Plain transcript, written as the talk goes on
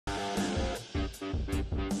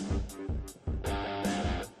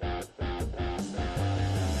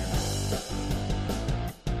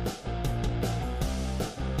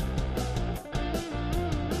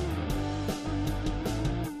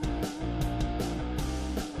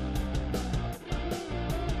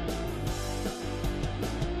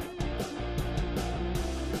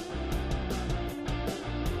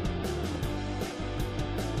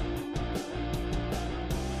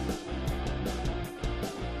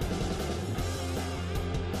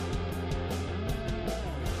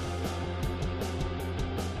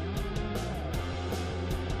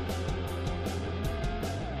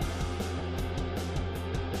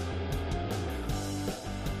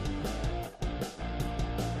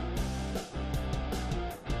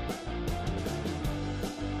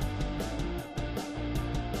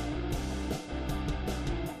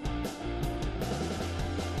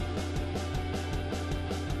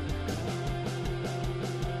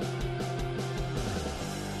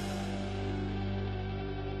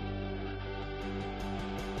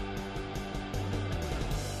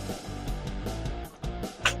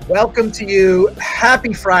Welcome to you.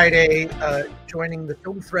 Happy Friday. Joining the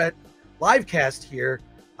Film Threat livecast here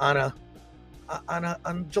on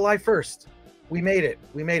July 1st. We made it.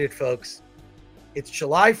 We made it, folks. It's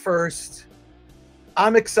July 1st.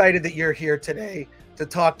 I'm excited that you're here today to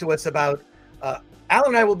talk to us about. Alan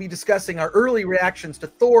and I will be discussing our early reactions to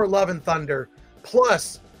Thor Love and Thunder,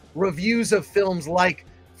 plus reviews of films like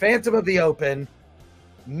Phantom of the Open,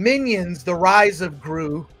 Minions: The Rise of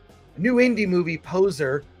Gru, new indie movie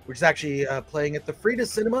Poser, which is actually playing at the Frida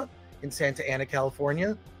Cinema in Santa Ana,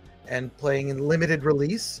 California, and playing in limited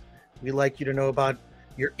release. We'd like you to know about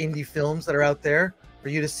your indie films that are out there for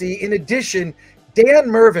you to see. In addition, Dan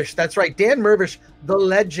Mirvish, that's right, Dan Mirvish, the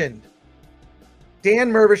legend.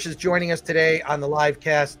 Dan Mirvish is joining us today on the live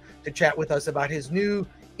cast to chat with us about his new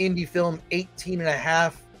indie film, 18 and a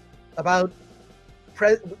Half, about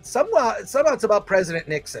somehow it's about President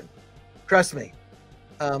Nixon. Trust me.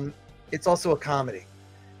 It's also a comedy.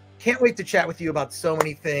 Can't wait to chat with you about so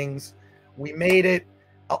many things. We made it.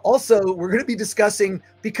 Also, we're going to be discussing,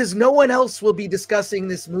 because no one else will be discussing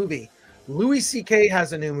this movie, Louis C.K.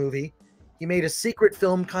 has a new movie. He made a secret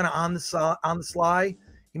film kind of on the sly.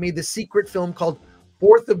 He made the secret film called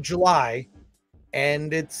 4th of July,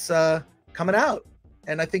 and it's coming out.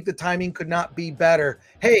 And I think the timing could not be better.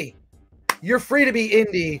 Hey, you're free to be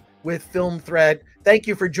indie with Film Threat. Thank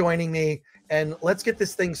you for joining me. And let's get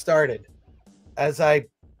this thing started as I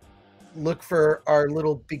look for our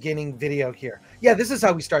little beginning video here. Yeah, this is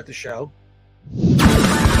how we start the show.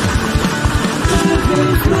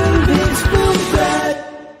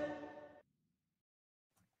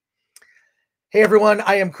 Hey everyone,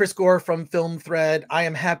 I am Chris Gore from Film Thread. I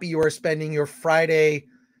am happy you are spending your Friday,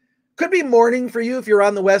 could be morning for you if you're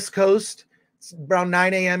on the West Coast. It's around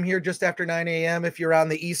 9 a.m. here, just after 9 a.m. If you're on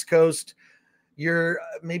the East Coast, you're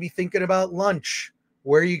maybe thinking about lunch.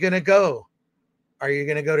 Where are you going to go? Are you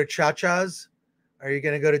going to go to Cha-Cha's? Are you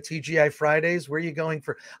going to go to TGI Fridays? Where are you going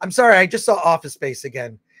for? I'm sorry, I just saw Office Space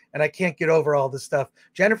again, and I can't get over all this stuff.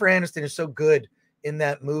 Jennifer Aniston is so good in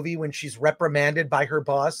that movie when she's reprimanded by her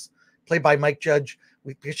boss, played by Mike Judge,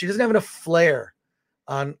 because she doesn't have enough flair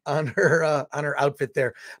on her outfit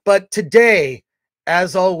there. But today,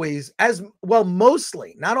 as always, as well,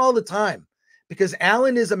 mostly, not all the time, because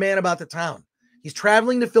Alan is a man about the town. He's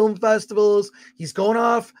traveling to film festivals. He's going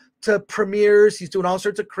off to premieres. He's doing all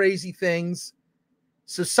sorts of crazy things.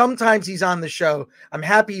 So sometimes he's on the show. I'm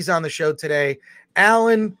happy he's on the show today.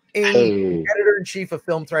 Alan Ng, editor-in-chief of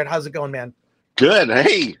Film Threat. How's it going, man? Good.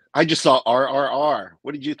 Hey, I just saw RRR.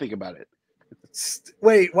 What did you think about it?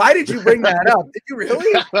 Wait, why did you bring that up? Did you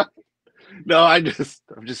really? No, I'm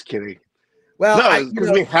just kidding. Well, no,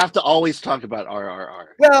 because we have to always talk about RRR.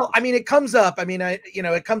 Well, I mean, it comes up. I mean,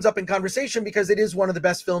 it comes up in conversation because it is one of the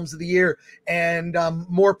best films of the year, and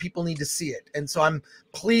more people need to see it. And so I'm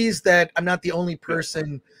pleased that I'm not the only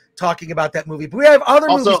person talking about that movie. But we have other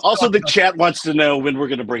movies. Also, the chat wants to know when we're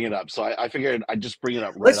going to bring it up, so I figured I'd just bring it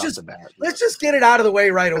up right off the bat. Let's just get it out of the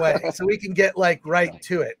way right away, so we can get right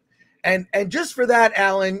to it. And just for that,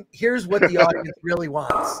 Alan, here's what the audience really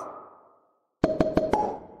wants.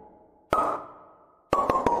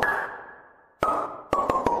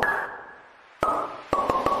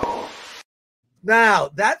 Now,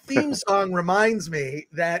 that theme song reminds me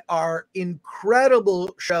that our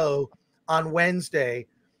incredible show on Wednesday,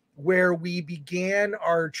 where we began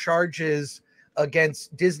our charges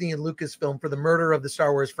against Disney and Lucasfilm for the murder of the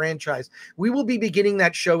Star Wars franchise, we will be beginning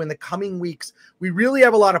that show in the coming weeks. We really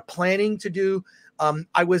have a lot of planning to do.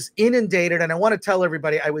 I was inundated, and I want to tell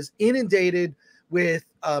everybody, I was inundated with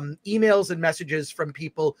emails and messages from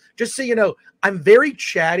people. Just so you know, I'm very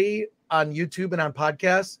chatty on YouTube and on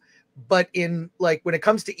podcasts. But in when it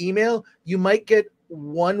comes to email, you might get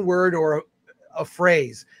one word or a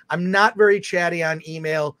phrase. I'm not very chatty on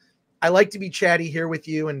email. I like to be chatty here with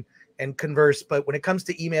you and converse. But when it comes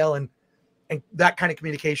to email and that kind of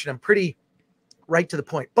communication, I'm pretty right to the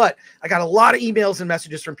point. But I got a lot of emails and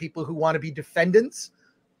messages from people who want to be defendants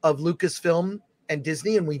of Lucasfilm and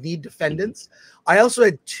Disney, and we need defendants. I also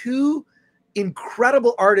had two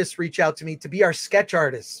incredible artists reach out to me to be our sketch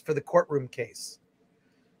artists for the courtroom case.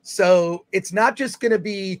 So it's not just going to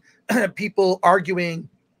be people arguing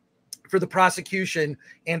for the prosecution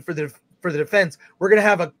and for the defense. We're going to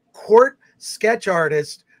have a court sketch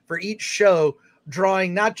artist for each show,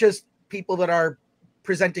 drawing not just people that are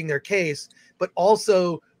presenting their case, but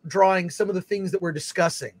also drawing some of the things that we're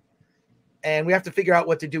discussing. And we have to figure out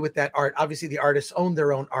what to do with that art. Obviously, the artists own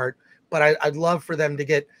their own art, but I'd love for them to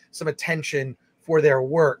get some attention for their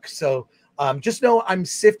work. So just know I'm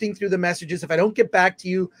sifting through the messages. If I don't get back to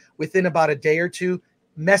you within about a day or two,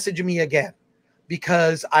 message me again,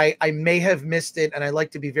 because I may have missed it, and I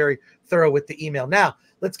like to be very thorough with the email. Now,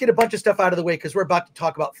 let's get a bunch of stuff out of the way because we're about to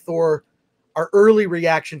talk about Thor, our early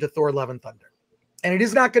reaction to Thor Love and Thunder. And it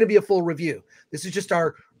is not going to be a full review. This is just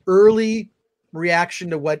our early reaction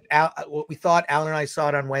to what we thought. Alan and I saw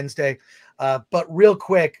it on Wednesday. But real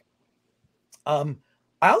quick, I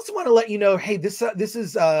also want to let you know, hey, this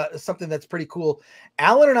is something that's pretty cool.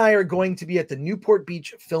 Alan and I are going to be at the Newport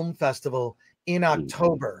Beach Film Festival in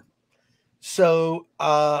October. So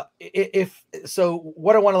what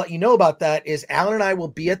I want to let you know about that is Alan and I will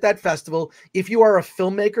be at that festival. If you are a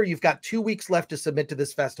filmmaker, you've got 2 weeks left to submit to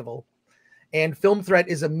this festival. And Film Threat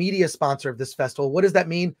is a media sponsor of this festival. What does that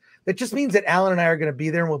mean? That just means that Alan and I are going to be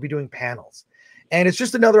there and we'll be doing panels. And it's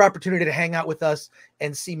just another opportunity to hang out with us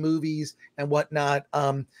and see movies and whatnot.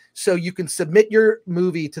 So you can submit your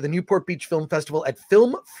movie to the Newport Beach Film Festival at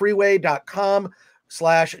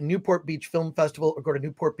filmfreeway.com/Newport Beach Film Festival, or go to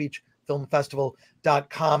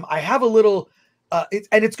newportbeachfilmfestival.com. I have a little,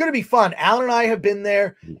 it's going to be fun. Alan and I have been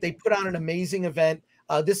there. They put on an amazing event.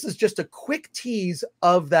 This is just a quick tease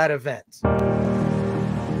of that event.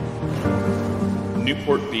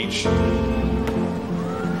 Newport Beach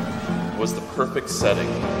was the perfect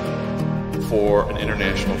setting for an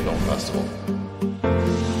international film festival.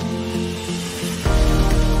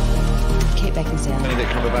 Kate Beckinsale. Benedict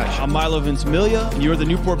Cumberbatch. I'm Milo Ventimiglia, and you're at the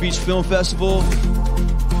Newport Beach Film Festival.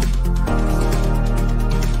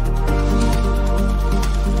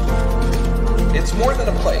 It's more than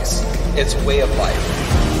a place, it's a way of life.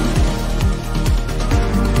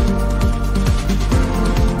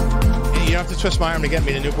 You don't have to twist my arm to get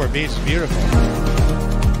me to Newport Beach. It's beautiful.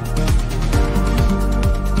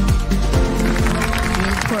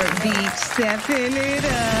 Newport Beach, stepping it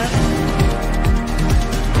up.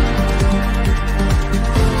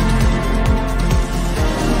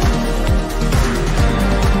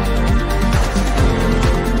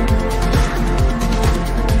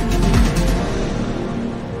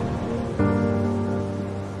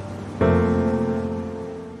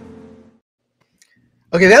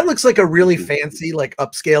 Okay, that looks like a really fancy, like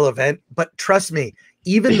upscale event, but trust me,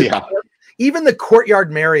 even the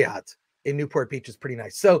Courtyard Marriott in Newport Beach is pretty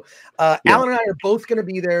nice. So Alan and I are both going to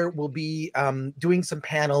be there. We'll be doing some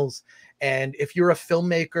panels. And if you're a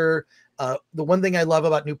filmmaker, the one thing I love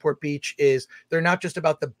about Newport Beach is they're not just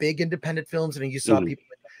about the big independent films. And you saw people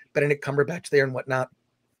like Benedict Cumberbatch there and whatnot,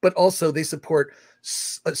 but also they support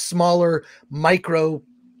smaller micro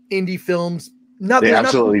indie films. They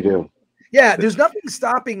absolutely do. Yeah, there's nothing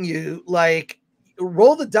stopping you. Like,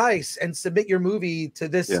 roll the dice and submit your movie to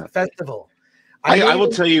this festival. I will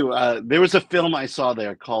tell you, there was a film I saw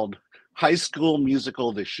there called High School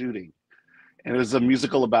Musical: The Shooting, and it was a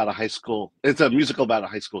musical about a high school. It's a musical about a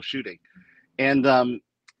high school shooting, and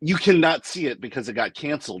you cannot see it because it got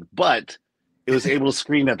canceled, but it was able to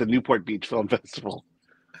screen at the Newport Beach Film Festival.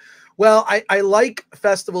 Well, I like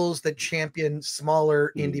festivals that champion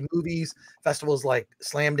smaller indie movies. Festivals like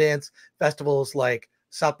Slam Dance, festivals like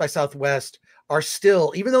South by Southwest are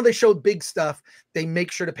still, even though they show big stuff, they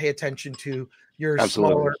make sure to pay attention to your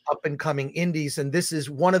smaller up and coming indies. And this is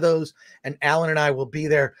one of those. And Alan and I will be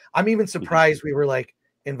there. I'm even surprised we were like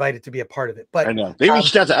invited to be a part of it. But I know they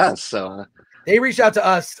reached out to us. So they reached out to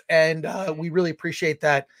us, and we really appreciate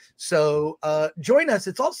that. So join us.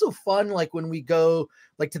 It's also fun, like when we go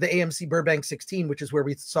like to the AMC Burbank 16, which is where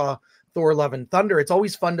we saw Thor Love and Thunder. It's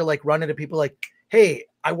always fun to like run into people like, hey,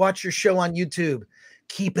 I watch your show on YouTube.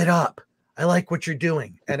 Keep it up. I like what you're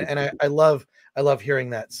doing. And I love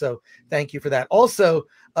hearing that. So thank you for that. Also,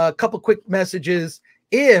 a couple quick messages.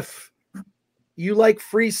 If you like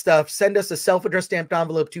free stuff, send us a self-addressed stamped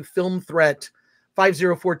envelope to Film Threat,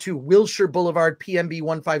 5042 Wilshire Boulevard, PMB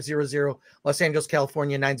 1500, Los Angeles,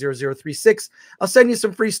 California, 90036. I'll send you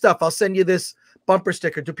some free stuff. I'll send you this bumper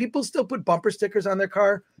sticker. Do people still put bumper stickers on their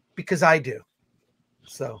car? Because I do.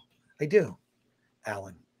 So I do,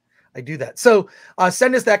 Alan. I do that. So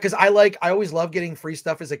send us that, because I always love getting free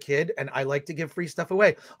stuff as a kid, and I like to give free stuff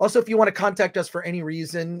away. Also, if you want to contact us for any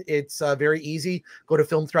reason, it's very easy. Go to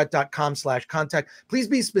filmthreat.com/contact. Please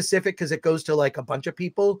be specific, because it goes to like a bunch of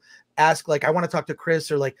people. Ask like, I want to talk to Chris,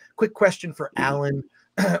 or like, quick question for Alan,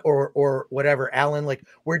 or whatever. Alan, like,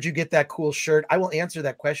 where'd you get that cool shirt? I will answer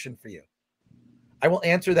that question for you. I will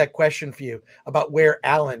answer that question for you about where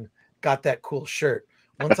Alan got that cool shirt.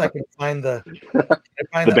 Once I can find the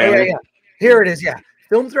Here it is. Yeah.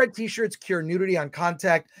 Film Threat t-shirts cure nudity on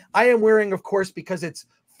contact. I am wearing, of course, because it's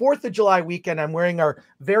 4th of July weekend, I'm wearing our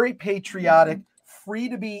very patriotic, free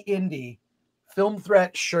to be indie Film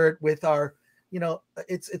Threat shirt with our,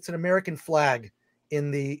 it's an American flag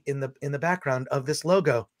in the background of this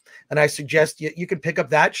logo. And I suggest you can pick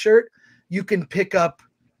up that shirt. you can pick up,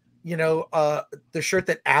 you know, the shirt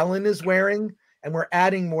that Alan is wearing, and we're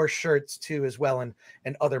adding more shirts too as well, and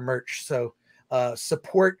other merch. So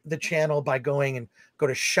support the channel by go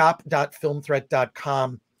to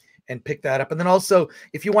shop.filmthreat.com and pick that up. And then also,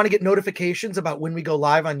 if you want to get notifications about when we go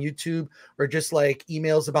live on YouTube, or just like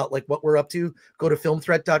emails about like what we're up to, go to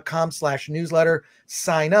filmthreat.com/newsletter,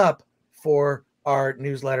 sign up for our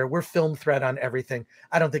newsletter. We're Film Threat on everything.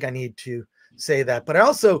 I don't think I need to say that, but I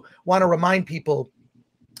also want to remind people,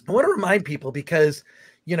 because,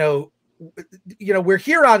 you know, we're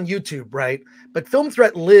here on YouTube, right? But Film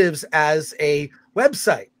Threat lives as a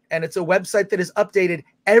website, and it's a website that is updated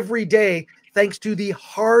every day thanks to the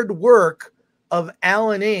hard work of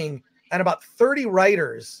Alan Ng and about 30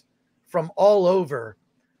 writers from all over,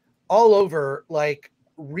 like,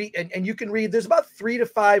 and you can read, there's about 3 to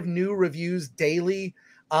 5 new reviews daily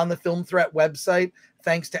on the Film Threat website,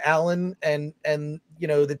 thanks to Alan and you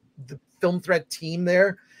know, the Film Threat team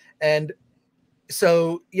there. And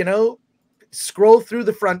so, you know, scroll through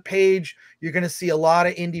the front page, you're going to see a lot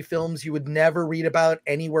of indie films you would never read about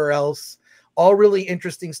anywhere else. All really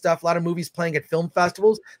interesting stuff. A lot of movies playing at film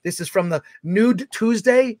festivals. This is from the Nude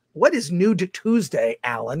Tuesday. What is Nude Tuesday,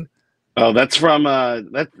 Alan? Oh, that's from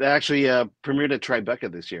that actually premiered at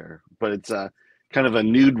Tribeca this year, but it's kind of a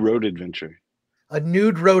nude road adventure. A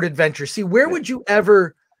nude road adventure. See, where would you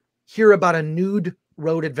ever hear about a nude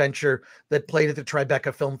road adventure that played at the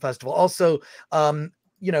Tribeca Film Festival? Also,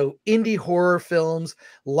 you know, indie horror films,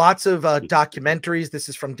 lots of documentaries. This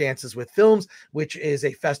is from Dances with Films, which is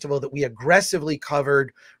a festival that we aggressively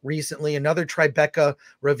covered recently. Another Tribeca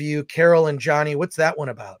review. Carol and Johnny, what's that one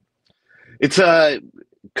about? It's a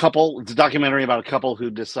couple. It's a documentary about a couple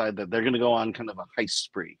who decide that they're going to go on kind of a heist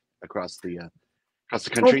spree across the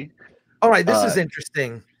country. Oh, all right, this is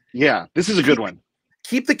interesting. Yeah, this is a good one.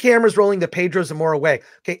 Keep the cameras rolling. The Pedro Zamora way.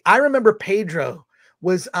 Okay, I remember Pedro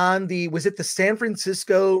was on was it the San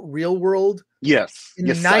Francisco Real World? Yes. In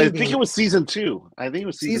yes. the 90s. I think it was season 2. I think it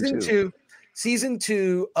was season 2. Season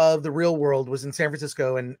 2 of the Real World was in San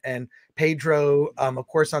Francisco, and Pedro, of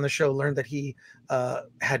course, on the show learned that he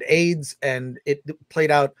had AIDS, and it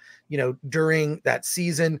played out, you know, during that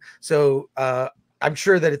season. So I'm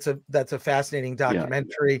sure that that's a fascinating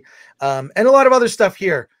documentary, and a lot of other stuff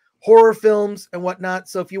here, horror films and whatnot.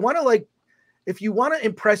 So if you want to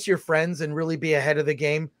impress your friends and really be ahead of the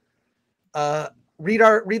game, read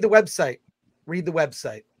the website,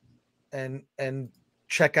 and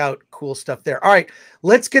check out cool stuff there. All right,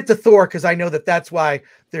 let's get to Thor, because I know that's why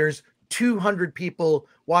there's 200 people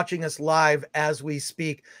watching us live as we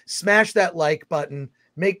speak. Smash that like button,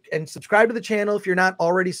 and subscribe to the channel if you're not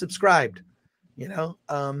already subscribed. You know,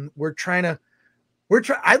 I'd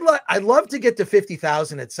love to get to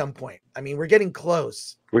 50,000 at some point. I mean, we're getting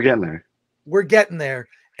close. We're getting there,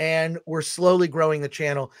 and we're slowly growing the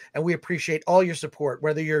channel, and we appreciate all your support,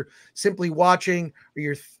 whether you're simply watching, or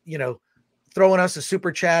you're, you know, throwing us a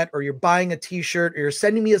super chat, or you're buying a t-shirt, or you're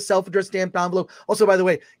sending me a self-addressed stamped envelope. Also, by the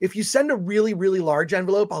way, if you send a really, really large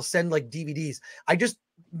envelope, I'll send like DVDs. I just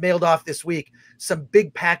mailed off this week some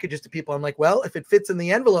big packages to people. I'm like, well, if it fits in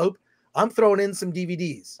the envelope, I'm throwing in some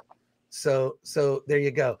DVDs. So there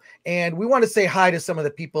you go. And we want to say hi to some of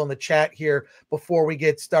the people in the chat here before we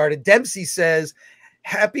get started. Dempsey says,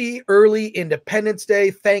 happy early Independence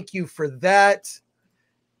Day. Thank you for that.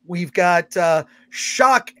 We've got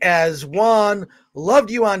Shock as Juan. Loved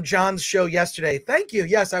you on John's show yesterday. Thank you.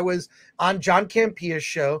 Yes, I was on John Campia's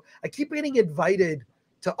show. I keep getting invited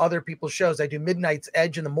to other people's shows. I do Midnight's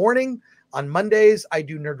Edge in the morning. On Mondays, I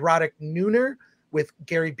do Nerdrotic Nooner with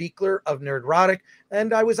Gary Beekler of Nerdrotic.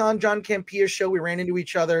 And I was on John Campia's show. We ran into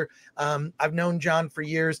each other. I've known John for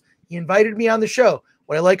years. He invited me on the show.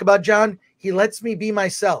 What I like about John, he lets me be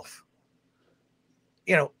myself,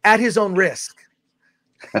 you know, at his own risk.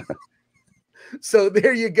 So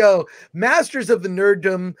there you go. Masters of the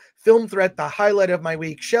Nerddom, Film Threat, the highlight of my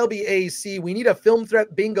week. Shelby AC, we need a Film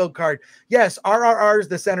Threat bingo card. Yes, RRR is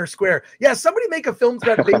the center square. Yes, somebody make a Film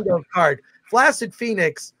Threat bingo card. Flaccid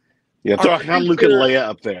Phoenix. Yeah, throw Luke and Leia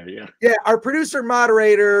up there. Yeah, our producer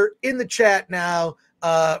moderator in the chat now.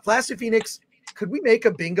 Flaccid Phoenix, could we make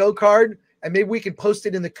a bingo card? And maybe we can post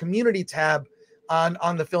it in the community tab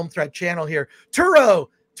on the Film Threat channel here. Turo,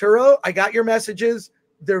 I got your messages.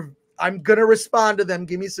 I'm going to respond to them.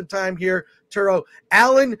 Give me some time here. Turo,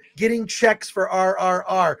 Alan getting checks for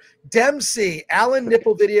RRR. Dempsey, Alan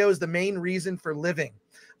nipple video is the main reason for living.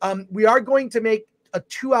 We are going to make a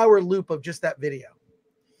 2-hour loop of just that video.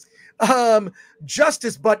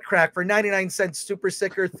 Justice Buttcrack for 99 cents super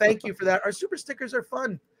sticker. Thank you for that. Our super stickers are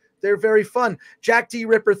fun. They're very fun. Jack D.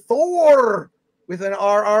 Ripper, Thor with an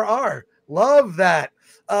RRR. Love that.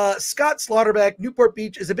 Scott Slaughterback, Newport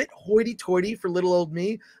Beach is a bit hoity-toity for little old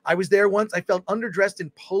me. I was there once. I felt underdressed in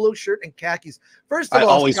polo shirt and khakis. First of I all,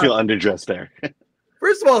 always Scott, feel underdressed there.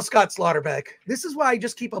 First of all, Scott Slaughterback, this is why I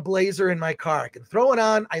just keep a blazer in my car. I can throw it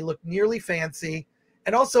on. I look nearly fancy.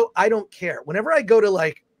 And also, I don't care. Whenever I go to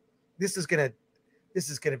like, this is gonna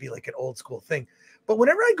be like an old school thing. But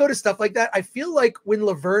whenever I go to stuff like that, I feel like when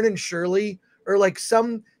Laverne and Shirley or like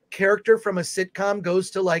some character from a sitcom goes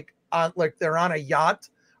to like they're on a yacht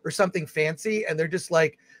or something fancy and they're just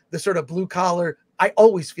like the sort of blue collar. I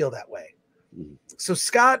always feel that way. So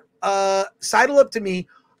Scott, sidle up to me.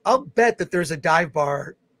 I'll bet that there's a dive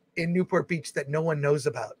bar in Newport Beach that no one knows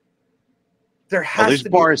about. There's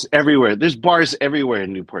bars everywhere. There's bars everywhere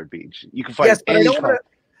in Newport Beach. You can find any.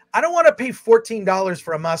 I don't want to pay $14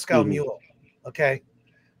 for a Moscow Mule. Okay.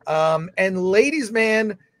 And ladies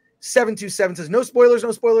man 727 says no spoilers,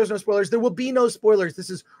 no spoilers, no spoilers. There will be no spoilers. This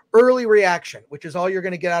is early reaction, which is all you're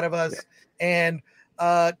going to get out of us. Yeah. And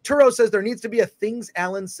Turo says there needs to be a Things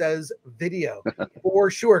Alan Says video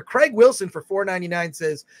for sure. Craig Wilson for $4.99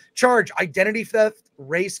 says charge identity theft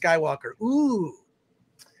Ray Skywalker. Ooh,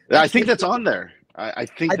 I think that's on there. I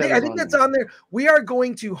think that's on there. We are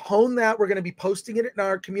going to hone that. We're going to be posting it in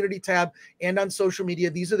our community tab and on social media.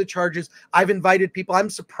 These are the charges. I've invited people. I'm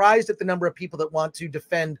surprised at the number of people that want to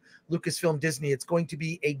defend Lucasfilm Disney. It's going to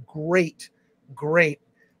be a great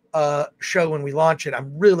show when we launch it.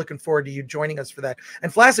 I'm really looking forward to you joining us for that.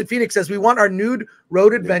 And Flaccid Phoenix says we want our nude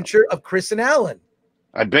road adventure of Chris and Alan.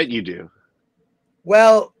 I bet you do.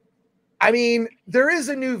 Well, I mean, there is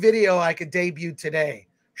a new video I could debut today.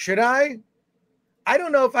 Should I? I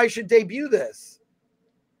don't know if I should debut this.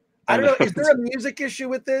 I don't know. Is there a music issue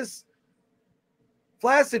with this?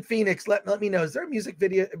 Flaccid Phoenix, let me know. Is there a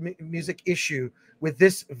music issue with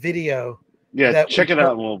this video? Yeah, check it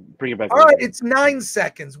out and we'll bring it back. All right, it's 9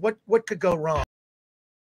 seconds. What could go wrong?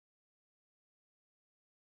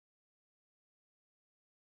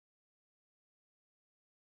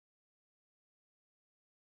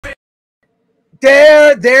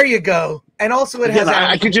 There you go. And also it has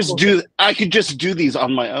I could just do these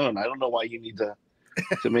on my own. I don't know why you need to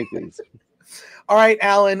make these. All right,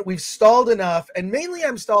 Alan, we've stalled enough. And mainly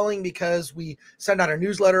I'm stalling because we send out a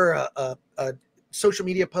newsletter, a social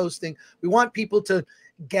media posting. We want people to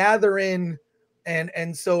gather in,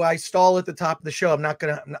 and so I stall at the top of the show.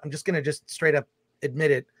 I'm just gonna straight up admit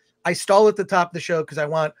it. I stall at the top of the show because I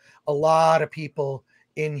want a lot of people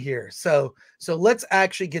in here. So let's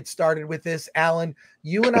actually get started with this. Alan,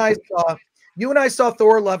 you and I saw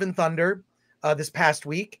Thor Love and Thunder this past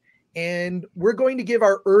week, and we're going to give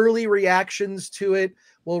our early reactions to it.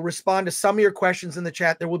 We'll respond to some of your questions in the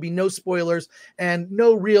chat. There will be no spoilers and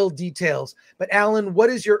no real details. But Alan, what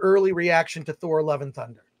is your early reaction to Thor Love and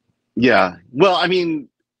Thunder? Yeah, well, I mean,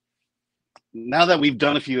 now that we've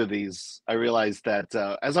done a few of these, I realize that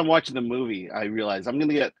as I'm watching the movie, I realize I'm going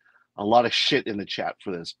to get a lot of shit in the chat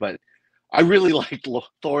for this, but I really like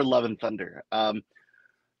Thor Love and Thunder. A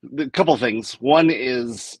couple of things. One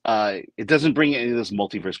is it doesn't bring any of this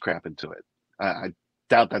multiverse crap into it. I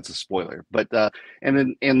doubt that's a spoiler, but I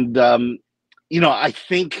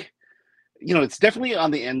think it's definitely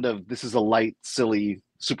on the end of this is a light, silly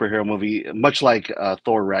superhero movie, much like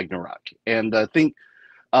Thor Ragnarok, and I think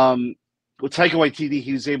with Taika Waititi,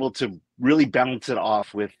 he was able to really balance it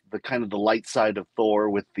off with the kind of the light side of Thor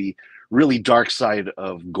with the really dark side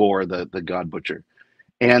of Gore, the God Butcher,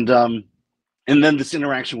 and then this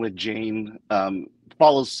interaction with Jane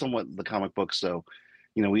follows somewhat the comic book, so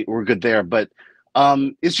we're good there. But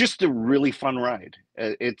it's just a really fun ride.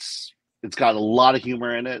 It's got a lot of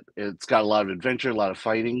humor in it. It's got a lot of adventure, a lot of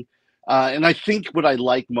fighting, and I think what I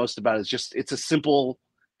like most about it is just it's a simple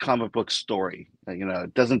comic book story.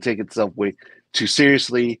 It doesn't take itself way too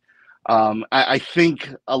seriously. I think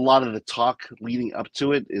a lot of the talk leading up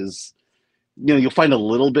to it is, you'll find a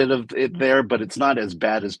little bit of it there, but it's not as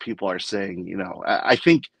bad as people are saying. I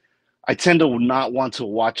think I tend to not want to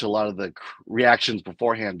watch a lot of the reactions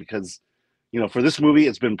beforehand because, for this movie,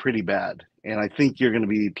 it's been pretty bad, and I think you're going to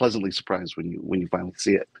be pleasantly surprised when you finally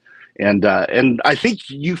see it. And I think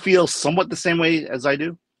you feel somewhat the same way as I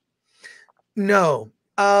do. No.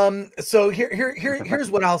 So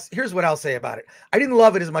here's what I'll say about it. I didn't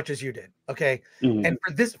love it as much as you did. Okay. Mm-hmm. And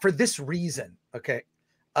for this reason, okay.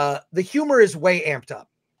 The humor is way amped up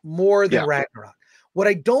more than Ragnarok. What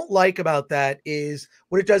I don't like about that is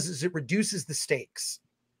what it does is it reduces the stakes.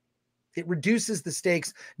 It reduces the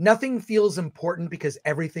stakes. Nothing feels important because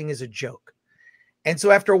everything is a joke. And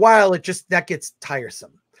so after a while, that gets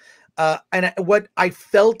tiresome. And what I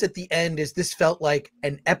felt at the end is this felt like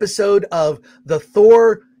an episode of the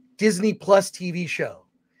Thor Disney Plus TV show.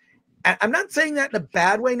 I'm not saying that in a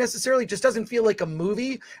bad way necessarily. It just doesn't feel like a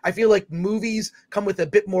movie. I feel like movies come with a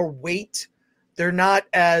bit more weight. They're not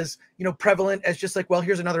as, prevalent as just like, well,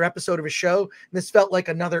 here's another episode of a show. And this felt like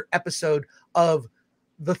another episode of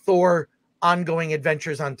the Thor ongoing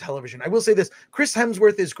adventures on television. I will say this, Chris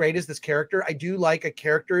Hemsworth is great as this character. I do like a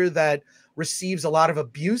character that receives a lot of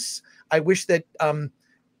abuse. I wish that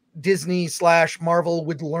Disney/Marvel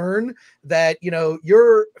would learn that,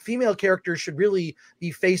 your female characters should really be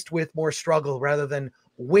faced with more struggle rather than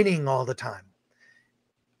winning all the time.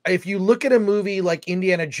 If you look at a movie like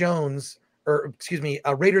Indiana Jones,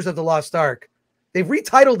 Raiders of the Lost Ark, they've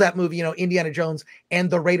retitled that movie, Indiana Jones and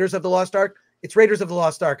the Raiders of the Lost Ark. It's Raiders of the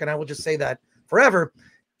Lost Ark, and I will just say that forever.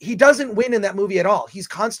 He doesn't win in that movie at all. He's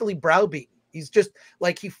constantly browbeaten. He's just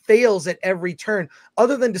like, he fails at every turn.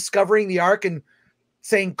 Other than discovering the Ark and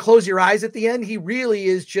saying, close your eyes at the end, he really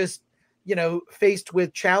is just, faced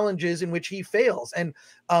with challenges in which he fails. And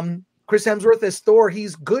Chris Hemsworth as Thor,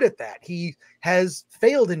 he's good at that. He has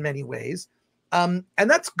failed in many ways. And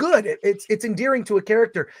that's good. It's endearing to a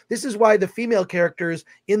character. This is why the female characters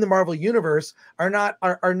in the Marvel universe are not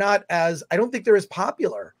as, I don't think they're as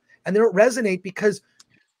popular, and they don't resonate, because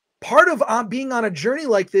part of being on a journey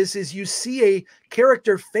like this is you see a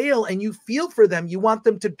character fail and you feel for them. You want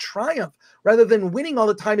them to triumph rather than winning all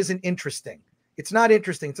the time. Isn't interesting. It's not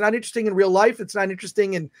interesting. It's not interesting in real life. It's not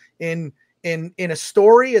interesting in a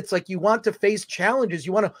story. It's like, you want to face challenges.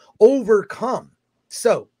 You want to overcome.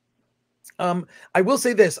 So, I will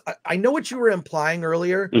say this. I know what you were implying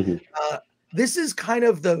earlier. Mm-hmm. This is kind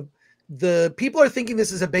of the people are thinking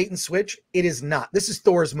this is a bait and switch. It is not. This is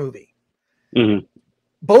Thor's movie. Mm-hmm.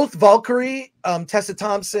 Both Valkyrie, Tessa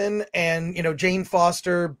Thompson, and Jane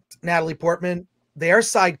Foster, Natalie Portman, they are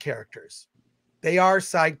side characters. They are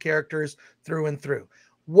side characters through and through.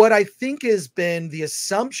 What I think has been the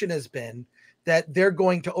assumption has been that they're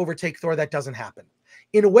going to overtake Thor. That doesn't happen.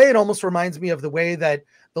 In a way, it almost reminds me of the way that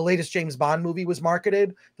the latest James Bond movie was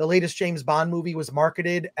marketed. The latest James Bond movie was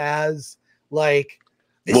marketed as like,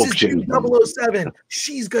 this Wolf is James 007.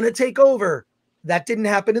 She's going to take over. That didn't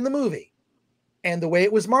happen in the movie. And the way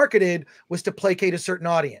it was marketed was to placate a certain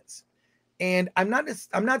audience. And I'm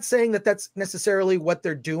not saying that that's necessarily what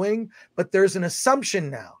they're doing, but there's an assumption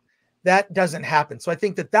now that doesn't happen. So I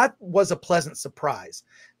think that was a pleasant surprise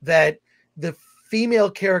that the female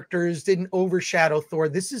characters didn't overshadow Thor.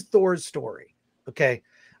 This is Thor's story. Okay.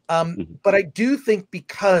 But I do think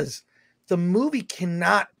because the movie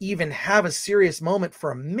cannot even have a serious moment for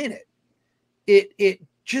a minute, it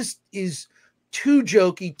just is too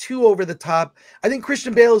jokey, too over the top. I think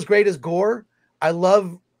Christian Bale is great as Gore. I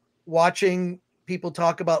love watching people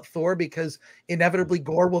talk about Thor because inevitably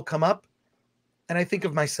Gore will come up, and I think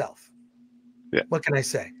of myself. Yeah. What can I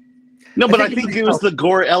say? No, but I think it was the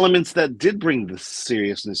Gore elements that did bring the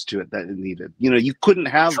seriousness to it that it needed. You couldn't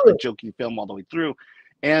have a jokey film all the way through.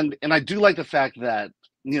 And I do like the fact that,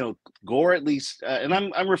 Gore at least, and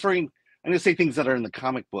I'm going to say things that are in the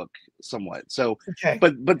comic book somewhat. So, okay.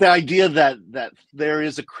 But the idea that there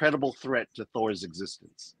is a credible threat to Thor's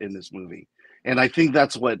existence in this movie. And I think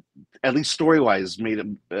that's what, at least story-wise, made it,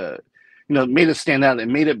 made it stand out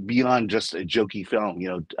and made it beyond just a jokey film.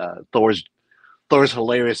 Thor's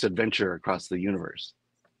hilarious adventure across the universe.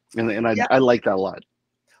 And I like that a lot.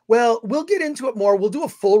 Well, we'll get into it more. We'll do a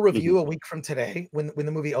full review a week from today when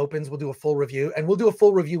the movie opens. We'll do a full review, and we'll do a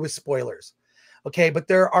full review with spoilers. Okay, but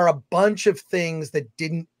there are a bunch of things that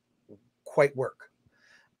didn't quite work.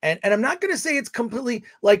 And I'm not going to say it's completely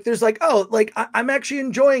like there's like, oh, like I'm actually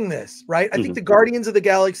enjoying this, right? I think the Guardians of the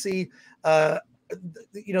Galaxy,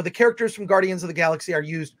 the characters from Guardians of the Galaxy are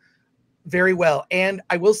used very well. And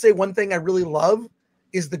I will say one thing I really love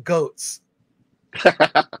is the goats.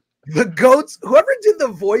 The goats, whoever did the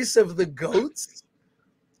voice of the goats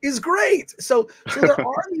is great. So there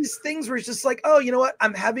are these things where it's just like, oh, you know what?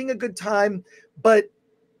 I'm having a good time, but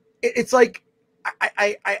it's like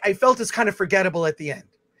I felt it's kind of forgettable at the end.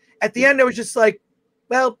 At the end, I was just like,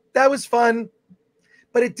 well, that was fun,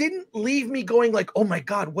 but it didn't leave me going like, oh my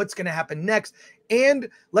God, what's going to happen next? And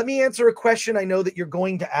let me answer a question I know that you're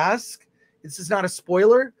going to ask. This is not a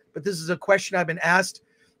spoiler, but this is a question I've been asked.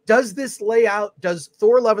 Does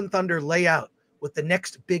Thor Love and Thunder lay out what the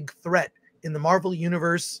next big threat in the Marvel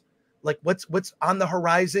universe, like what's on the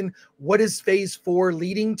horizon? What is phase 4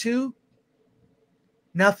 leading to?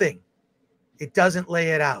 Nothing. It doesn't lay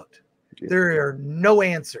it out. There are no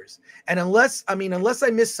answers. And unless I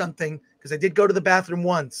missed something, because I did go to the bathroom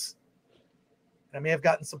once, and I may have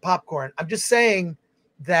gotten some popcorn. I'm just saying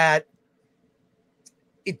that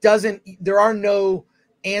there are no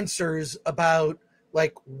answers about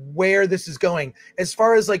like where this is going. As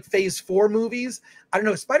far as like phase 4 movies, I don't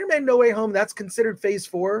know. Spider-Man No Way Home, that's considered phase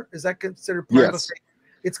 4. Is that considered part of a phase?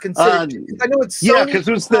 It's considered. I know it's Sony, because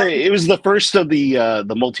it was the first of the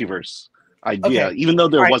multiverse idea, Okay. even though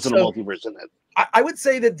there Right, wasn't a multiverse in it. I would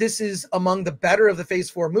say that this is among the better of the phase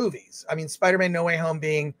 4 movies. I mean, Spider-Man No Way Home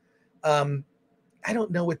being, I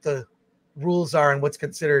don't know what the rules are and what's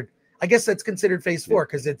considered. I guess that's considered phase 4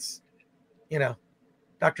 because it's, you know,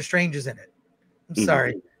 Doctor Strange is in it. I'm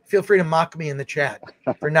sorry. Feel free to mock me in the chat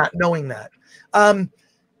for not knowing that.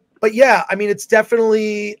 But yeah, I mean, it's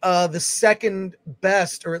definitely the second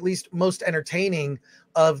best, or at least most entertaining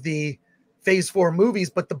of the phase 4 movies,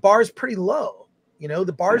 but the bar's pretty low. You know,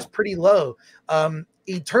 the bar's pretty low.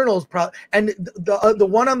 Eternals, and the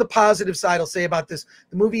one on the positive side I'll say about this,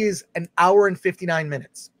 the movie is an hour and 59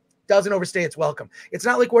 minutes. Doesn't overstay its welcome. It's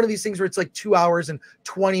not like one of these things where it's like 2 hours and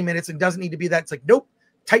 20 minutes and doesn't need to be that. It's like, nope,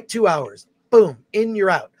 tight 2 hours. Boom, in,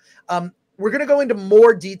 you're out. We're going to go into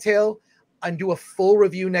more detail and do a full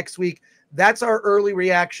review next week. That's our early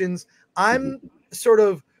reactions. I'm sort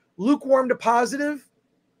of lukewarm to positive.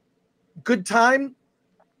 Good time.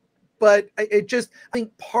 But I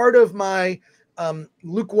think part of my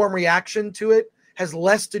lukewarm reaction to it has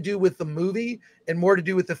less to do with the movie and more to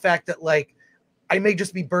do with the fact that, like, I may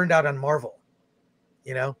just be burned out on Marvel,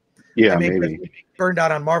 you know? Yeah, I may maybe. be burned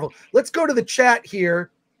out on Marvel. Let's go to the chat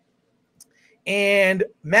here. And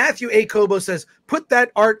Matthew A. Kobo says, put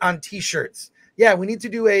that art on t-shirts. Yeah, we need to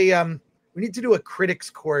do a Critics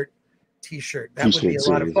Court t-shirt. That would be a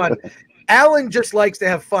lot of fun. Alan just likes to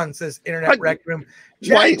have fun, says Internet Rec Room.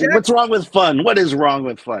 Jack, what's wrong with fun? What is wrong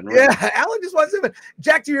with fun? Right? Yeah, Alan just wants to.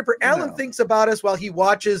 Jack D. Ripper. Alan thinks about us while he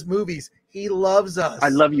watches movies. He loves us. I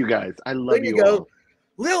love you guys. I love there you you go. all.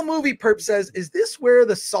 Lil Movie Perp says, is this where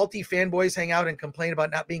the salty fanboys hang out and complain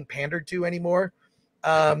about not being pandered to anymore?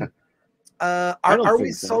 Are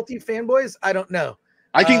we salty fanboys? I don't know.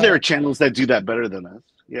 I think there are channels that do that better than us.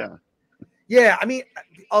 Yeah. Yeah. I mean,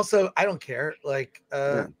 also, I don't care. Like,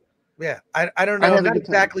 yeah, I don't know. I'm not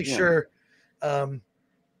exactly sure.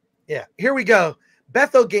 Yeah, here we go.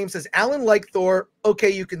 Betho Game says, Alan liked Thor. Okay,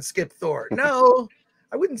 you can skip Thor. No,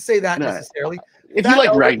 I wouldn't say that necessarily. If you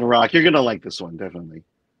like Ragnarok, you're gonna like this one, definitely.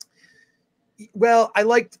 Well, I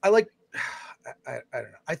don't know.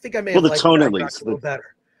 I think I may have liked Ragnarok a little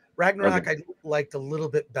better. Ragnarok I liked a little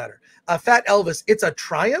bit better. Fat Elvis, it's a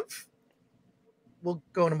triumph. We'll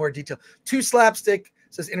go into more detail. 2 Slapstick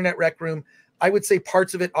says Internet Rec Room. I would say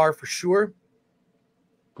parts of it are for sure.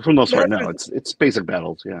 For the most part, no. It's basic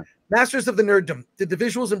battles, yeah. Masters of the Nerddom. Did the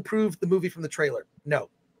visuals improve the movie from the trailer? No.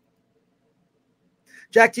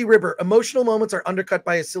 Jack T. Ribber. Emotional moments are undercut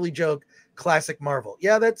by a silly joke. Classic Marvel.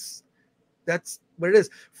 Yeah, that's what it is.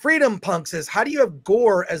 Freedom Punk says, how do you have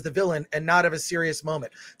Gore as the villain and not have a serious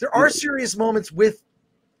moment? There are serious moments with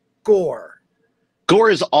Gore. Gore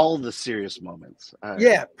is all the serious moments.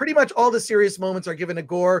 Yeah, pretty much all the serious moments are given to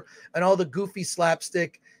Gore, and all the goofy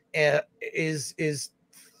slapstick is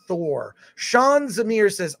Thor. Sean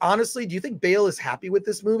Zamir says, honestly, do you think Bale is happy with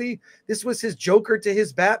this movie? This was his Joker to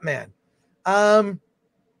his Batman. I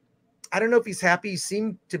don't know if he's happy. He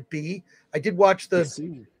seemed to be. I did watch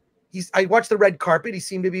I watched the red carpet. He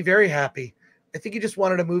seemed to be very happy. I think he just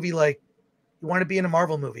wanted a movie like, you want to be in a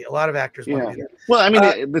Marvel movie. A lot of actors want to do that. Well, I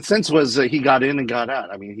mean, the sense was he got in and got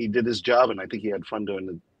out. I mean, he did his job, and I think he had fun doing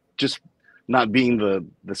it, just not being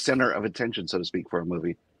the center of attention, so to speak, for a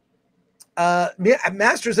movie.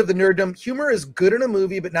 Masters of the Nerddom. Humor is good in a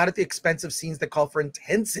movie, but not at the expense of scenes that call for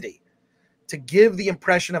intensity to give the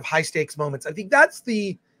impression of high stakes moments. I think that's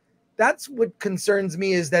what concerns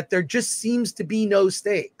me, is that there just seems to be no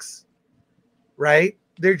stakes, right?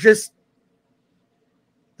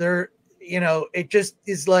 You know, it just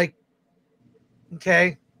is like,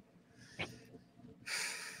 okay.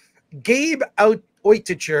 Gabe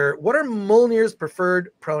Oiticher, what are Mjolnir's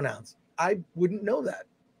preferred pronouns? I wouldn't know that.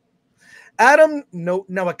 Adam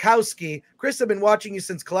Nowakowski, Chris, I've been watching you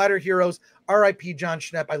since Collider Heroes. R.I.P. John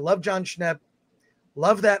Schnepp. I love John Schnepp.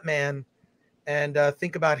 Love that man. And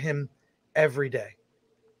think about him every day.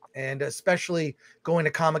 And especially going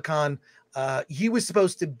to Comic-Con. He was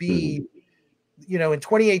supposed to be, you know, in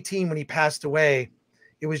 2018 when he passed away,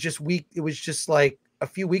 it was just like a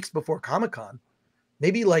few weeks before Comic-Con,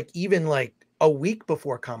 maybe like even like a week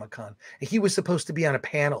before Comic-Con. And he was supposed to be on a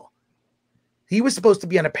panel. He was supposed to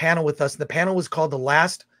be on a panel with us. And the panel was called the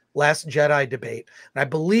Last Jedi Debate. And I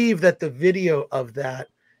believe that the video of that,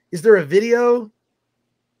 is there a video?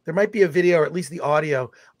 There might be a video, or at least the audio,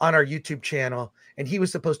 on our YouTube channel. And he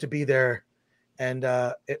was supposed to be there. And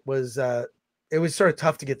it was sort of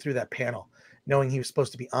tough to get through that panel, knowing he was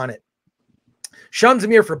supposed to be on it. Sean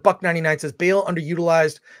Zamir for $1.99 says Bale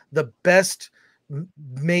underutilized, the best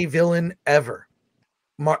May villain ever.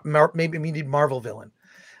 Maybe we need Marvel villain.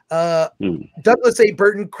 Douglas A.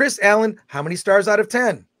 Burton, Chris Allen, how many stars out of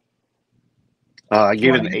 10? I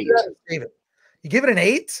gave it an 8. David, you give it an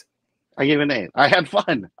 8? I gave it an 8. I had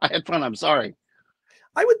fun. I'm sorry.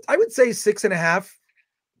 I would say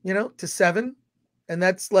 6.5, to 7, and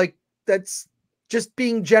that's just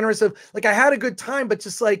being generous. Of like, I had a good time, but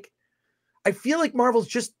just like, I feel like Marvel's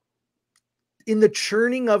just in the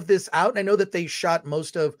churning of this out. And I know that they shot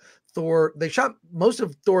most of Thor. They shot most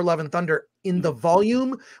of Thor: Love and Thunder in the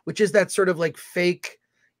volume, which is that sort of like fake.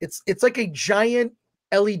 It's like a giant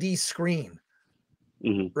LED screen,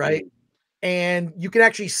 right? And you can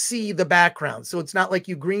actually see the background. So it's not like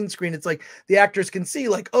you green screen. It's like the actors can see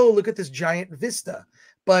like, oh, look at this giant vista.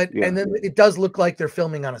 But and then it does look like they're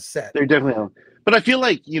filming on a set. They're definitely. But I feel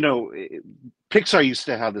like, Pixar used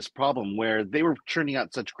to have this problem where they were churning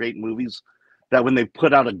out such great movies that when they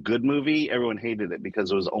put out a good movie, everyone hated it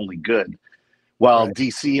because it was only good. While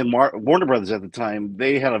DC and Warner Brothers at the time,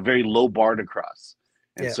 they had a very low bar to cross.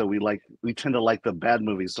 And so we tend to like the bad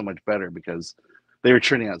movies so much better because they were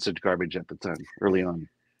churning out such garbage at the time, early on.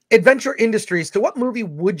 Adventure Industries, to what movie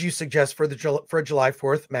would you suggest for a July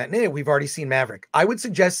 4th matinee? We've already seen Maverick. I would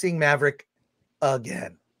suggest seeing Maverick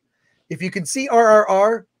again. If you can see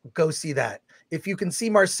RRR, go see that. If you can see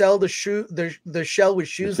Marcel the shell with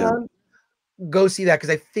shoes on, go see that,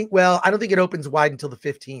 because I don't think it opens wide until the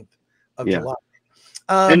 15th of July.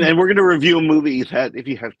 And we're going to review a movie that if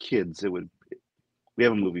you have kids, we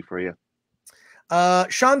have a movie for you.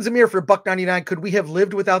 Sean Zamir for $1.99. Could we have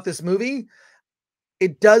lived without this movie?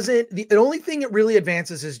 It doesn't. The only thing it really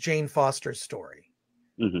advances is Jane Foster's story.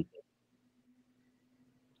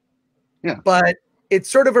 Yeah. But it's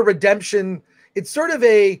sort of a redemption. It's sort of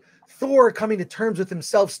a Thor coming to terms with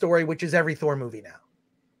himself story, which is every Thor movie now.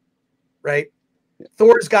 Right? Yeah.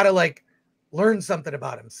 Thor's got to learn something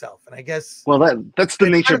about himself. And I guess. Well, that's the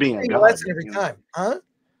nature of being a god. Every time. Huh?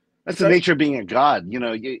 That's the nature of being a god.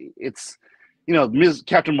 It's.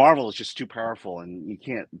 Captain Marvel is just too powerful, and you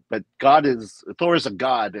can't. But Thor is a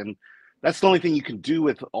god, and that's the only thing you can do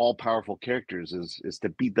with all powerful characters is to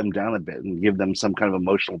beat them down a bit and give them some kind of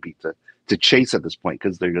emotional beat to chase at this point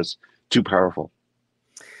because they're just too powerful.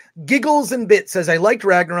 Giggles and Bit says, I liked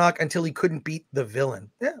Ragnarok until he couldn't beat the villain.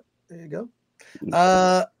 Yeah, there you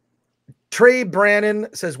go. Trey Brannon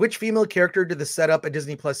says, which female character did the setup a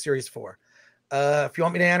Disney Plus series for? If you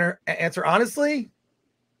want me to answer honestly.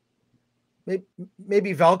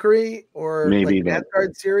 Maybe Valkyrie or maybe the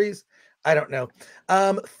Asgard series. I don't know.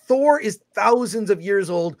 Thor is thousands of years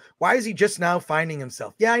old. Why is he just now finding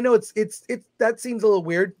himself? Yeah, I know it's that seems a little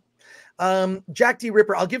weird. Jack D.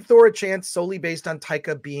 Ripper, I'll give Thor a chance solely based on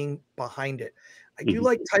Taika being behind it. I do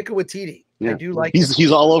like Taika Waititi. Yeah. I do like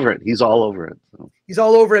he's all over it. He's all over it. So. He's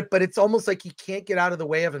all over it, but it's almost like he can't get out of the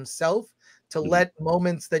way of himself to let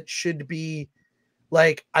moments that should be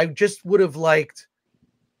like, I just would have liked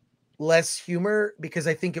less humor because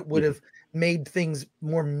I think it would have made things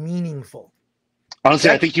more meaningful. Honestly,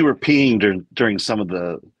 I think you were peeing during some of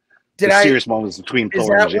the serious moments between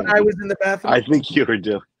Thor and Jane. When I was in the bathroom? I think you were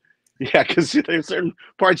doing. Yeah, because there's certain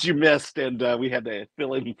parts you missed, and we had to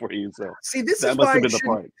fill in for you. So see, this is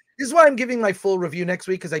why I'm giving my full review next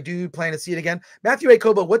week, because I do plan to see it again. Matthew A.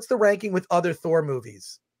 Kobo, what's the ranking with other Thor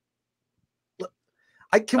movies?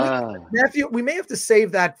 Matthew, we may have to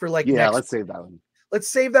save that for let's save that one. Let's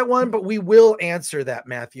save that one, but we will answer that,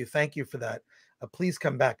 Matthew. Thank you for that. Please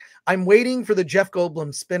come back. I'm waiting for the Jeff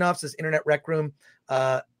Goldblum spinoffs as Internet Rec Room.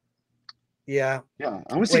 Yeah. I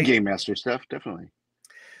want to see Game Master stuff, definitely.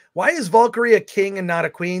 Why is Valkyrie a king and not a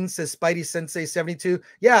queen, says Spidey Sensei 72.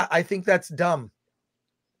 Yeah, I think that's dumb.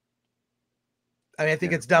 I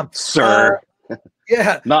think it's dumb. Sir.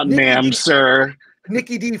 Yeah. Not ma'am, sir.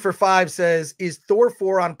 Nikki D for 5 says, is Thor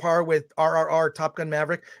 4 on par with RRR Top Gun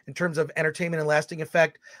Maverick in terms of entertainment and lasting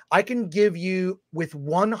effect? I can give you with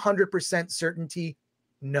 100% certainty,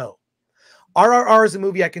 no. RRR is a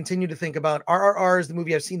movie I continue to think about. RRR is the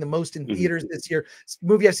movie I've seen the most in theaters this year. It's a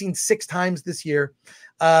movie I've seen 6 times this year.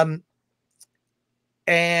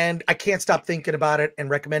 And I can't stop thinking about it and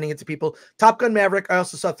recommending it to people. Top Gun Maverick, I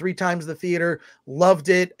also saw 3 times in the theater. Loved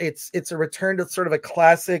it. It's a return to sort of a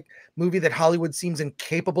classic movie that Hollywood seems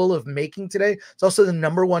incapable of making today. It's also the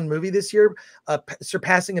 #1 movie this year,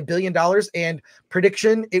 surpassing $1 billion. And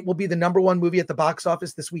prediction, it will be the #1 movie at the box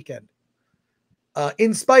office this weekend.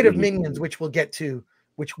 In spite of Minions, which we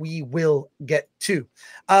will get to.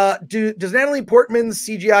 Does Natalie Portman's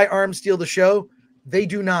CGI arms steal the show? They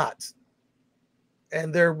do not.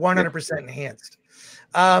 And they're 100% enhanced.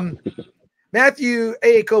 Matthew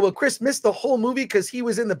A. Kobo, Chris missed the whole movie because he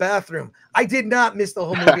was in the bathroom. I did not miss the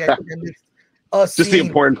whole movie. I think I missed a scene. Just the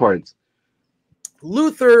important parts.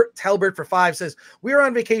 Luther Talbert for 5 says, we are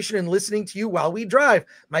on vacation and listening to you while we drive.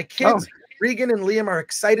 My kids, Regan and Liam, are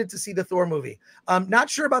excited to see the Thor movie. I'm not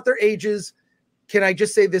sure about their ages. Can I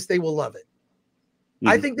just say this? They will love it.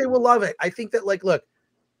 I think they will love it. I think that, like, look,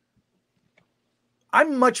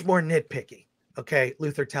 I'm much more nitpicky. Okay,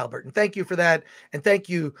 Luther Talbert. And thank you for that. And thank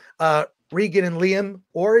you, Regan and Liam.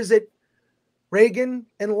 Or is it Reagan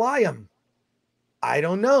and Liam? I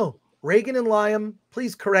don't know. Reagan and Liam,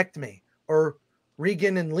 please correct me. Or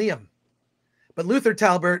Regan and Liam. But Luther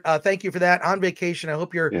Talbert, thank you for that. On vacation. I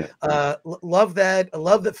hope you're love that. I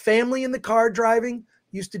love the family in the car driving.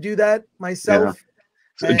 Used to do that myself. Yeah.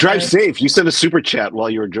 So drive safe. You sent a super chat while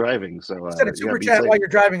you were driving. So send a super chat while you're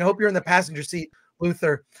driving. I hope you're in the passenger seat,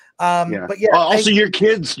 Luther. But yeah. Also, your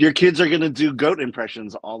kids are going to do goat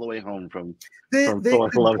impressions all the way home from Thor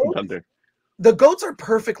Love and Thunder. The goats are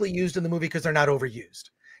perfectly used in the movie because they're not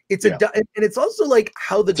overused. It's and it's also like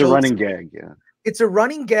how the goats, a running gag. Yeah. It's a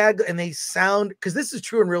running gag, and they sound, because this is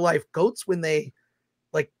true in real life. Goats, when they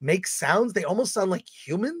like make sounds, they almost sound like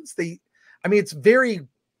humans. I mean, it's very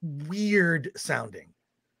weird sounding.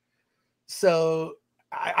 So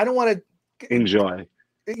I don't want to enjoy.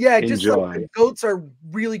 Yeah, just like, goats are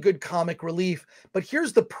really good comic relief. But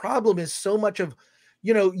here's the problem: is so much of,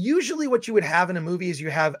 usually what you would have in a movie is you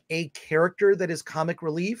have a character that is comic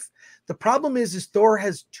relief. The problem is Thor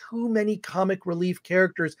has too many comic relief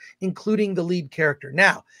characters, including the lead character.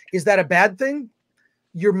 Now, is that a bad thing?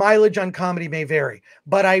 Your mileage on comedy may vary,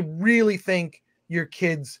 but I really think your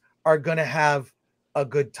kids are going to have a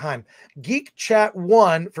good time. Geek Chat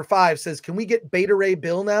 1 for 5 says, can we get Beta Ray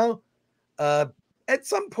Bill now? At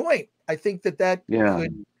some point, I think that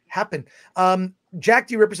could happen. Jack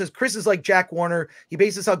D. Ripper says, Chris is like Jack Warner. He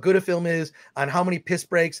bases how good a film is on how many piss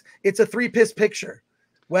breaks. It's a 3-piss picture.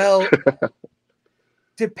 Well,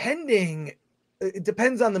 it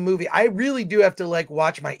depends on the movie. I really do have to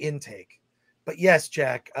watch my intake. But yes,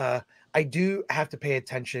 Jack, I do have to pay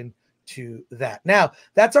attention to that. Now,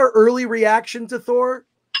 that's our early reaction to Thor.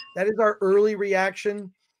 That is our early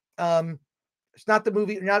reaction. It's not the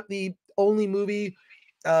movie, not the only movie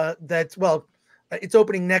it's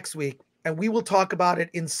opening next week, and we will talk about it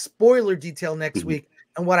in spoiler detail next week.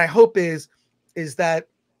 And what I hope is that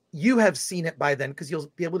you have seen it by then, because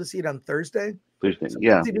you'll be able to see it on Thursday. So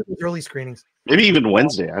do early screenings. Maybe even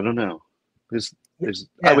Wednesday. I don't know.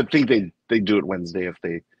 I would think they do it Wednesday if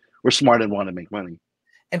they were smart and want to make money.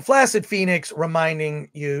 And Flaccid Phoenix reminding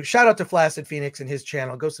you, shout out to Flaccid Phoenix and his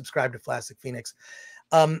channel. Go subscribe to Flaccid Phoenix.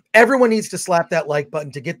 Everyone needs to slap that like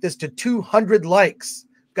button to get this to 200 likes.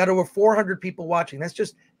 Got over 400 people watching. That's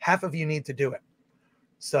just half of you need to do it.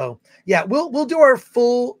 So yeah, we'll do our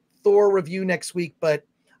full Thor review next week. But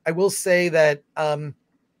I will say that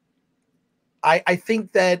I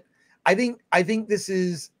think this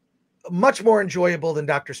is much more enjoyable than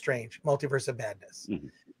Doctor Strange, Multiverse of Madness.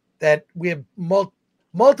 That we have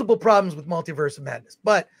multiple problems with Multiverse of Madness,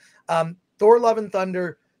 but Thor Love and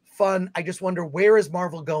Thunder, fun. I just wonder, where is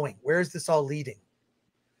Marvel going? Where is this all leading?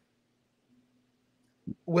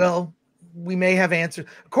 Well, we may have answers.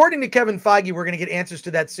 According to Kevin Feige, we're going to get answers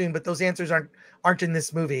to that soon, but those answers aren't in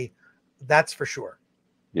this movie. That's for sure.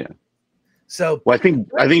 Yeah. So I think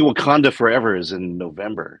Wakanda Forever is in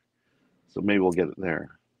November, so maybe we'll get it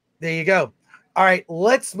there. There you go. All right,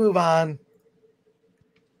 let's move on.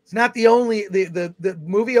 It's not the only the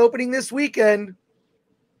movie opening this weekend,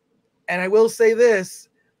 and I will say this: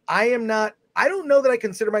 I don't know that I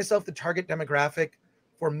consider myself the target demographic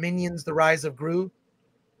for Minions: The Rise of Gru,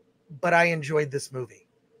 but I enjoyed this movie.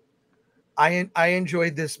 I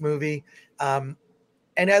enjoyed this movie.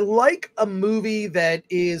 And I like a movie that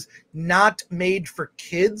is not made for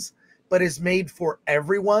kids, but is made for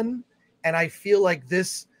everyone. And I feel like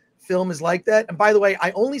this film is like that. And by the way,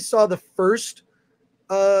 I only saw the first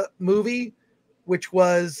movie, which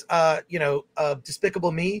was,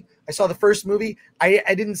 Despicable Me. I saw the first movie. I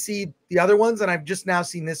didn't see the other ones, and I've just now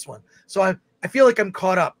seen this one. So I feel like I'm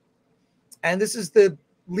caught up. And this is the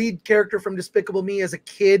lead character from Despicable Me as a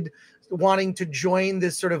kid wanting to join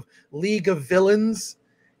this sort of league of villains.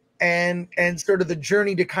 And sort of the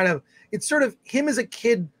journey to it's sort of him as a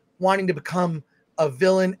kid wanting to become a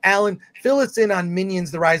villain. Alan, fill us in on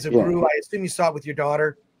Minions: The Rise of Gru. I assume you saw it with your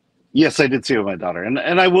daughter. Yes, I did see it with my daughter. And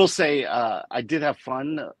I will say I did have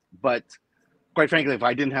fun, but quite frankly, if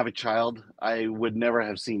I didn't have a child, I would never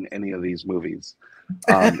have seen any of these movies.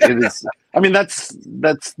 It is, I mean, that's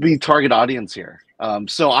the target audience here.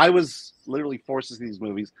 So I was literally forced to see these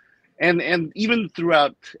movies. And even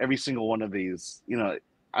throughout every single one of these,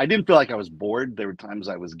 I didn't feel like I was bored. There were times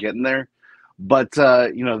I was getting there, but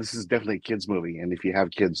this is definitely a kids movie, and if you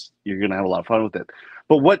have kids, you're gonna have a lot of fun with it.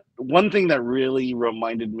 But one thing that really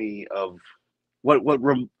reminded me of what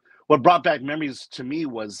brought back memories to me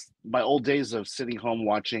was my old days of sitting home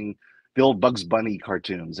watching the old Bugs Bunny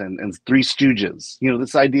cartoons and Three Stooges.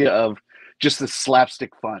 This idea of just this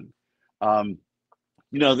slapstick fun.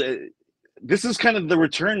 This is kind of the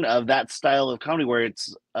return of that style of comedy where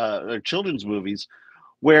it's children's movies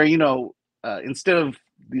where, instead of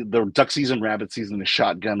the duck season, rabbit season, the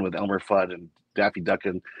shotgun with Elmer Fudd and Daffy Duck,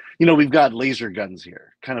 and, we've got laser guns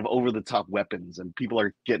here, kind of over the top weapons, and people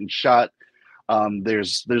are getting shot.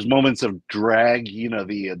 There's moments of drag,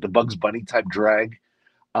 the Bugs Bunny type drag.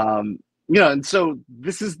 And so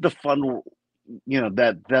this is the fun,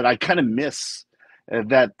 that I kind of miss,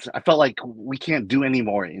 that I felt like we can't do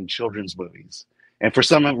anymore in children's movies. And for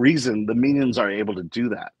some reason, the Minions are able to do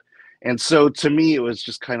that. And so to me, it was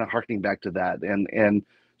just kind of harkening back to that and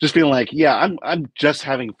just feeling like, yeah, I'm just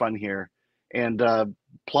having fun here. And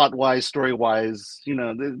plot wise, story wise,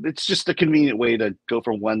 it's just a convenient way to go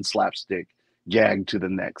from one slapstick gag to the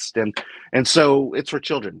next. And so it's for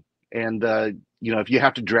children. And, if you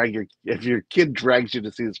have to if your kid drags you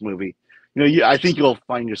to see this movie, I think you'll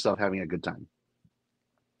find yourself having a good time.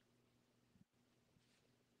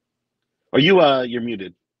 Are you're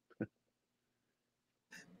muted?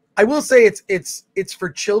 I will say it's for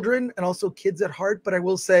children and also kids at heart, but I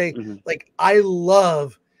will say, like, I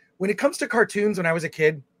love when it comes to cartoons. When I was a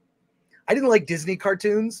kid, I didn't like Disney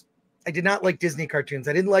cartoons. I did not like Disney cartoons.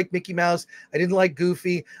 I didn't like Mickey Mouse. I didn't like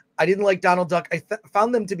Goofy. I didn't like Donald Duck. I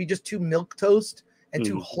found them to be just too milquetoast and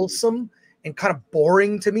too wholesome and kind of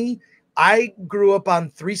boring to me. I grew up on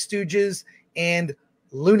Three Stooges and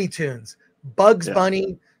Looney Tunes. Bugs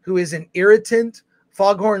Bunny, who is an irritant,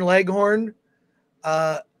 Foghorn Leghorn,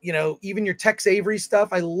 even your Tex Avery stuff.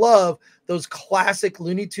 I love those classic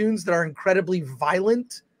Looney Tunes that are incredibly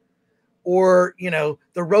violent, or, the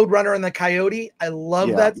Roadrunner and the Coyote. I love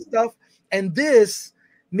that stuff. And this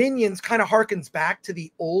Minions kind of harkens back to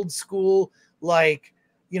the old school, like,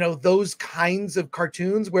 those kinds of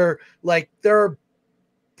cartoons where, like, there are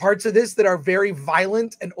parts of this that are very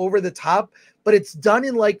violent and over the top, but it's done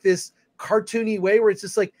in like this cartoony way where it's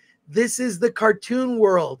just like, this is the cartoon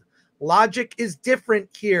world. Logic is different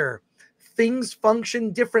here. Things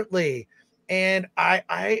function differently. And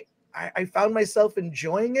I found myself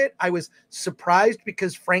enjoying it. I was surprised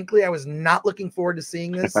because, frankly, I was not looking forward to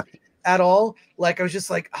seeing this at all. Like, I was just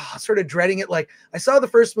like, sort of dreading it. Like, I saw the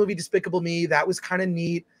first movie, Despicable Me. That was kind of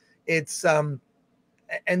neat. It's, and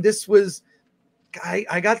this was,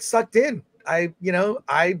 I got sucked in. I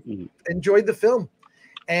enjoyed the film.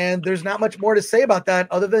 And there's not much more to say about that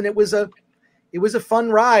other than it was a fun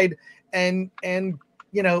ride. And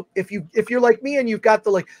if you're like me and you've got the,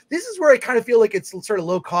 like, this is where I kind of feel like it's sort of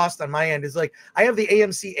low cost on my end, is like, I have the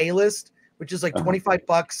AMC A-list, which is like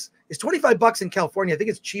 $25. It's $25 in California. I think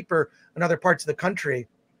it's cheaper in other parts of the country.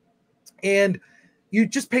 And you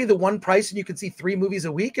just pay the one price and you can see 3 movies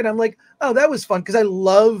a week. And I'm like, oh, that was fun. Cause I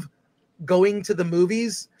love going to the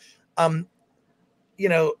movies.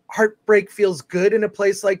 Heartbreak feels good in a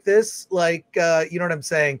place like this. Like, you know what I'm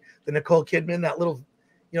saying? The Nicole Kidman, that little,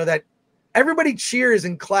 that everybody cheers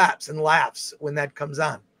and claps and laughs when that comes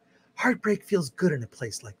on. Heartbreak feels good in a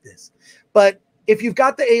place like this. But if you've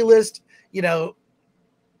got the A-list,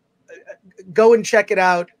 go and check it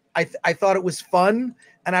out. I thought it was fun,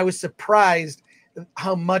 and I was surprised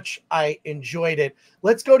how much I enjoyed it.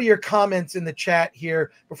 Let's go to your comments in the chat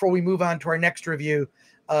here before we move on to our next review.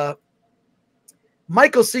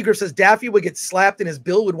 Michael Seeger says Daffy would get slapped and his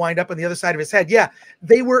bill would wind up on the other side of his head. Yeah,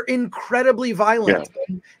 they were incredibly violent.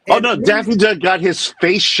 Yeah. Daffy Duck got his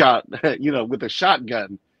face shot, with a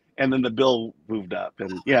shotgun, and then the bill moved up.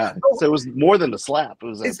 And so it was more than a slap.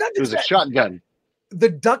 It was a shotgun. The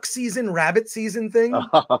duck season, rabbit season thing.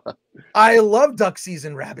 I love duck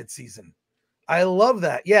season, rabbit season. I love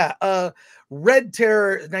that. Yeah. Red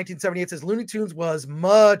Terror 1978 says Looney Tunes was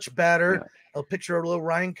much better. Yeah. I'll picture a little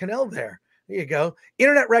Ryan Cannell there. There you go.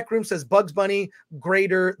 Internet Rec Room says Bugs Bunny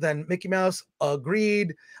greater than Mickey Mouse.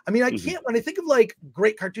 Agreed. I mean, I can't, when I think of like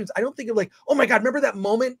great cartoons, I don't think of like, oh my God, remember that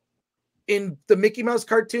moment in the Mickey Mouse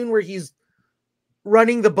cartoon where he's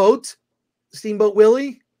running the boat, Steamboat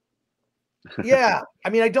Willie? Yeah. I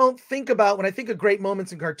mean, I don't think about, when I think of great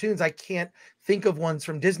moments in cartoons, I can't think of ones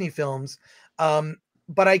from Disney films.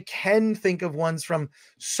 But I can think of ones from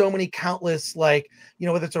so many countless, like,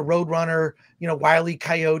 whether it's a Roadrunner, Wile E.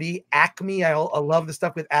 Coyote, Acme. I love the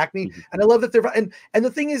stuff with Acme. And I love that they're, and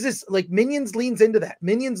the thing is this, like, Minions leans into that.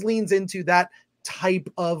 Minions leans into that type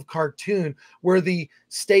of cartoon where the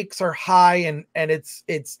stakes are high and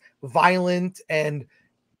it's violent and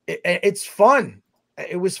it's fun.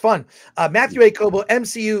 It was fun. Matthew A. Cobo,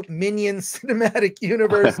 MCU, Minions, Cinematic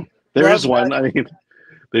Universe. There's one. I mean,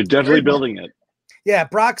 they're definitely building it. Yeah,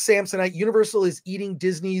 Brock Samsonite, Universal is eating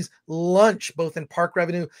Disney's lunch, both in park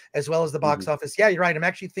revenue as well as the box office. Yeah, you're right.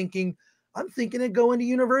 I'm thinking of going to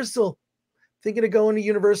Universal.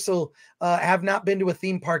 I have not been to a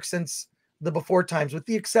theme park since the before times, with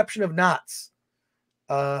the exception of Knott's.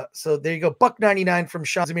 So there you go. $1.99 from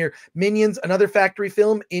Sean Zamir. Minions, another factory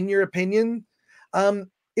film, in your opinion?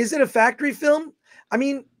 Is it a factory film? I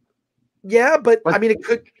mean, yeah, but I mean,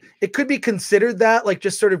 it could be considered that, like,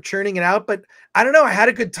 just sort of churning it out. But I don't know. I had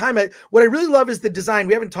a good time. What I really love is the design.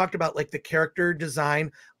 We haven't talked about like the character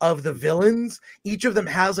design of the villains. Each of them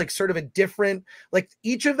has like sort of a different, like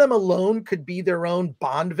each of them alone could be their own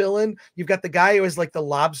Bond villain. You've got the guy who has like the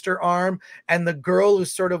lobster arm, and the girl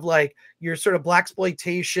who's sort of like your sort of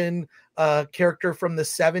blaxploitation character from the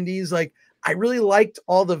 70s. Like, I really liked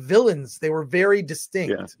all the villains. They were very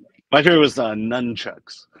distinct. Yeah. My favorite was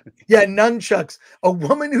Nunchucks. Yeah, nunchucks. A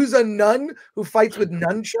woman who's a nun who fights with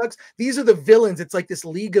nunchucks. These are the villains. It's like this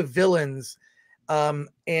league of villains. And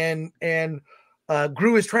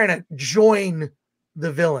Gru is trying to join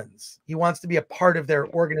the villains. He wants to be a part of their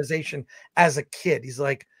organization as a kid. He's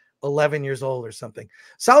like 11 years old or something.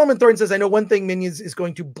 Solomon Thornton says, I know one thing, Minions is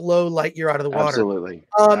going to blow Lightyear out of the water. Absolutely.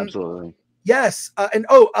 Absolutely. Yes.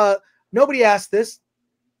 Nobody asked this.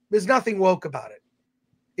 There's nothing woke about it.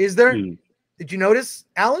 Is there? Did you notice,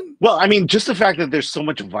 Alan? Well, I mean, just the fact that there's so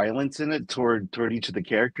much violence in it toward each of the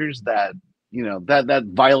characters that, you know, that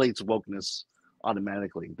violates wokeness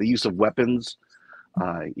automatically. The use of weapons,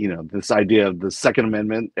 you know, this idea of the Second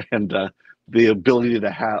Amendment and the ability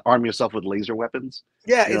to arm yourself with laser weapons.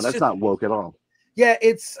 Yeah, you know, that's not woke at all. Yeah,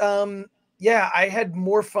 it's I had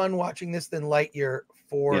more fun watching this than Lightyear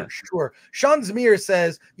for sure. Sean Zamir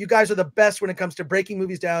says, you guys are the best when it comes to breaking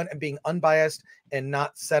movies down and being unbiased and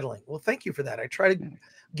not settling. Well, thank you for that. I try to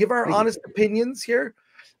give our honest opinions here.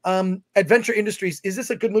 Adventure Industries, is this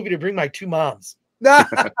a good movie to bring my two moms?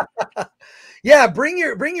 Yeah, bring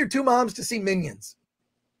your two moms to see Minions.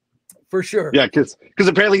 For sure. Yeah, because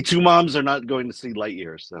apparently two moms are not going to see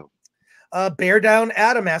Lightyear, so. Bear Down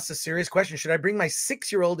Adam asks a serious question. Should I bring my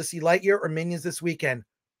 6-year-old to see Lightyear or Minions this weekend?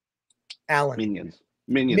 Alan.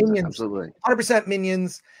 Minions, absolutely. 100%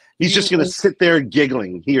 Minions. He's just going to sit there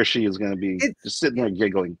giggling. He or she is going to be just sitting there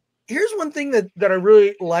giggling. Here's one thing that I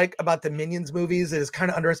really like about the Minions movies that is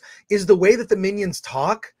kind of under us is the way that the Minions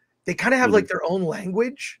talk. They kind of have like their own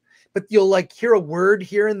language, but you'll like hear a word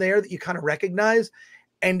here and there that you kind of recognize,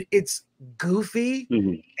 and it's goofy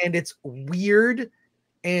and it's weird.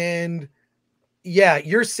 And yeah,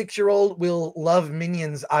 your 6-year-old will love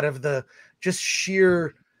Minions out of the just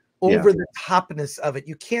sheer over the topness of it.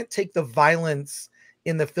 You can't take the violence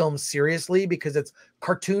in the film seriously because it's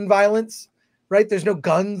cartoon violence, right? There's no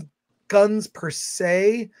guns per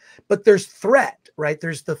se, but there's threat, right?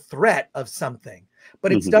 There's the threat of something,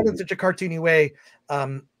 but it's done in such a cartoony way.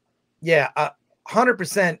 100%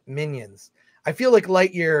 Minions. I feel like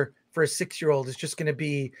Lightyear for a 6-year-old is just going to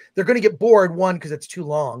be, they're going to get bored, one, because it's too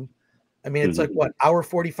long. I mean, it's like what, hour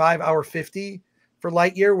 45, hour 50 for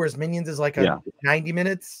Lightyear, whereas Minions is like 90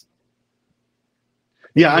 minutes.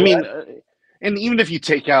 Yeah, I mean, and even if you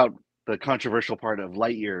take out the controversial part of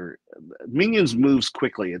Lightyear, Minions moves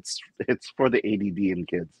quickly. It's for the ADD in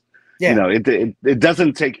kids. Yeah. You know, it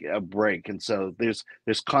doesn't take a break, and so there's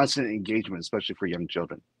constant engagement, especially for young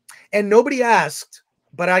children. And nobody asked,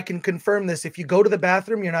 but I can confirm this: if you go to the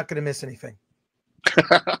bathroom, you're not going to miss anything.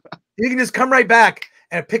 You can just come right back,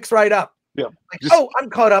 and it picks right up. Yeah. Like, I'm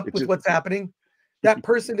caught up with what's happening. That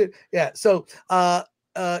person did. Yeah. So.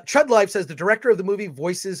 Chud Life says the director of the movie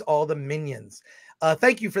voices all the Minions.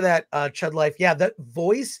 Thank you for that, Chud Life. Yeah, that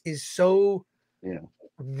voice is so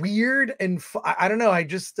weird and I don't know. I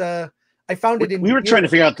just I found it. We were trying to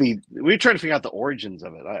figure out the origins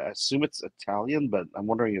of it. I assume it's Italian, but I'm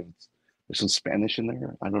wondering if there's some Spanish in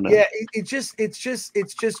there. I don't know. Yeah, it's just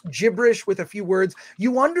gibberish with a few words.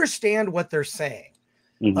 You understand what they're saying.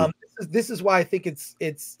 This is why I think it's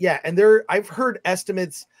and I've heard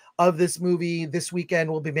estimates of this movie this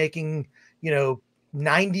weekend will be making,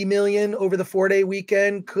 90 million over the 4-day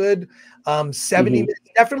weekend, could 70 million.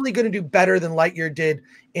 Definitely going to do better than Lightyear did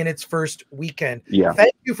in its first weekend. Yeah.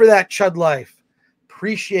 Thank you for that, Chud Life.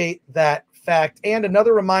 Appreciate that fact. And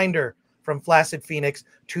another reminder from Flaccid Phoenix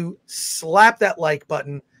to slap that like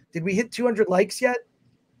button. Did we hit 200 likes yet?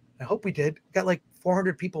 I hope we did. Got like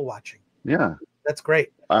 400 people watching. Yeah. That's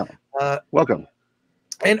great. Wow. Welcome.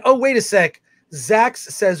 And oh, wait a sec. Zax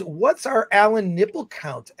says, what's our Alan nipple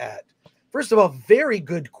count at? First of all, very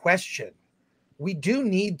good question. We do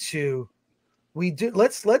need to,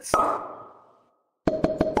 let's,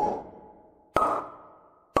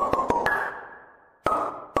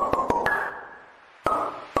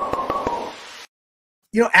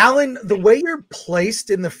 you know, Alan, the way you're placed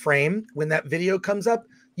in the frame when that video comes up,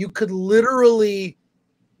 you could literally,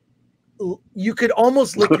 you could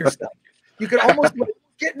almost lick yourself. You could almost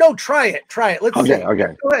try it. Let's see.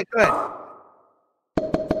 Okay. Go ahead.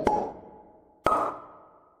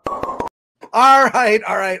 All right.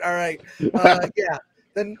 Yeah.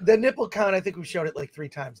 The nipple count, I think we've shown it like 3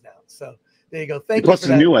 times now. So there you go. Thank you. Plus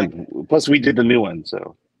the new one. Plus we did the new one.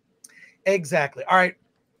 So exactly. All right.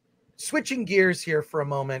 Switching gears here for a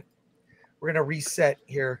moment. We're going to reset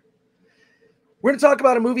here. We're going to talk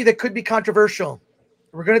about a movie that could be controversial.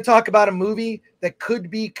 We're going to talk about a movie that could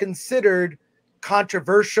be considered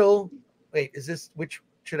controversial. Wait, is this, which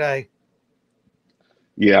should I?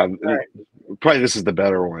 Yeah, right. Probably this is the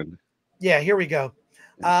better one. Yeah, here we go.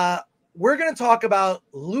 We're going to talk about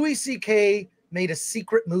Louis C.K. made a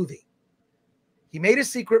secret movie. He made a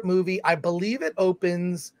secret movie. I believe it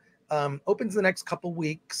opens the next couple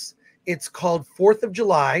weeks. It's called 4th of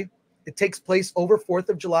July. It takes place over 4th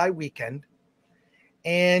of July weekend.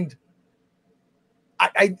 And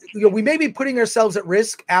we may be putting ourselves at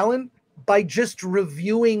risk, Alan, by just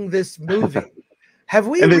reviewing this movie. Have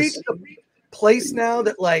we reached a place now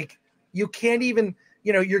that like you can't even,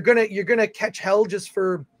 you're gonna catch hell just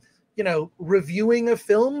for, reviewing a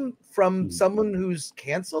film from someone who's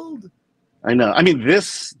canceled? I know. I mean,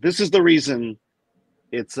 this is the reason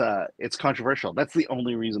it's controversial. That's the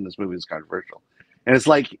only reason this movie is controversial. And it's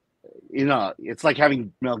like, it's like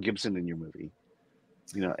having Mel Gibson in your movie,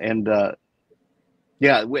 and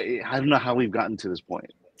yeah, I don't know how we've gotten to this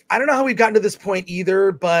point. I don't know how we've gotten to this point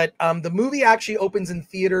either, but the movie actually opens in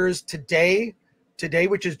theaters today,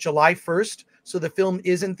 which is July 1st. So the film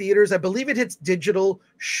is in theaters. I believe it hits digital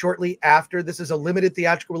shortly after. This is a limited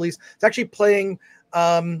theatrical release. It's actually playing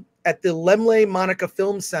at the Lemley Monica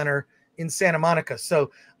Film Center in Santa Monica.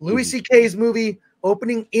 So Louis C.K.'s movie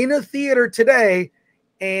opening in a theater today.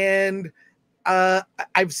 And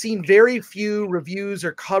I've seen very few reviews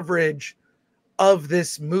or coverage of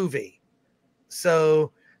this movie.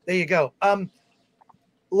 So there you go.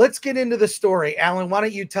 Let's get into the story. Alan, why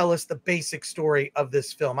don't you tell us the basic story of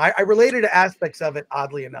this film? I related to aspects of it,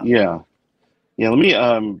 oddly enough. Yeah. Let me,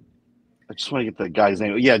 I just want to get the guy's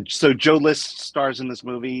name. Yeah. So Joe List stars in this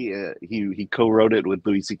movie. He co-wrote it with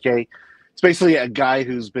Louis C.K. It's basically a guy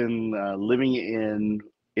who's been living in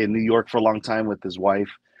New York for a long time with his wife.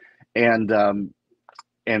 And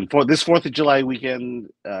for this 4th of July weekend,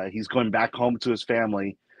 he's going back home to his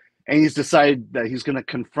family. And he's decided that he's going to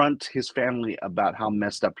confront his family about how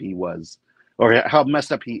messed up he was, or how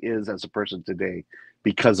messed up he is as a person today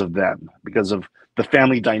because of them, because of the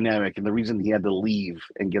family dynamic and the reason he had to leave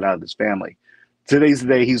and get out of his family. Today's the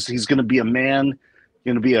day he's going to be a man,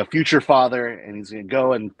 going to be a future father, and he's going to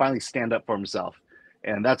go and finally stand up for himself.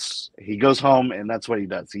 And he goes home, and that's what he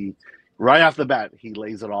does. Right off the bat, he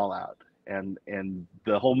lays it all out. And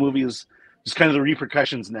the whole movie is just kind of the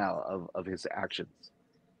repercussions now of his actions.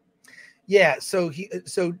 Yeah, so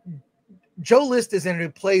Joe List is in it, who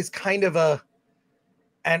plays kind of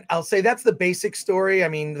and I'll say that's the basic story. I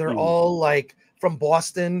mean, they're all like from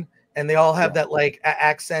Boston, and they all have that like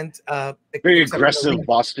accent. Very aggressive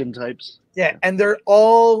Boston types. Yeah, and they're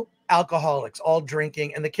all alcoholics, all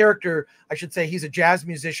drinking. And the character, I should say, he's a jazz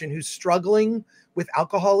musician who's struggling with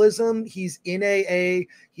alcoholism. He's in AA.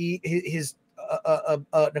 His an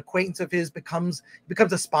acquaintance of his becomes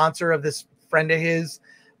a sponsor of this friend of his.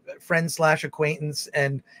 Friend/acquaintance,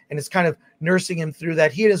 and is kind of nursing him through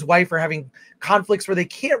that. He and his wife are having conflicts where they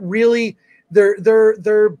can't really, their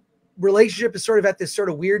relationship is sort of at this sort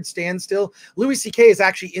of weird standstill. Louis C.K. is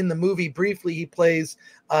actually in the movie briefly. He plays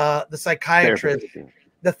the psychiatrist,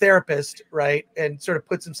 the therapist, right? And sort of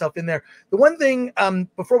puts himself in there. The one thing,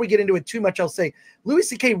 before we get into it too much, I'll say Louis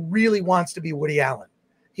C.K. really wants to be Woody Allen.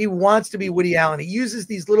 He wants to be Woody Allen. He uses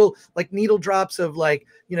these little like needle drops of like,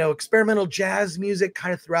 experimental jazz music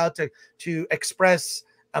kind of throughout to express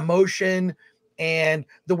emotion. And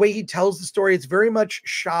the way he tells the story, it's very much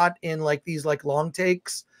shot in like these like long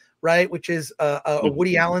takes, right? Which is a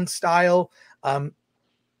Woody Allen style.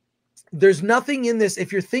 There's nothing in this.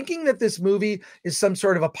 If you're thinking that this movie is some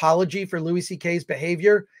sort of apology for Louis C.K.'s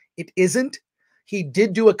behavior, it isn't. He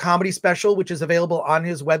did do a comedy special, which is available on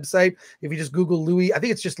his website. If you just Google Louis, I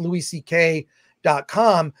think it's just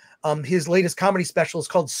louisck.com. His latest comedy special is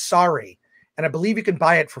called Sorry. And I believe you can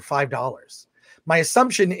buy it for $5. my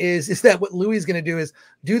assumption is that what Louis is going to do is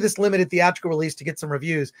do this limited theatrical release to get some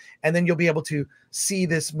reviews, and then you'll be able to see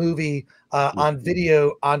this movie on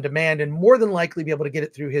video on demand, and more than likely be able to get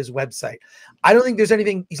it through his website. I don't think there's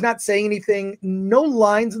anything, he's not saying anything. No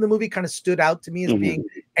lines in the movie kind of stood out to me as being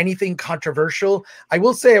anything controversial. I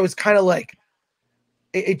will say I was kind of like,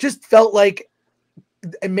 it just felt like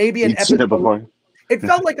maybe an episode. It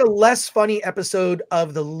felt like a less funny episode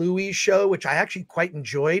of the Louis show, which I actually quite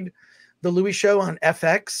enjoyed. The Louis show on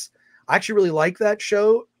FX. I actually really like that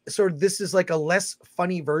show. Sort of, this is like a less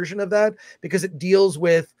funny version of that because it deals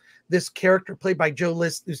with this character played by Joe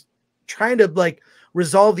List who's trying to like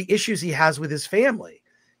resolve the issues he has with his family.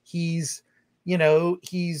 He's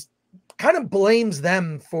kind of blames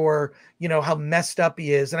them for, how messed up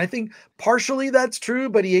he is. And I think partially that's true,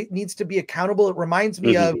 but he needs to be accountable. It reminds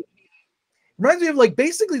me of like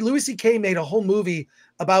basically Louis C.K. made a whole movie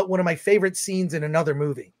about one of my favorite scenes in another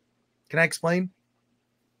movie. Can I explain?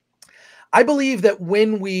 I believe that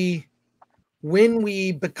when we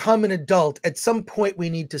become an adult, at some point we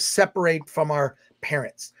need to separate from our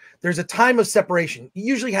parents. There's a time of separation. It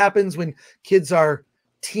usually happens when kids are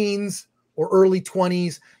teens or early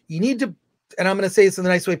 20s. You need to, and I'm going to say this in the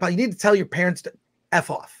nice way, you need to tell your parents to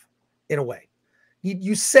F off in a way.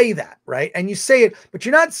 You say that, right? And you say it, but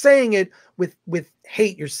you're not saying it with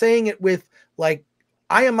hate. You're saying it with like,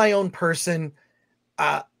 I am my own person.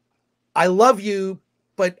 I love you,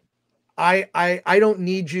 but I don't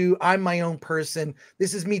need you. I'm my own person.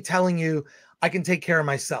 This is me telling you I can take care of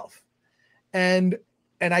myself. And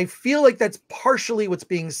I feel like that's partially what's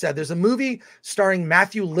being said. There's a movie starring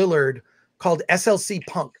Matthew Lillard called SLC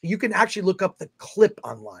Punk. You can actually look up the clip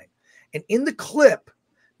online. And in the clip,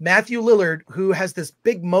 Matthew Lillard, who has this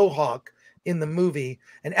big mohawk in the movie,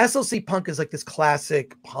 and SLC Punk is like this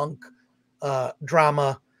classic punk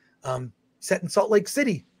drama set in Salt Lake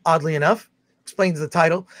City, oddly enough, explains the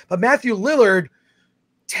title. But Matthew Lillard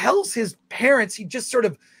tells his parents,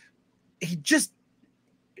 with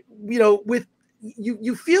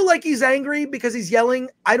you feel like he's angry because he's yelling.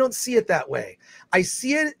 I don't see it that way. I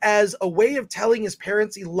see it as a way of telling his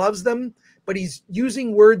parents he loves them, but he's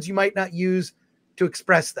using words you might not use to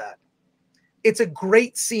express that. It's a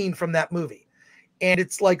great scene from that movie. And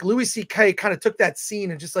it's like Louis C.K. kind of took that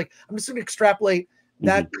scene and just like, I'm just going to extrapolate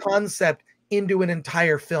that concept into an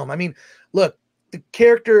entire film. I mean, look, the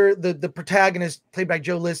character, the protagonist played by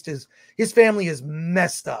Joe List, his family is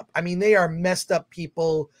messed up. I mean, they are messed up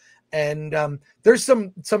people. And there's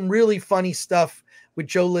some really funny stuff with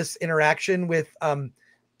Joe List's interaction with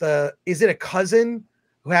is it a cousin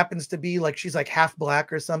who happens to be like, she's like half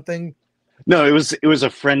black or something? No, it was a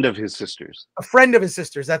friend of his sister's. A friend of his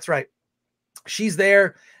sister's. That's right. She's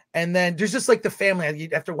there. And then there's just like the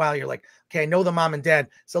family. After a while, you're like, okay, I know the mom and dad.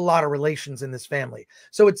 It's a lot of relations in this family.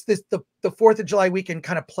 So it's the 4th of July weekend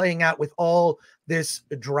kind of playing out with all this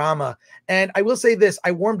drama. And I will say this,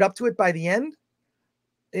 I warmed up to it by the end.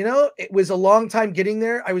 It was a long time getting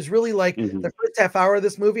there. I was really like the first half hour of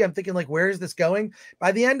this movie, I'm thinking like, where is this going?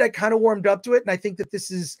 By the end, I kind of warmed up to it. And I think that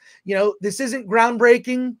this is, this isn't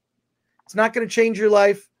groundbreaking. It's not going to change your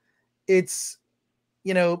life. It's,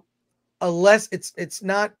 it's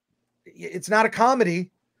not a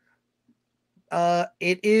comedy.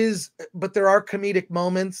 It is, but there are comedic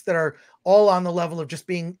moments that are all on the level of just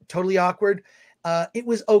being totally awkward. It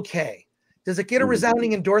was okay. Does it get a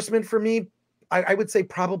resounding endorsement for me? I would say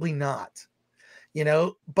probably not,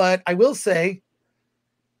 but I will say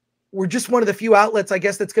we're just one of the few outlets, I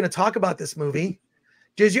guess, that's going to talk about this movie.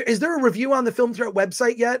 Is there a review on the Film Threat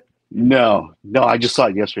website yet? No, I just saw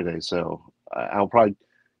it yesterday, so I'll probably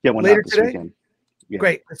get one later out this today? weekend. Yeah.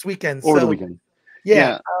 Great, this weekend. Or the weekend.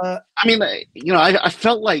 Yeah. I mean, I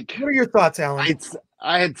felt like. What are your thoughts, Alan?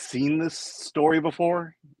 I had seen this story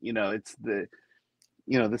before. This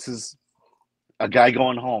is a guy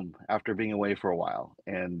going home after being away for a while,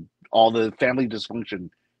 and all the family dysfunction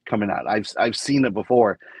coming out. I've seen it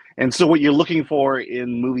before, and so what you're looking for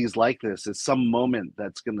in movies like this is some moment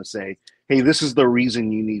that's going to say, "Hey, this is the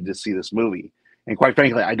reason you need to see this movie." And quite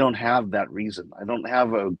frankly, I don't have that reason. I don't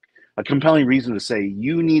have a compelling reason to say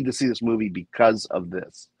you need to see this movie because of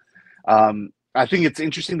this. I think it's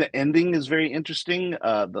interesting. The ending is very interesting.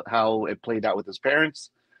 How it played out with his parents,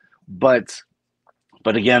 but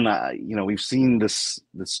again, we've seen this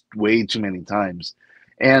way too many times,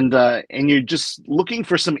 and you're just looking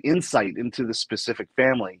for some insight into the specific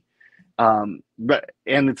family, and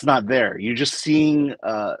it's not there. You're just seeing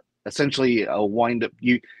essentially a wind up.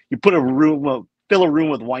 You put fill a room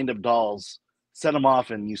with wind up dolls, set them off,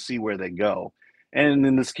 and you see where they go. And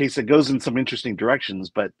in this case, it goes in some interesting directions,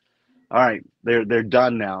 but all right, they're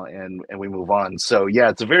done now, and we move on. So yeah,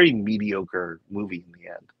 it's a very mediocre movie in the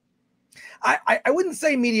end. I wouldn't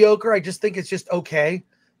say mediocre. I just think it's just okay.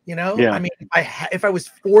 You know, Yeah. I mean, if I was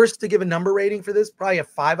forced to give a number rating for this, probably a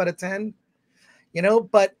 5 out of 10. You know,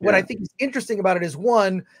 but what I think is interesting about it is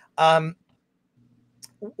one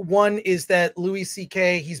is that Louis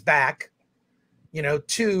C.K. he's back. You know,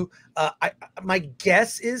 two, my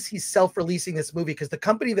guess is he's self-releasing this movie because the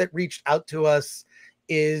company that reached out to us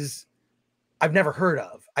is I've never heard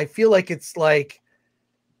of. I feel like it's like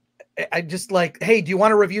I just like, hey, do you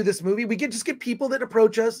want to review this movie? We can just get people that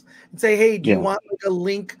approach us and say, hey, do you want like a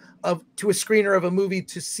link to a screener of a movie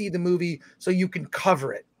to see the movie so you can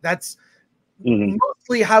cover it? That's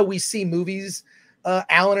mostly how we see movies.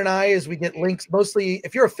 Alan and I, as we get links, mostly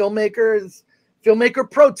if you're a filmmaker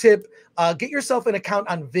pro tip, get yourself an account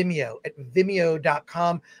on Vimeo at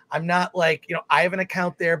vimeo.com. I'm not like, you know, I have an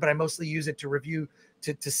account there, but I mostly use it to review,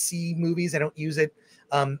 to see movies. I don't use it.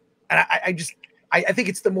 And I think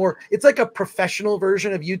it's like a professional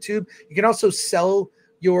version of YouTube. You can also sell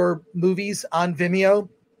your movies on Vimeo.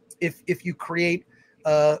 If you create,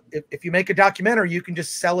 if you make a documentary, you can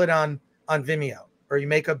just sell it on Vimeo, or you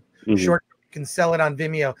make a short, you can sell it on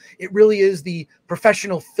Vimeo. It really is the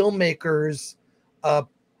professional filmmakers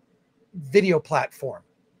video platform.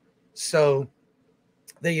 So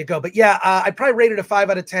there you go. But yeah, I probably rated a 5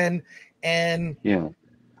 out of 10. And yeah,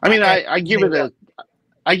 I mean, I give it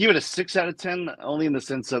a 6 out of 10, only in the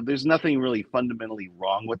sense of there's nothing really fundamentally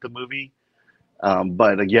wrong with the movie.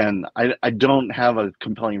 But again, I don't have a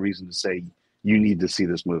compelling reason to say you need to see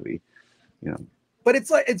this movie. You know. But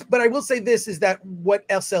but I will say this is that what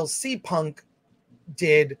SLC Punk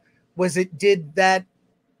did was it did that.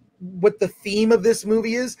 What the theme of this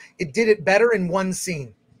movie is, it did it better in one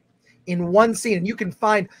scene. And you can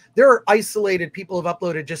find there are isolated people have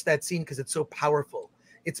uploaded just that scene because it's so powerful.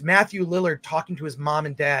 It's Matthew Lillard talking to his mom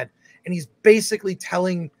and dad, and he's basically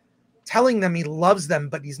telling them he loves them,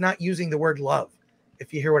 but he's not using the word love,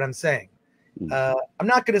 if you hear what I'm saying. I'm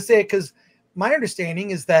not going to say it because my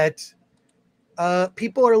understanding is that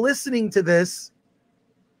people are listening to this,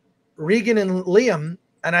 Regan and Liam,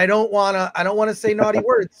 and I don't want to say naughty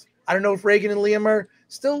words. I don't know if Reagan and Liam are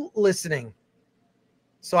still listening.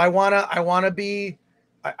 So I want to be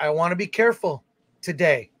careful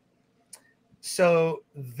today. So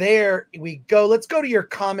there we go. Let's go to your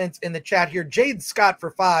comments in the chat here. Jade Scott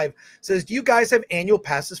for 5 says, do you guys have annual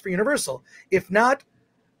passes for Universal? If not,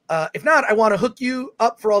 I want to hook you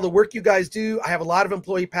up for all the work you guys do. I have a lot of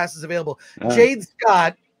employee passes available. Jade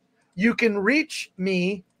Scott, you can reach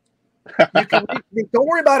me. Don't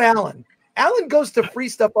worry about Alan. Alan goes to free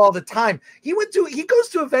stuff all the time. He goes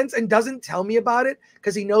to events and doesn't tell me about it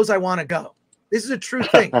because he knows I want to go. This is a true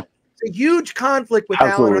thing. It's a huge conflict with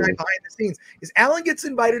Alan and I behind the scenes. Is Alan gets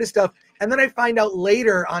invited to stuff, and then I find out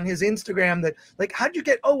later on his Instagram that, like, how'd you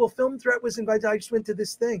get? Oh, well, Film Threat was invited. I just went to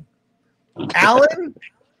this thing. Alan.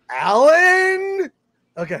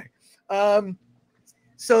 Okay.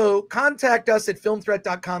 So contact us at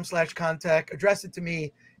filmthreat.com/contact. Address it to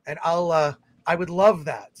me, and I would love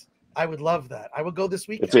that. I would love that. I would go this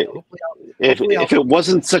weekend. If it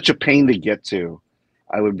wasn't such a pain to get to,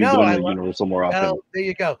 I would be going to Universal more often. Well, there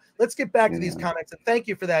you go. Let's get back to these comments. And thank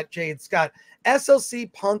you for that, Jade Scott.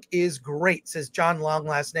 SLC Punk is great, says John Long,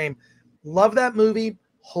 last name. Love that movie.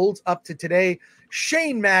 Holds up to today.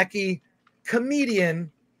 Shane Mackey, comedian,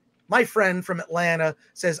 my friend from Atlanta,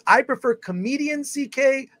 says, I prefer comedian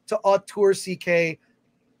CK to auteur CK.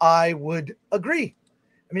 I would agree.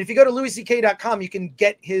 I mean, if you go to louisck.com, you can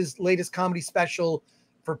get his latest comedy special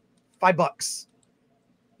for $5.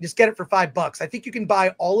 Just get it for $5. I think you can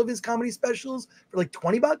buy all of his comedy specials for like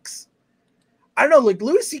 $20. I don't know. Like,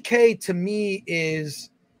 Louis C.K. to me is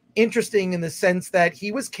interesting in the sense that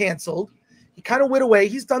he was canceled. He kind of went away.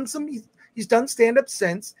 He's done stand-up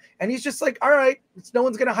since, and he's just like, all right, no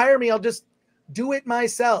one's going to hire me. I'll just do it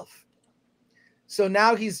myself. So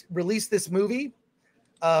now he's released this movie.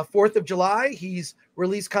 4th of July, he's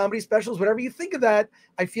released comedy specials. Whatever you think of that,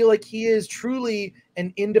 I feel like he is truly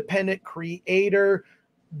an independent creator.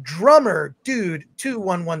 Drummer Dude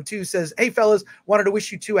 2112 says, hey fellas, wanted to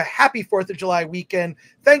wish you two a happy 4th of July weekend.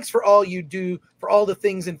 Thanks for all you do for all the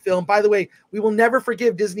things in film. By the way, we will never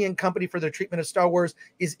forgive Disney and company for their treatment of Star Wars.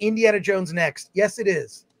 Is Indiana Jones next? Yes, it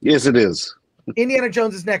is. Yes, it is. Indiana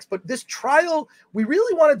Jones is next. But this trial, we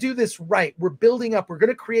really want to do this right. We're building up. We're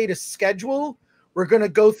going to create a schedule. We're going to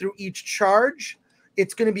go through each charge.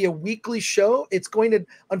 It's going to be a weekly show. It's going to,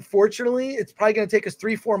 unfortunately, it's probably going to take us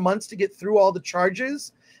 3-4 months to get through all the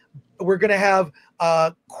charges. We're going to have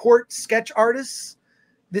court sketch artists.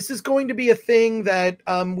 This is going to be a thing that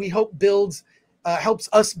we hope builds helps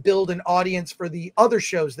us build an audience for the other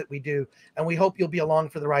shows that we do, and we hope you'll be along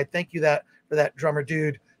for the ride. Thank you for that, Drummer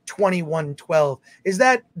Dude 2112. Is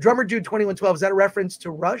that Drummer Dude 2112? Is that a reference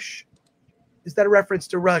to Rush? Is that a reference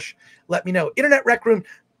to Rush? Let me know. Internet Rec Room.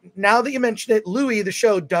 Now that you mention it, Louis, the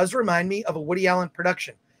show does remind me of a Woody Allen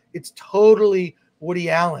production. It's totally Woody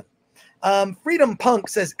Allen. Freedom Punk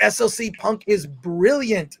says SLC Punk is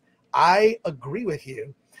brilliant. I agree with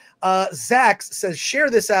you. Zax says, share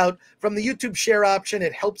this out from the YouTube share option.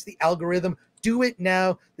 It helps the algorithm. Do it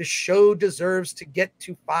now. The show deserves to get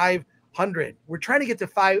to 500. We're trying to get to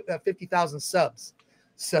 50,000 subs.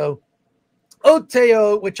 So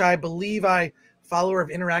Oteo, which I believe I follow or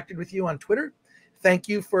have interacted with you on Twitter. Thank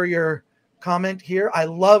you for your comment here. I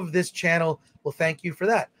love this channel. Well, thank you for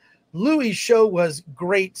that. Louis' show was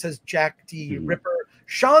great, says Jack D. Ripper.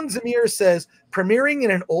 Sean Zamir says, premiering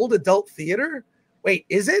in an old adult theater? Wait,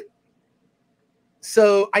 is it?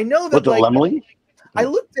 So I know that the Lemley? I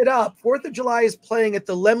looked it up. 4th of July is playing at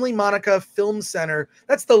the Lemley Monica Film Center.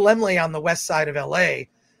 That's the Lemley on the west side of LA.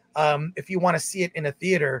 If you want to see it in a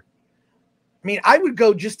theater. I mean, I would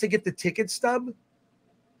go just to get the ticket stub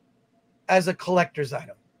as a collector's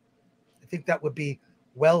item. I think that would be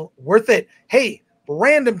well worth it. Hey,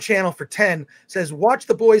 Random Channel for 10 says, watch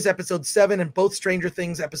The Boys episode 7 and both Stranger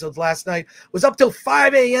Things episodes last night. Was up till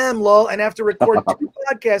 5 a.m., lol, and have to record 2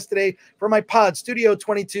 podcasts today for my pod, Studio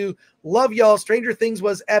 22. Love y'all. Stranger Things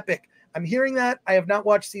was epic. I'm hearing that. I have not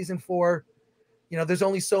watched season 4. You know, there's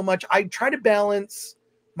only so much. I try to balance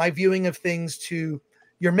my viewing of things to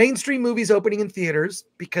your mainstream movies opening in theaters,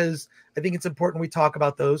 because I think it's important we talk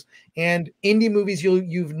about those, and indie movies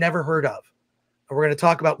you've never heard of. We're going to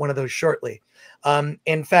talk about one of those shortly.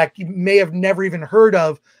 In fact, you may have never even heard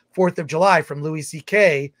of 4th of July from Louis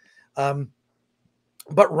C.K. But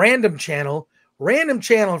Random Channel,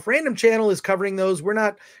 if Random Channel is covering those, we're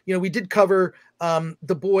not, we did cover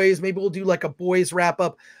The Boys. Maybe we'll do like a Boys wrap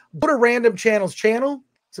up. Go to Random Channel's channel,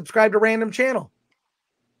 subscribe to Random Channel.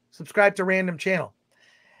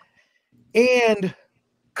 And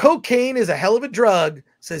cocaine is a hell of a drug,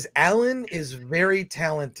 says Alan is very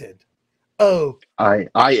talented. Oh, I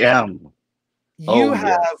am. You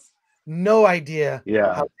have no idea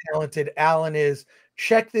how talented Alan is.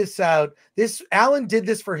 Check this out. Alan did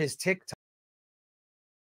this for his TikTok.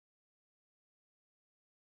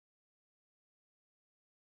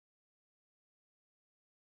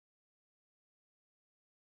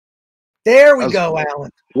 There we go, Alan.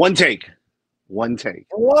 One take.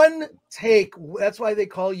 That's why they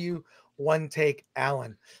call you One Take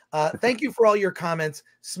Alan. Thank you for all your comments.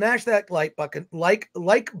 Smash that like bucket, like the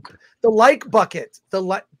like bucket.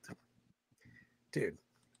 Dude.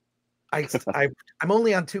 I'm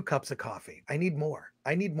only on 2 cups of coffee. I need more.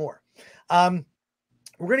 We're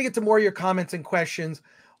gonna get to more of your comments and questions.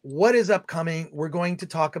 What is upcoming? We're going to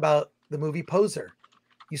talk about the movie Poser.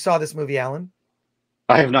 You saw this movie, Alan?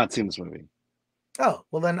 I have not seen this movie. Oh,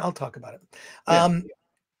 well then I'll talk about it.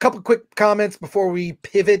 Couple quick comments before we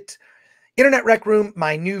pivot. Internet Rec Room,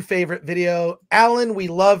 my new favorite video. Alan, we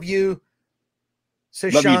love you. So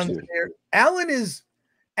Sean here. Alan is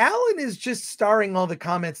just starring all the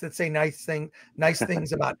comments that say nice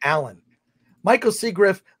things about Alan. Michael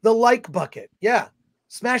Seagriff, the like bucket. Yeah.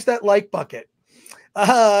 Smash that like bucket.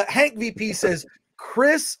 Hank VP says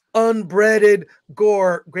Chris unbreaded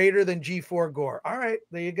Gore greater than G4 Gore. All right,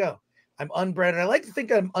 there you go. I'm unbreaded. I like to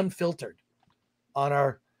think I'm unfiltered on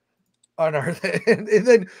our and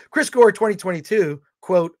then Chris Gore 2022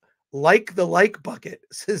 quote, like the like bucket,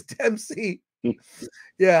 says Dempsey.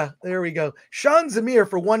 Yeah, there we go. Sean Zamir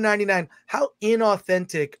for $1.99. How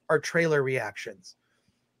inauthentic are trailer reactions?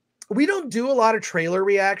 We don't do a lot of trailer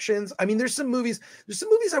reactions. I mean, there's some movies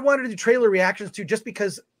I wanted to do trailer reactions to just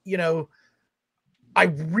because, I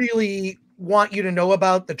really want you to know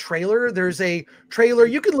about the trailer. There's a trailer.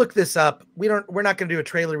 You can look this up. We're not going to do a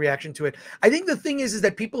trailer reaction to it. I think the thing is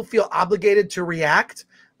that people feel obligated to react,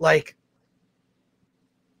 and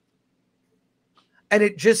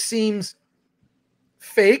it just seems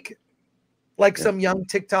fake, like some young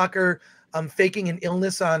TikToker faking an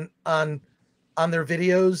illness on their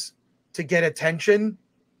videos to get attention.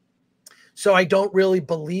 So I don't really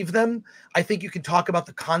believe them. I think you can talk about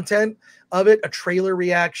the content of it. A trailer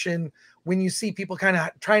reaction, when you see people kind of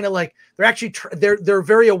trying to they're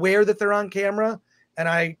very aware that they're on camera, and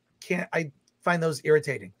I find those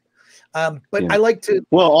irritating. But I like to.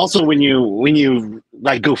 Well, also when you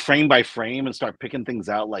like go frame by frame and start picking things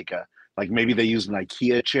out, like maybe they use an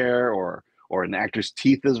IKEA chair or an actor's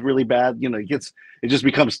teeth is really bad. It just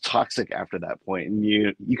becomes toxic after that point, and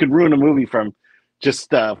you could ruin a movie from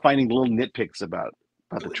just finding little nitpicks about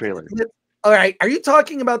the trailer. All right. Are you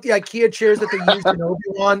talking about the IKEA chairs that they used in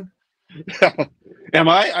Obi-Wan? Am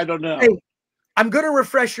I? I don't know. Hey, I'm going to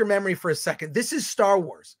refresh your memory for a second. This is Star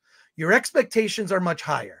Wars. Your expectations are much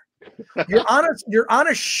higher. You're on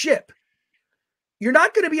a ship. You're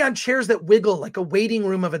not going to be on chairs that wiggle like a waiting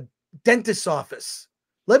room of a dentist's office.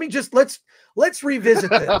 Let's revisit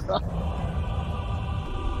this.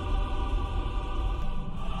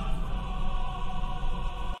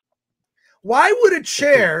 Why would a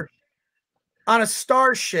chair on a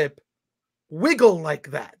starship wiggle like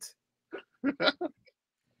that?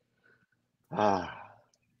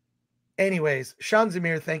 Anyways, Sean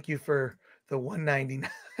Zamir, thank you for the $1.99.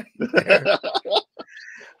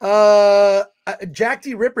 Jack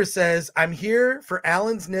D. Ripper says, I'm here for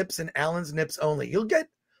Alan's Nips and Alan's Nips only. You'll get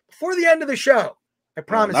before the end of the show. I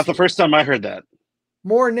promise. Not the first time I heard that.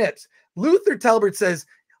 More nips. Luther Talbert says,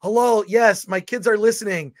 hello, yes, my kids are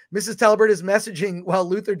listening. Mrs. Talbert is messaging while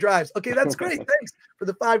Luther drives. Okay, that's great. Thanks for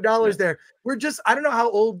the $5 there. I don't know how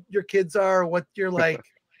old your kids are, what you're like.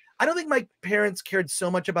 I don't think my parents cared so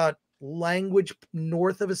much about language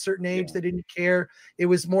north of a certain age. They didn't care. It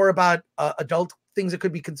was more about adult things that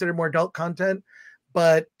could be considered more adult content.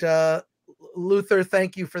 But Luther,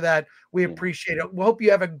 thank you for that. We appreciate it. We hope you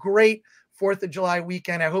have a great 4th of July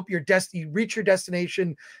weekend. I hope you reach your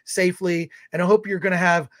destination safely, and I hope you're going to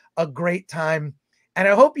have a great time. And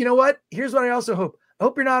I hope, you know what? Here's what I also hope. I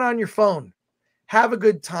hope you're not on your phone. Have a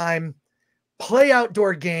good time. Play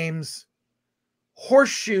outdoor games.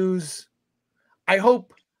 Horseshoes. I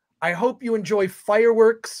hope you enjoy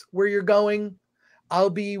fireworks where you're going. I'll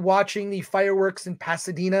be watching the fireworks in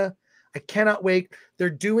Pasadena. I cannot wait. They're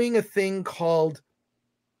doing a thing called,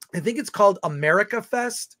 I think it's called America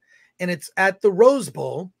Fest. And it's at the Rose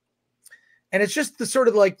Bowl. And it's just the sort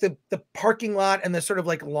of like the parking lot and the sort of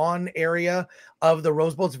like lawn area of the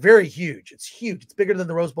Rose Bowl. It's very huge. It's huge. It's bigger than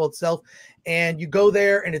the Rose Bowl itself. And you go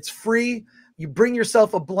there and it's free. You bring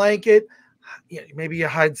yourself a blanket. Maybe you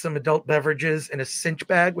hide some adult beverages in a cinch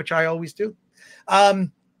bag, which I always do. And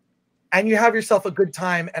you have yourself a good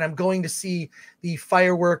time. And I'm going to see the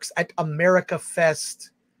fireworks at America Fest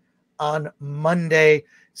on Monday.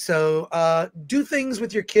 So do things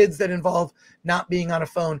with your kids that involve not being on a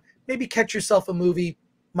phone. Maybe catch yourself a movie.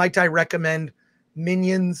 Might I recommend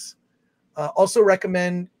Minions? Also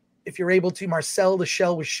recommend, if you're able to, Marcel the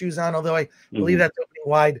Shell with Shoes On, although I believe that's opening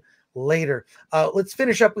wide later. Let's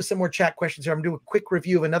finish up with some more chat questions here. I'm going to do a quick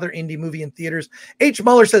review of another indie movie in theaters. H.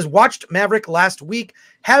 Muller says, watched Maverick last week.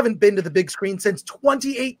 Haven't been to the big screen since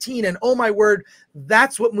 2018. And oh my word,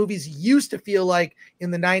 that's what movies used to feel like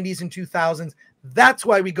in the 90s and 2000s. That's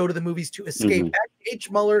why we go to the movies, to escape. H.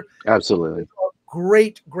 Muller. Absolutely.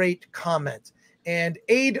 Great comment. And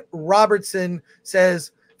Aid Robertson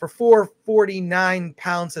says, for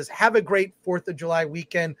 £4.49, says, have a great 4th of July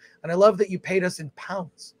weekend. And I love that you paid us in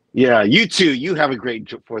pounds. Yeah, you too. You have a great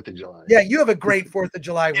 4th of July. Yeah, you have a great 4th of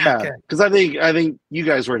July weekend. Because I think you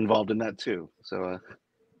guys were involved in that too. So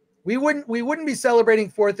we wouldn't be celebrating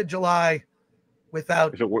 4th of July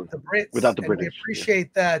without the Brits. Without the and British. We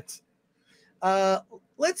appreciate that.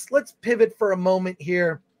 Let's pivot for a moment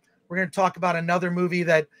here. We're going to talk about another movie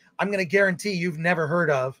that I'm going to guarantee you've never heard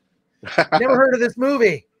of. Never heard of this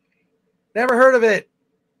movie. Never heard of it.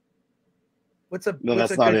 No,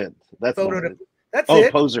 that's not it. That's photo not it. That's it.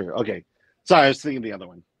 it. Poser. Okay. Sorry, I was thinking the other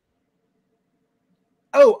one.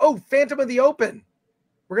 Oh, Phantom of the Open.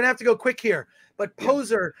 We're going to have to go quick here. But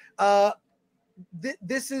Poser,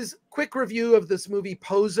 this is quick review of this movie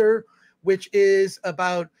Poser, which is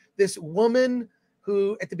about this woman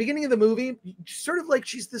who at the beginning of the movie, she's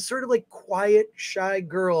this sort of like quiet, shy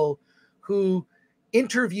girl who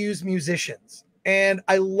interviews musicians. And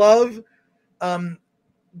I love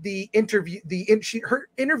the interview. Her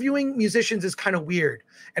interviewing musicians is kind of weird.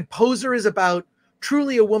 And Poser is about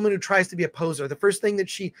truly a woman who tries to be a poser. The first thing that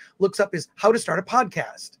she looks up is how to start a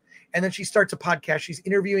podcast. And then she starts a podcast. She's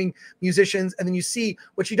interviewing musicians. And then you see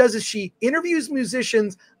what she does is she interviews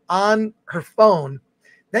musicians on her phone.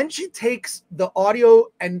 Then she takes the audio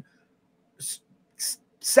and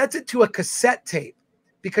sets it to a cassette tape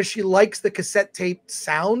because she likes the cassette tape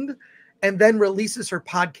sound, and then releases her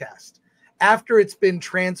podcast after it's been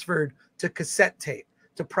transferred to cassette tape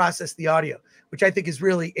to process the audio, which I think is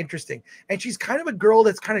really interesting. And she's kind of a girl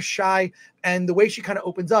that's kind of shy. And the way she kind of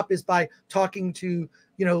opens up is by talking to,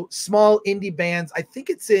 small indie bands. I think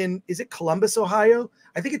is it Columbus, Ohio?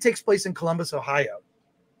 I think it takes place in Columbus, Ohio.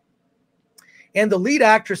 And the lead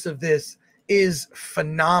actress of this is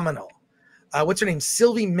phenomenal. What's her name?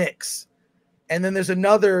 Sylvie Mix. And then there's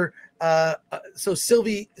another. So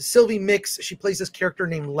Sylvie Mix, she plays this character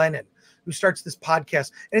named Lennon, who starts this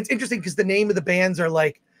podcast. And it's interesting because the name of the bands are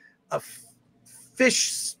like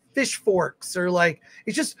fish forks, or like,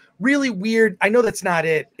 it's just really weird. I know that's not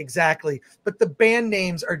it exactly, but the band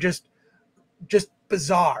names are just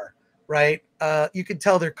bizarre, right? You can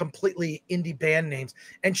tell they're completely indie band names.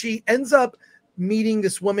 And she ends up meeting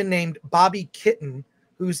this woman named Bobby Kitten,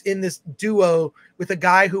 who's in this duo with a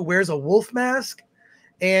guy who wears a wolf mask,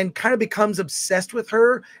 and kind of becomes obsessed with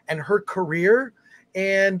her and her career,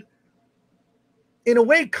 and in a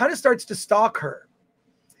way kind of starts to stalk her.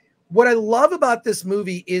 What I love about this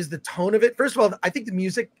movie is the tone of it. First of all, I think the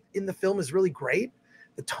music in the film is really great.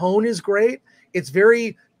 The tone is great. It's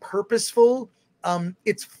very purposeful.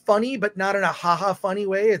 It's funny, but not in a haha funny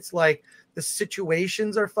way. It's like the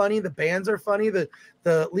situations are funny. The bands are funny. The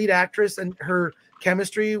lead actress and her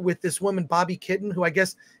chemistry with this woman, Bobby Kitten, who I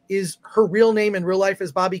guess is her real name in real life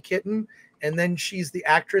is Bobby Kitten. And then she's the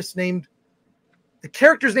actress named, the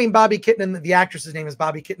character's name Bobby Kitten, and the actress's name is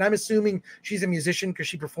Bobby Kitten. I'm assuming she's a musician because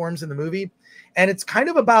she performs in the movie. And it's kind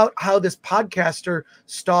of about how this podcaster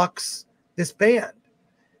stalks this band.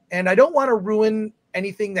 And I don't want to ruin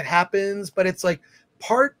anything that happens, but it's like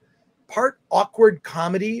part awkward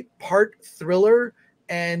comedy, part thriller,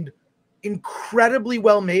 and incredibly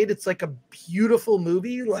well made. It's like a beautiful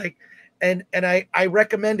movie. Like, and I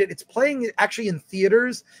recommend it. It's playing actually in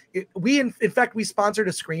theaters. In fact, we sponsored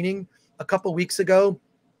a screening a couple weeks ago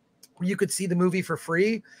where you could see the movie for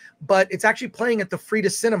free, but it's actually playing at the Frida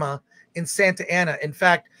Cinema in Santa Ana. In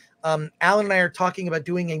fact, Alan and I are talking about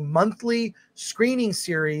doing a monthly screening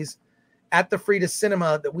series at the Frida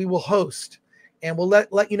Cinema that we will host, and we'll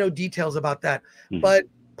let you know details about that. Mm-hmm. But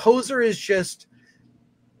Poser is just,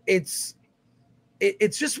 it's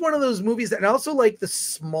just one of those movies that, and I also like the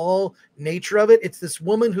small nature of it. It's this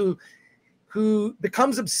woman who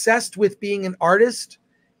becomes obsessed with being an artist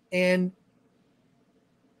and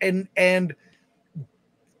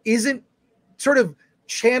isn't sort of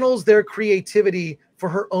channels their creativity for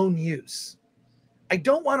her own use. I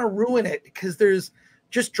don't want to ruin it because there's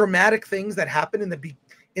just dramatic things that happen in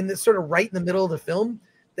the sort of right in the middle of the film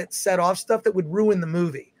that set off stuff that would ruin the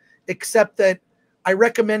movie, except that I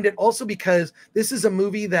recommend it also because this is a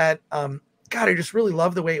movie that, God, I just really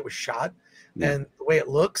love the way it was shot and the way it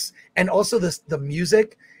looks, and also the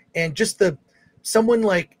music, and just someone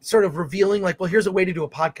like sort of revealing like, well, here's a way to do a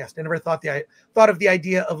podcast. I never thought of the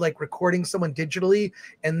idea of like recording someone digitally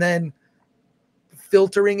and then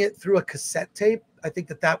filtering it through a cassette tape. I think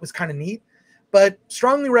that was kind of neat, but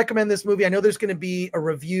strongly recommend this movie. I know there's going to be a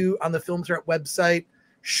review on the Film Threat website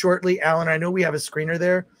shortly, Alan. I know we have a screener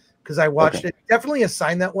there because I watched it. Definitely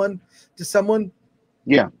assign that one to someone.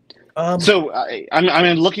 Yeah. So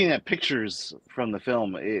I'm looking at pictures from the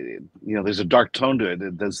film. There's a dark tone to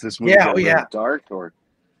it. Does this movie go really dark, or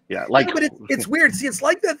like? Yeah, but it's weird. See, it's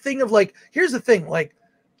like that thing of like. Here's the thing. Like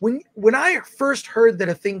when I first heard that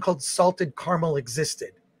a thing called salted caramel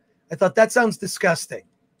existed, I thought that sounds disgusting.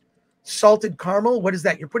 Salted caramel? What is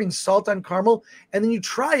that? You're putting salt on caramel, and then you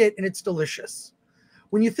try it, and it's delicious.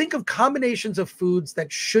 When you think of combinations of foods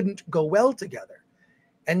that shouldn't go well together,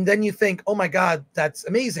 and then you think, oh my God, that's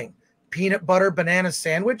amazing. Peanut butter banana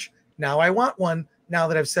sandwich. Now I want one now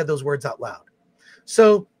that I've said those words out loud.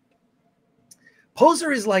 So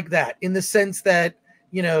Poser is like that in the sense that,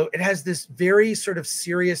 it has this very sort of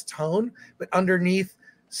serious tone, but underneath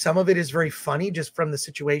some of it is very funny just from the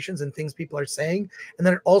situations and things people are saying. And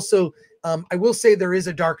then it also, I will say there is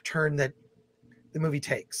a dark turn that the movie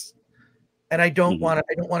takes. And I don't want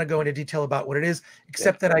to go into detail about what it is,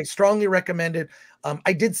 except that I strongly recommend it.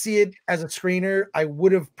 I did see it as a screener. I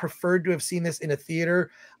would have preferred to have seen this in a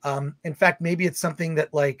theater. In fact, maybe it's something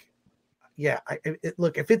that look,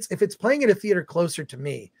 if it's playing at a theater closer to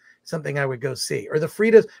me, something I would go see. Or the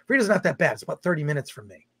Frida's not that bad. It's about 30 minutes from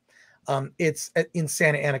me. It's in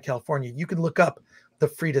Santa Ana, California. You can look up the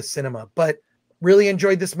Frida Cinema, but really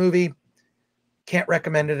enjoyed this movie. Can't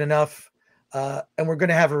recommend it enough. And we're going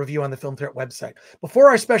to have a review on the Film Threat website. Before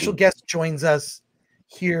our special guest joins us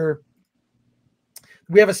here,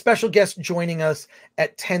 we have a special guest joining us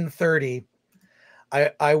at 10:30.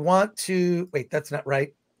 I want to wait. That's not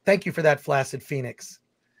right. Thank you for that, Flaccid Phoenix.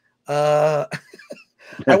 I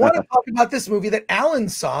want to talk about this movie that Alan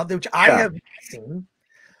saw, which I have seen,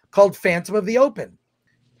 called Phantom of the Open.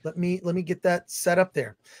 Let me get that set up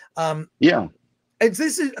there. I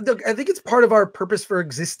think it's part of our purpose for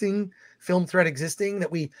Film Threat existing,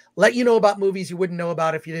 that we let you know about movies you wouldn't know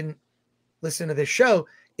about if you didn't listen to this show,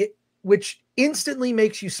 which instantly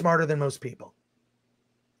makes you smarter than most people.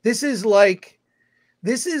 This is like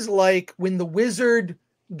when the wizard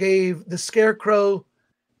gave the Scarecrow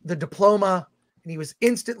the diploma and he was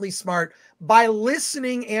instantly smart. By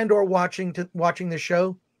listening and or watching the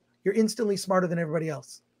show, you're instantly smarter than everybody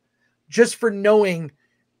else. just for knowing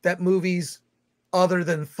that movies other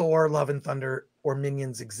than Thor, Love and Thunder, or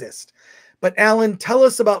Minions exist. But Alan, tell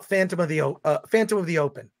us about Phantom of the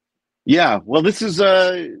Open. Yeah, well, this is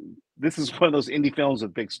one of those indie films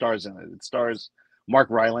with big stars in it. It stars Mark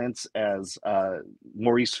Rylance as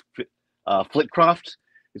Maurice Flitcroft.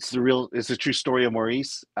 It's a true story of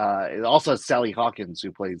Maurice. It also has Sally Hawkins,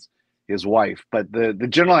 who plays his wife. But the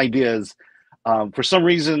general idea is, for some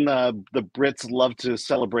reason, the Brits love to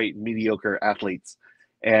celebrate mediocre athletes.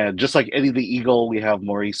 And just like Eddie the Eagle, we have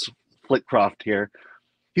Maurice Flitcroft here.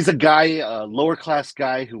 He's a guy, a lower class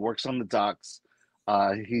guy who works on the docks.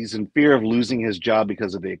 He's in fear of losing his job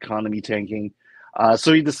because of the economy tanking.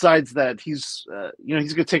 So he decides that he's going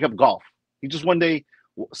to take up golf. He just one day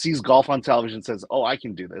sees golf on television and says, "Oh, I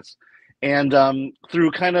can do this." And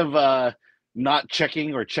through kind of not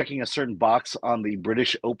checking or checking a certain box on the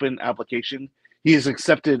British Open application, he is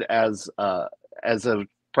accepted as a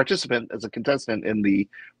participant, as a contestant in the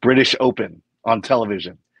British Open on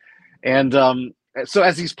television. And so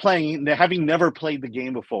as he's playing, having never played the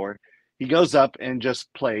game before, he goes up and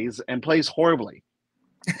just plays horribly.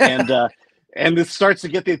 And and this starts to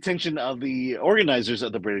get the attention of the organizers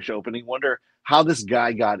of the British Open. You wonder how this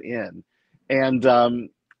guy got in. And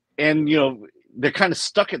they're kind of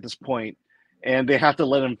stuck at this point, and they have to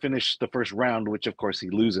let him finish the first round, which of course he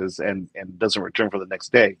loses and doesn't return for the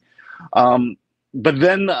next day. But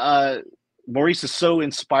then Maurice is so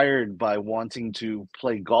inspired by wanting to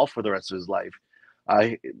play golf for the rest of his life.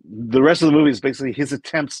 The rest of the movie is basically his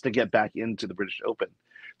attempts to get back into the British Open,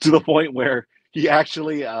 to the point where he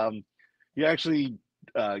actually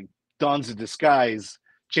dons a disguise,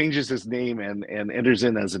 changes his name, and enters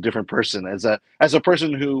in as a different person, as a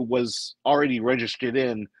person who was already registered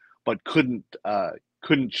in but couldn't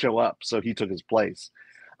show up, so he took his place.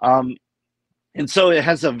 And so it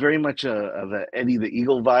has a very much of a Eddie the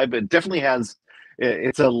Eagle vibe. It definitely has.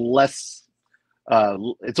 It's a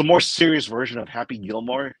more serious version of Happy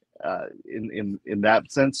Gilmore in that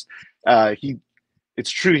sense. It's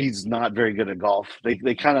true he's not very good at golf.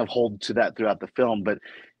 They kind of hold to that throughout the film, but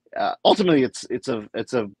ultimately it's a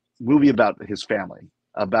movie about his family,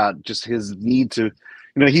 about just his need to,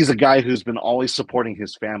 he's a guy who's been always supporting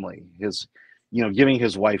his family, giving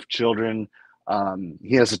his wife children.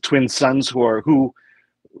 He has twin sons who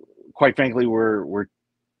quite frankly were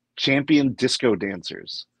champion disco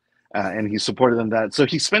dancers, and he supported them that. So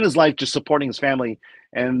he spent his life just supporting his family,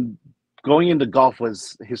 and going into golf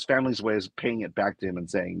was his family's way of paying it back to him and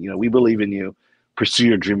saying, we believe in you, pursue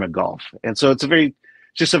your dream of golf. And so it's a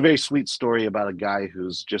very sweet story about a guy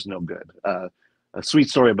who's just no good. A sweet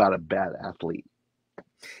story about a bad athlete.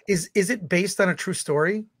 Is it based on a true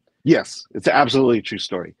story? Yes, it's absolutely a true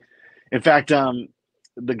story. In fact,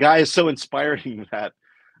 the guy is so inspiring that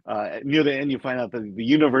near the end you find out that the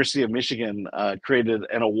University of Michigan created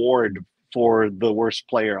an award for the worst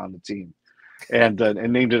player on the team, and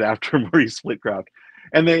named it after Maurice Flitcroft.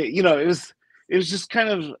 And they, it was just kind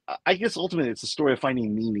of, I guess ultimately it's a story of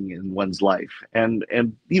finding meaning in one's life. And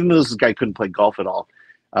even though this guy couldn't play golf at all,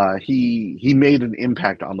 he made an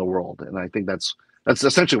impact on the world, and I think that's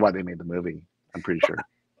essentially why they made the movie. I'm pretty sure.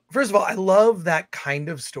 First of all, I love that kind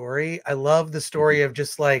of story. I love the story of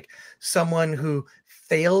just like someone who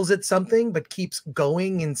fails at something but keeps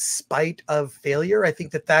going in spite of failure. I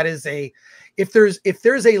think that is if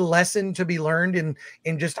there's a lesson to be learned in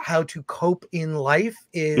just how to cope in life,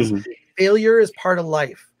 is failure is part of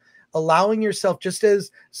life. Allowing yourself, just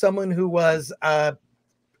as someone who was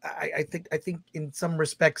I think in some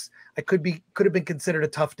respects I could have been considered a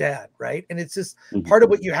tough dad, right? And it's just part of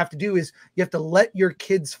what you have to do is you have to let your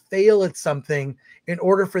kids fail at something in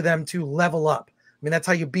order for them to level up. I mean, that's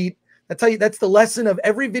the lesson of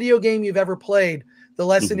every video game you've ever played. The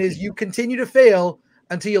lesson is you continue to fail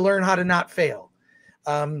until you learn how to not fail.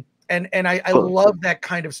 And I love that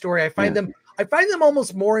kind of story. I find them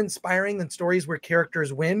almost more inspiring than stories where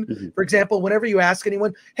characters win. For example, whenever you ask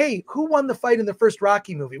anyone, hey, who won the fight in the first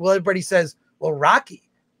Rocky movie? Well, everybody says, well, Rocky.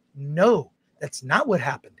 No, that's not what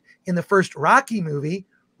happened. In the first Rocky movie,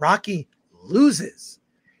 Rocky loses,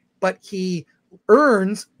 but he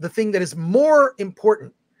earns the thing that is more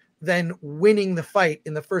important than winning the fight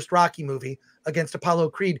in the first Rocky movie against Apollo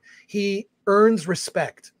Creed. He earns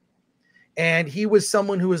respect. And he was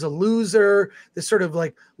someone who was a loser, this sort of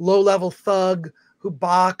like low-level thug who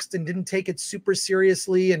boxed and didn't take it super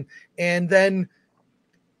seriously, and then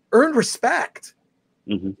earned respect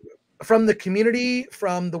from the community,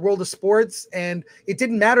 from the world of sports. And it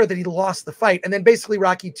didn't matter that he lost the fight. And then basically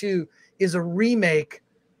Rocky 2 is a remake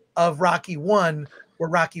of Rocky 1 where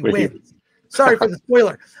Rocky wins. Sorry for the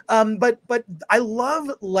spoiler. But I love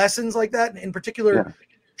lessons like that. In particular,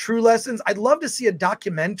 true lessons. I'd love to see a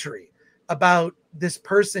documentary about this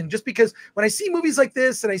person, just because when I see movies like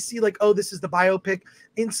this and I see like, oh, this is the biopic,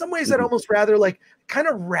 in some ways I'd almost rather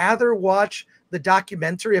rather watch the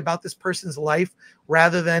documentary about this person's life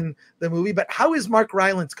rather than the movie. But how is Mark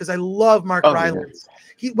Rylance? Because I love Mark Rylance.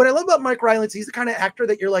 What I love about Mark Rylance, he's the kind of actor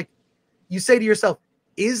that you're like, you say to yourself,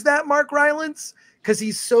 is that Mark Rylance? Because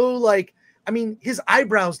he's so like, I mean, his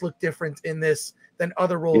eyebrows look different in this than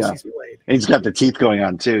other roles he's played. And he's got the teeth going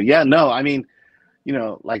on too. Yeah, no, I mean, you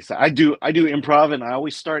know, like I said, I do improv, and I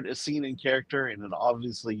always start a scene in character, and it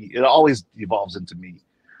always evolves into me.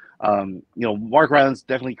 You know, Mark Rylance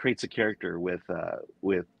definitely creates a character with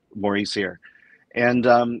Maurice here, and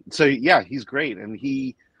so yeah, he's great. And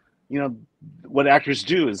he, you know, what actors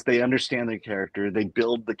do is they understand their character, they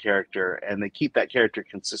build the character, and they keep that character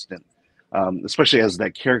consistent, especially as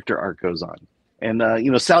that character arc goes on. And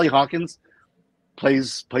you know, Sally Hawkins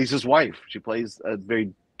plays his wife. She plays a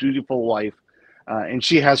very dutiful wife, and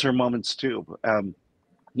she has her moments too.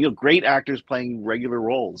 You know, great actors playing regular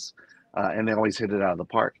roles. And they always hit it out of the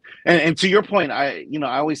park. And to your point, I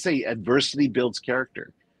always say adversity builds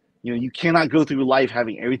character. You know, you cannot go through life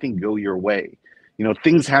having everything go your way. You know,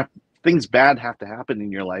 things bad have to happen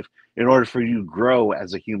in your life in order for you to grow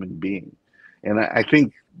as a human being. And I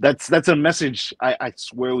think that's a message I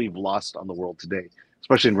swear we've lost on the world today,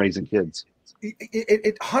 especially in raising kids.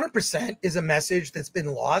 It 100% is a message that's been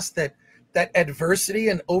lost, that adversity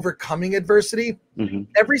and overcoming adversity,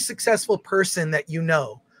 every successful person that you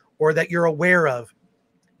know or that you're aware of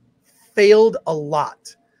failed a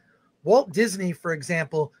lot. Walt Disney, for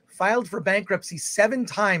example, filed for bankruptcy 7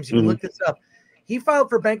 times. You can look this up. He filed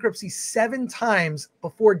for bankruptcy 7 times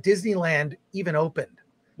before Disneyland even opened.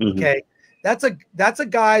 Okay. That's a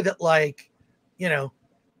guy that, like, you know,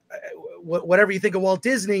 whatever you think of Walt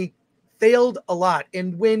Disney, failed a lot.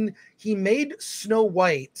 And when he made Snow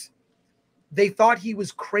White, they thought he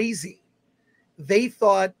was crazy. They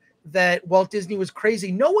thought that Walt Disney was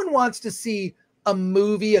crazy. No one wants to see a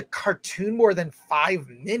movie, a cartoon more than 5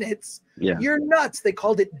 minutes. Yeah. You're nuts. They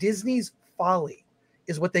called it Disney's Folly,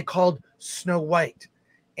 is what they called Snow White.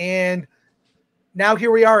 And now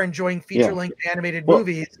here we are enjoying feature-length animated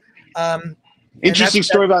movies. Interesting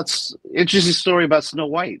story about Snow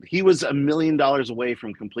White. He was $1 million away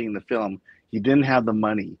from completing the film. He didn't have the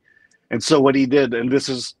money. And so what he did, and this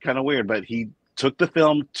is kind of weird, but he took the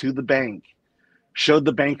film to the bank, showed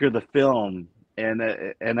the banker the film, and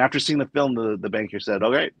after seeing the film, the banker said,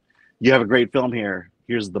 "Okay, you have a great film here.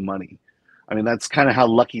 Here's the money." I mean, that's kind of how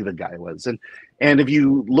lucky the guy was. And if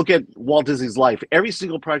you look at Walt Disney's life, every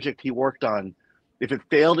single project he worked on, if it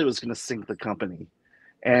failed, it was going to sink the company.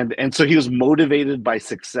 And so he was motivated by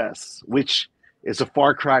success, which is a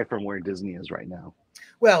far cry from where Disney is right now.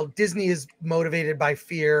 Well, Disney is motivated by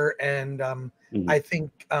fear, and I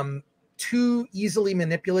think too easily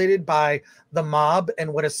manipulated by the mob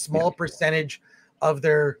and what a small percentage of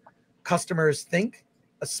their customers think.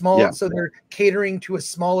 So they're catering to a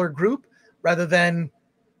smaller group rather than.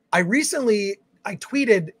 I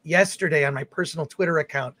tweeted yesterday on my personal Twitter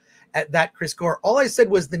account at that Chris Gore. All I said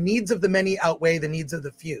was the needs of the many outweigh the needs of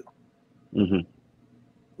the few,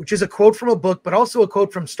 which is a quote from a book, but also a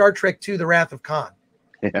quote from Star Trek II: The Wrath of Khan.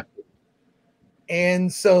 Yeah.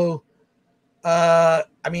 And so, I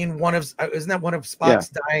mean, isn't that one of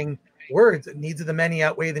Spock's dying words? The needs of the many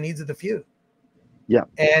outweigh the needs of the few. Yeah.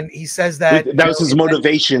 And he says that was his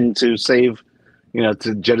motivation to save,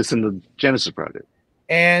 to jettison the Genesis project.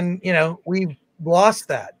 And, we've lost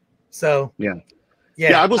that. So,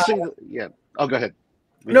 yeah, I will say, Oh, go ahead.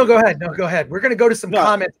 No, go ahead. We're going to go to some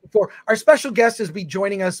comments before our special guest is be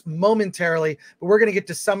joining us momentarily, but we're going to get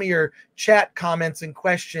to some of your chat comments and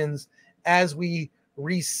questions as we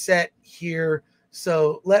reset here.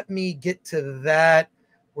 So let me get to that.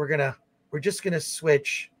 We're just going to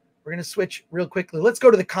switch. We're going to switch real quickly. Let's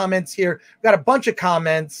go to the comments here. We've got a bunch of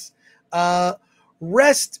comments.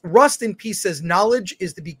 Rust in Peace says knowledge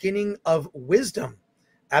is the beginning of wisdom.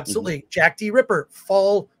 Absolutely. Jack D. Ripper,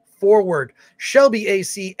 fall forward. Shelby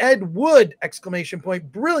AC, Ed Wood, !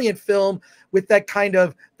 Brilliant film with that kind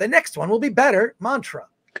of the next one will be better mantra.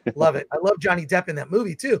 Love it. I love Johnny Depp in that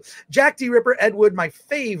movie too. Jack D. Ripper, Ed Wood, my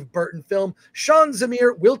fave Burton film. Sean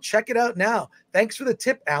Zamir, we'll check it out now. Thanks for the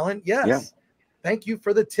tip, Alan. Yes. Yeah. Thank you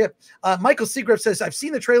for the tip. Michael Seagrove says, I've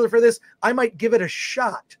seen the trailer for this. I might give it a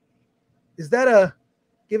shot. Is that a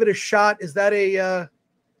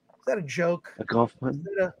joke? A golf pun?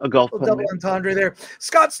 A golf pun. Double entendre there.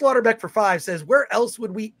 Scott Slaughterbeck for 5 says, where else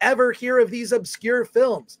would we ever hear of these obscure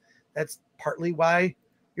films? That's partly why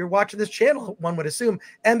you're watching this channel, one would assume.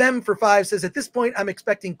 MM4 says, at this point, I'm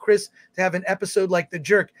expecting Chris to have an episode like The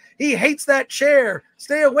Jerk. He hates that chair.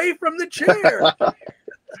 Stay away from the chair.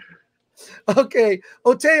 Okay.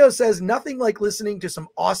 Oteo says, nothing like listening to some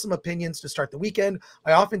awesome opinions to start the weekend.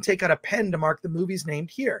 I often take out a pen to mark the movies named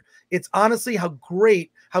here. It's honestly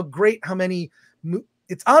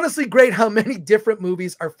it's honestly great how many different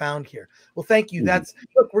movies are found here. Well, thank you.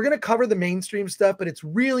 Look, we're going to cover the mainstream stuff, but it's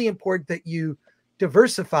really important that you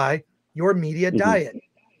diversify your media diet.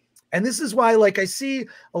 And this is why, like, I see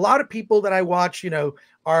a lot of people that I watch,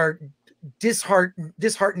 are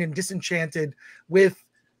disheartened and disenchanted with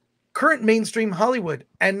current mainstream Hollywood.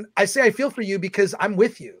 And I say I feel for you because I'm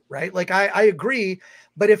with you, right? Like, I agree.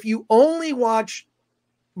 But if you only watch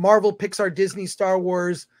Marvel, Pixar, Disney, Star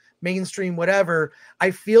Wars, mainstream, whatever,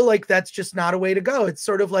 I feel like that's just not a way to go. It's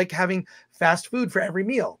sort of like having fast food for every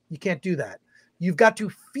meal. You can't do that. You've got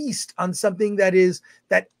to feast on something that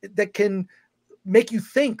can make you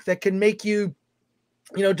think, that can make you,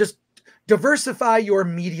 just diversify your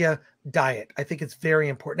media diet. I think it's very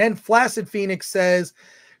important. And Flaccid Phoenix says,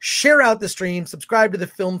 share out the stream, subscribe to the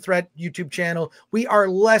Film Threat YouTube channel. We are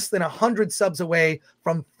less than 100 subs away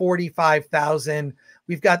from 45,000.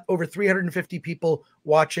 We've got over 350 people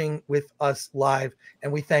watching with us live,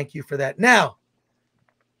 and we thank you for that. Now,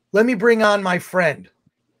 let me bring on my friend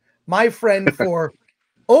for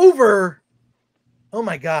over, oh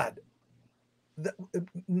my God,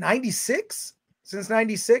 96? Since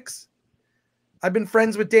 96? I've been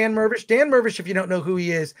friends with Dan Mirvish. Dan Mirvish, if you don't know who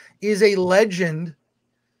he is a legend.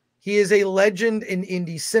 He is a legend in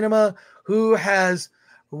indie cinema who has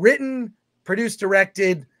written, produced,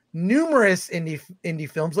 directed numerous indie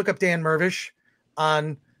films. Look up Dan Mirvish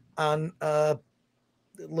on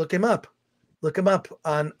look him up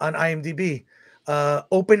on IMDb.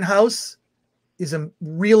 Open House is a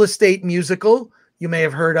real estate musical you may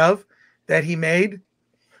have heard of that he made.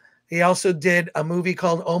 He also did a movie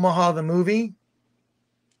called Omaha the Movie,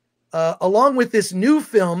 along with this new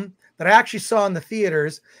film that I actually saw in the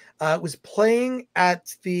theaters. It was playing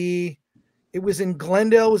it was in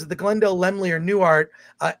Glendale, was it the Glendale, Lemley, or Newark,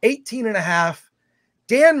 18½.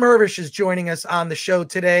 Dan Mirvish is joining us on the show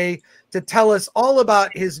today to tell us all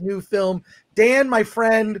about his new film. Dan, my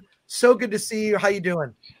friend, so good to see you. How you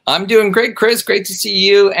doing? I'm doing great, Chris. Great to see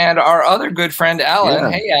you and our other good friend,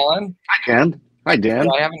 Alan. Yeah. Hey, Alan. Hi, Dan. Hi, Dan.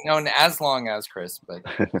 I haven't known as long as Chris, but...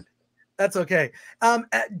 That's okay.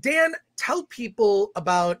 Dan, tell people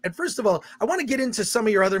about, and first of all, I want to get into some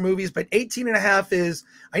of your other movies, but 18½, is,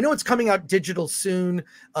 I know it's coming out digital soon.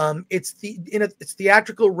 It's its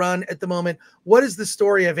theatrical run at the moment. What is the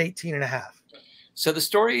story of 18½? So the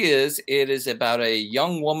story is, it is about a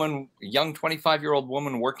young 25-year-old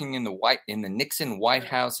woman working in the Nixon White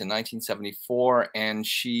House in 1974, and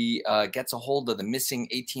she gets a hold of the missing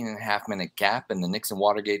 18½-minute gap in the Nixon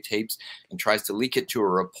Watergate tapes and tries to leak it to a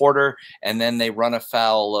reporter, and then they run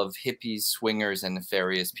afoul of hippies, swingers, and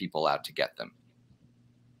nefarious people out to get them.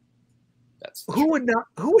 That's who would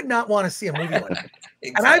not want to see a movie like that?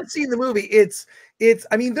 Exactly. And I've seen the movie.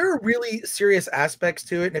 I mean, there are really serious aspects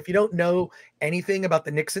to it. And if you don't know anything about the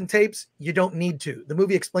Nixon tapes, you don't need to. The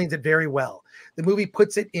movie explains it very well. The movie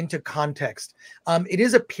puts it into context. It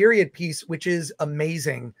is a period piece, which is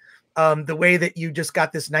amazing. The way that you just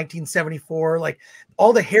got this 1974, like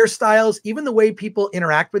all the hairstyles, even the way people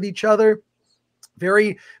interact with each other,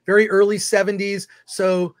 very, very early 70s.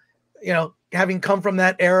 So, having come from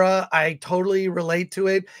that era, I totally relate to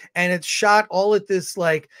it. And it's shot all at this,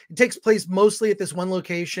 it takes place mostly at this one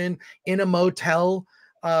location in a motel,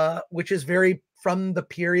 which is very from the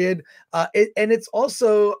period. And it's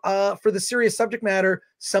also, for the serious subject matter,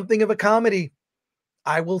 something of a comedy.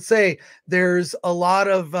 I will say there's a lot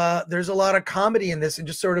of comedy in this, and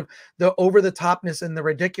just sort of the over the topness and the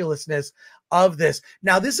ridiculousness of this.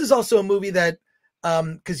 Now, this is also a movie that,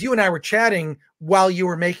 because you and I were chatting while you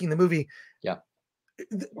were making the movie. Yeah.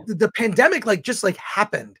 The pandemic just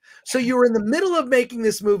happened. So you were in the middle of making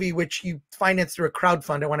this movie, which you financed through a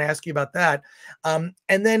crowdfund. I want to ask you about that. And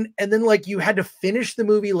then you had to finish the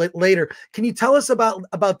movie later. Can you tell us about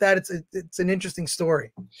that? It's an interesting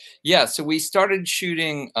story. Yeah. So we started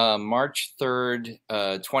shooting March 3rd,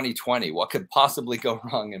 2020. What could possibly go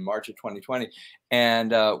wrong in March of 2020?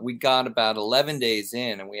 And we got about 11 days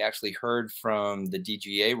in, and we actually heard from the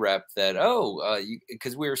DGA rep that,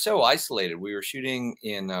 because we were so isolated, we were shooting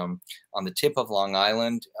on the tip of Long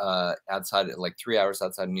Island, outside, 3 hours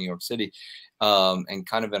outside of New York City, and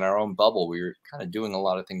kind of in our own bubble. We were kind of doing a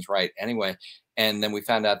lot of things right anyway. And then we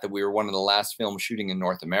found out that we were one of the last films shooting in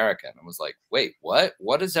North America. And I was like, wait, what?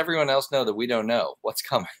 What does everyone else know that we don't know? What's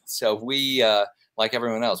coming? So we, like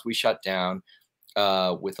everyone else, we shut down.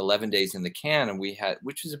 with 11 days in the can, and we had,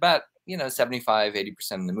 which was about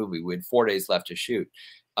 75-80% of the movie. We had 4 days left to shoot.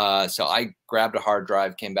 So I grabbed a hard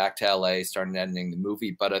drive, came back to LA, started editing the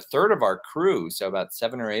movie. But a third of our crew, so about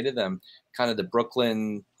 7 or 8 of them, kind of the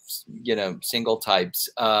Brooklyn, single types,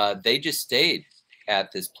 they just stayed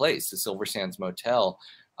at this place, the Silver Sands Motel,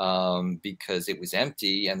 because it was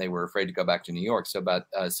empty and they were afraid to go back to New York. So about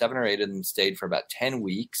 7 or 8 of them stayed for about 10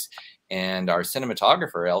 weeks. And our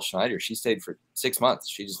cinematographer, Elle Schneider, she stayed for 6 months.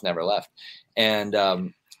 She just never left. And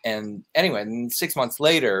anyway, and 6 months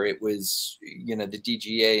later, it was, the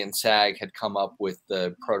DGA and SAG had come up with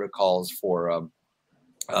the protocols for,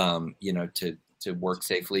 to work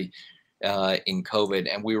safely in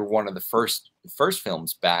COVID. And we were one of the first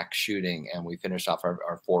films back shooting, and we finished off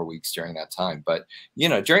our 4 weeks during that time. But,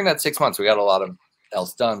 during that 6 months, we got a lot of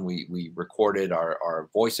else done. We recorded our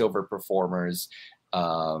voiceover performers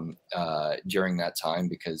during that time,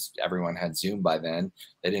 because everyone had Zoom by then.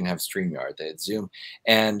 They didn't have StreamYard, they had Zoom,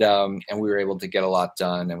 and we were able to get a lot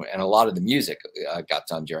done, and a lot of the music got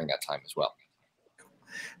done during that time as well.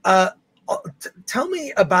 Tell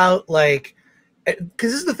me about, like,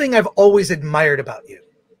 because this is the thing I've always admired about you.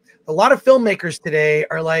 A lot of filmmakers today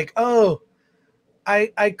are like, oh,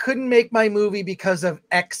 I couldn't make my movie because of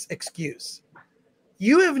X excuse.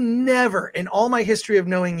 You have never, in all my history of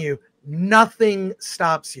knowing you, nothing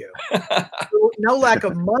stops you. No lack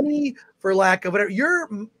of money, for lack of whatever.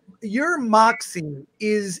 Your moxie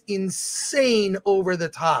is insane, over the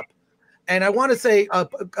top. And I want to say,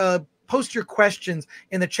 post your questions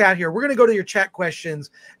in the chat here. We're going to go to your chat questions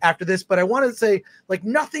after this, but I want to say, like,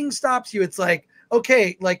 nothing stops you. It's like,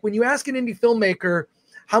 okay, like when you ask an indie filmmaker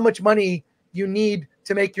how much money you need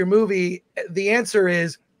to make your movie, the answer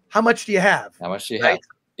is, how much do you have? How much do you have?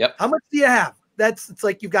 Yep. How much do you have? It's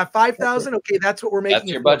like, you've got 5,000. Okay, that's what we're making.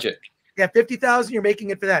 That's your budget. Yeah, 50,000. You're making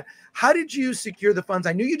it for that. How did you secure the funds?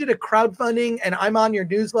 I knew you did a crowdfunding, and I'm on your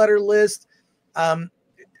newsletter list.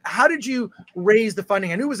 How did you raise the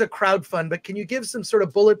funding? I knew it was a crowdfund, but can you give some sort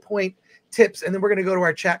of bullet point tips? And then we're going to go to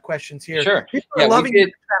our chat questions here. Sure. People are loving the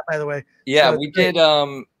chat, by the way. Yeah, so we did.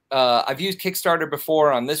 I've used Kickstarter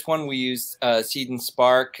before. On this one, we used Seed and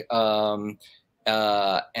Spark. And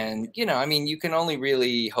I mean, you can only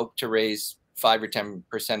really hope to raise 5 or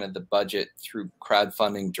 10% of the budget through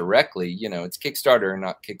crowdfunding directly. It's Kickstarter,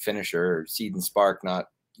 not Kickfinisher, or Seed and Spark, not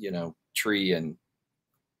Tree and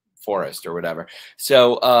Forest or whatever.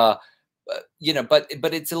 So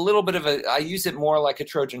but it's a little bit of I use it more like a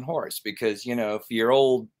Trojan horse, because if your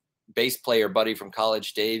old bass player buddy from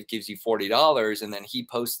college, Dave, gives you $40 and then he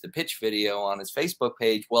posts the pitch video on his Facebook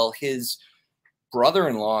page, well, his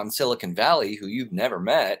brother-in-law in Silicon Valley, who you've never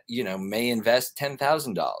met, may invest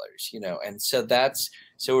 $10,000, and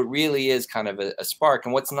so it really is kind of a spark.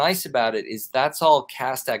 And what's nice about it is that's all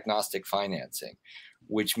cast agnostic financing,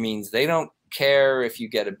 which means they don't care if you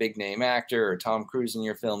get a big name actor or Tom Cruise in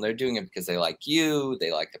your film. They're doing it because they like you,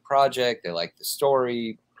 they like the project, they like the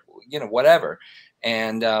story, whatever.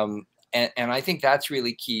 And I think that's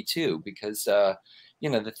really key too, because the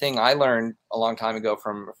thing I learned a long time ago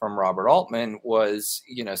from Robert Altman was,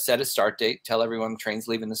 set a start date, tell everyone train's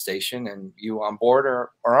leaving the station, and you on board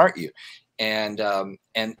or aren't you? And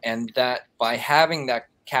that by having that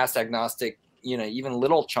cast agnostic, even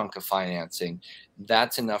little chunk of financing,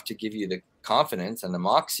 that's enough to give you the confidence and the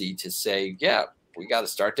moxie to say, yeah, we got a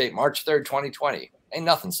start date March 3rd, 2020. Ain't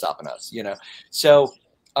nothing stopping us, So,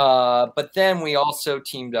 but then we also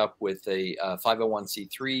teamed up with a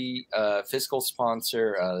 501c3 fiscal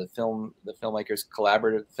sponsor, the Filmmakers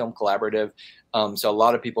Film Collaborative. So a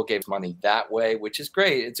lot of people gave money that way, which is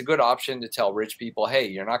great. It's a good option to tell rich people, hey,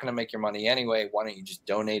 you're not going to make your money anyway. Why don't you just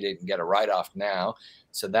donate it and get a write-off now?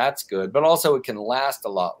 So that's good. But also it can last a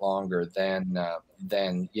lot longer than a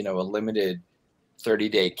limited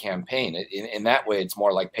 30-day campaign. In that way, it's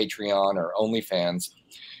more like Patreon or OnlyFans.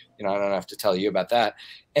 I don't have to tell you about that.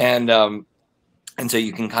 And so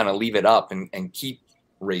you can kind of leave it up and keep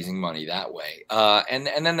raising money that way. And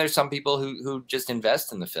then there's some people who just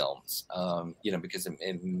invest in the films, because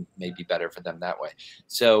it may be better for them that way.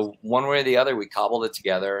 So one way or the other, we cobbled it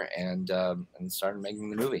together and started making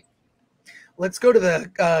the movie. Let's go to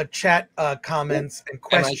the chat comments and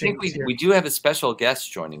questions. And I think we do have a special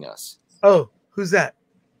guest joining us. Oh, who's that?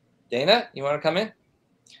 Dana, you want to come in?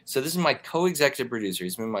 So this is my co-executive producer.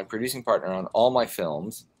 He's been my producing partner on all my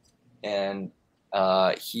films. And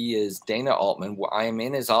he is Dana Altman. I am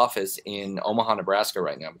in his office in Omaha, Nebraska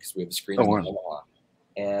right now because we have a screening in Omaha.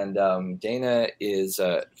 And Dana is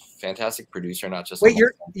a fantastic producer, not just. Wait,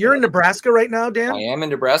 you're in Nebraska right now, Dan? I am in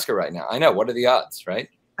Nebraska right now. I know. What are the odds, right?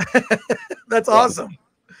 That's awesome.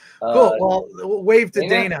 Cool. Well, wave to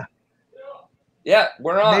Dana. Yeah,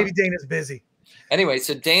 we're on. Maybe Dana's busy. Anyway,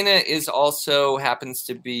 so Dana is also happens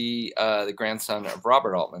to be the grandson of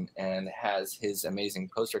Robert Altman and has his amazing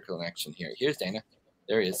poster collection here. Here's Dana.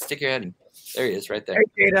 There he is. Stick your head in. There he is, right there.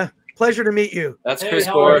 Hey, Dana. Pleasure to meet you. That's Hey, Chris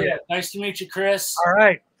how Gore. are you? Nice to meet you, Chris. All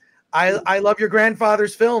right. I love your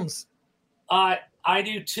grandfather's films. I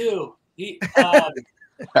do too. He,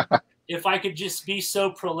 if I could just be so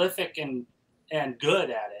prolific and good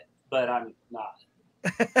at it, but I'm not.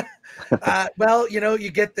 Well,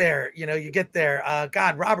 you get there. You get there.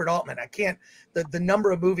 God, Robert Altman. I can't. The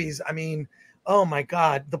number of movies. I mean, oh my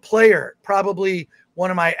God. The Player, probably one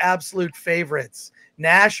of my absolute favorites.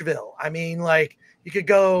 Nashville. I mean, like, you could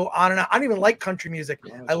go on and on. I don't even like country music.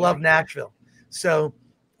 I love Nashville. So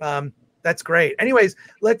that's great. Anyways,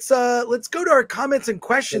 let's go to our comments and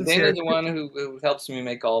questions. So Dana's here. the one who helps me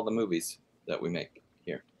make all the movies that we make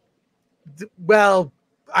here. Well,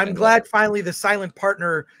 I'm glad finally the silent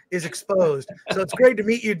partner is exposed. So it's great to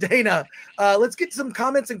meet you, Dana. Let's get some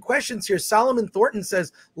comments and questions here. Solomon Thornton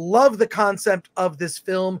says, love the concept of this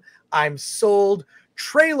film. I'm sold.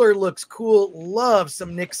 Trailer looks cool. Love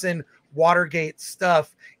some Nixon Watergate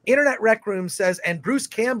stuff. Internet Rec Room says, and Bruce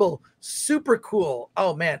Campbell, super cool.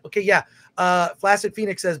 Oh, man. Okay, yeah. Flaccid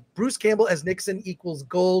Phoenix says, Bruce Campbell as Nixon equals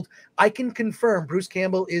gold. I can confirm Bruce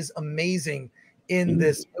Campbell is amazing in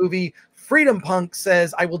this movie. Freedom Punk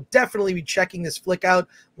says, I will definitely be checking this flick out.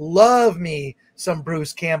 Love me some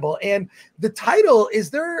Bruce Campbell. And the title, is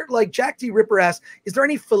there, like Jack D. Ripper asked, is there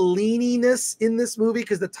any Fellini-ness in this movie?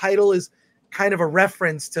 Because the title is kind of a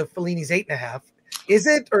reference to Fellini's 8.5. Is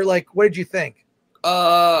it? Or like, what did you think?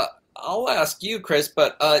 I'll ask you, Chris,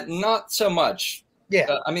 but not so much.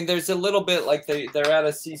 Yeah. I mean, there's a little bit like they're at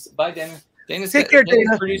a seaside. Bye, Dana. Dana's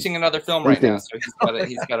producing another film right now, so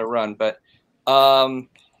he's got to run. But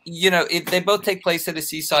they both take place at a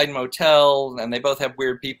seaside motel, and they both have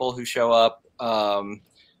weird people who show up. But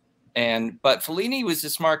Fellini was a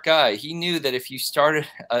smart guy. He knew that if you started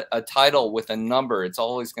a title with a number, it's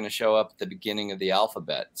always going to show up at the beginning of the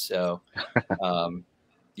alphabet. So, I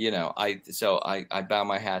bow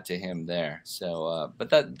my hat to him there. So,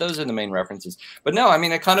 but those are the main references. But no, I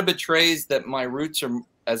mean, it kind of betrays that my roots are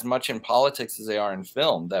as much in politics as they are in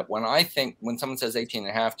film. That when someone says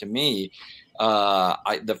 18.5 to me,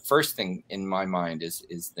 the first thing in my mind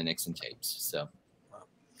is the Nixon tapes. So.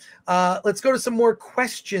 Let's go to some more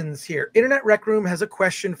questions here. Internet Rec Room has a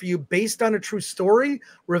question for you. Based on a true story,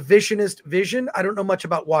 revisionist vision. I don't know much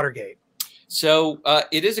about Watergate. So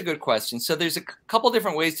it is a good question. So there's a couple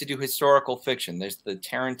different ways to do historical fiction. There's the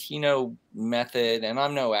Tarantino method, and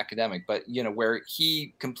I'm no academic, but where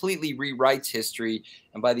he completely rewrites history,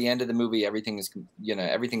 and by the end of the movie, everything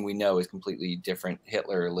we know is completely different.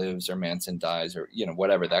 Hitler lives, or Manson dies, or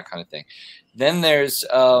whatever, that kind of thing. Then there's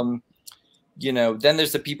then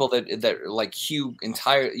there's the people that like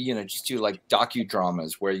just do like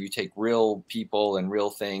docudramas where you take real people and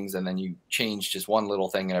real things and then you change just one little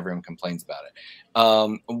thing and everyone complains about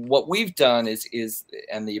it. What we've done is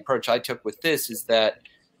and the approach I took with this is that,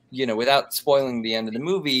 without spoiling the end of the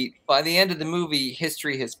movie, by the end of the movie,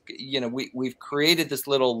 history has, we've created this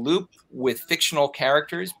little loop with fictional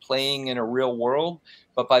characters playing in a real world.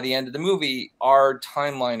 But by the end of the movie, our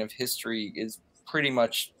timeline of history is pretty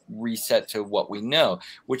much reset to what we know,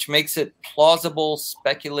 which makes it plausible,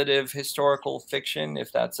 speculative historical fiction,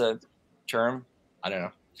 if that's a term. I don't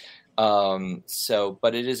know.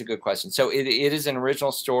 But it is a good question. So it is an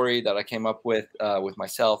original story that I came up with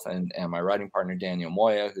myself and my writing partner, Daniel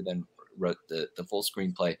Moya, who then wrote the full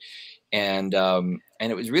screenplay. And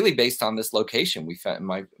it was really based on this location. We found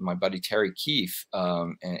my buddy Terry Keefe,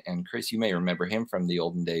 and Chris, you may remember him from the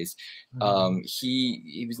olden days.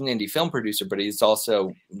 He was an indie film producer, but he's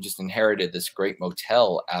also just inherited this great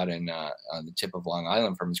motel out in on the tip of Long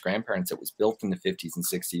Island from his grandparents. It was built in the 50s and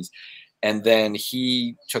 60s, and then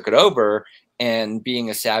he took it over. And being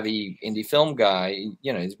a savvy indie film guy,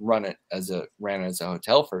 he's ran it as a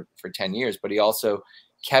hotel for 10 years, but he also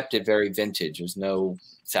kept it very vintage. There's no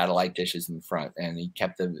satellite dishes in the front, and he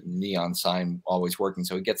kept the neon sign always working.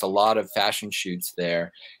 So he gets a lot of fashion shoots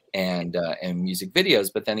there and music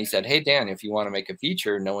videos. But then he said, hey, Dan, if you want to make a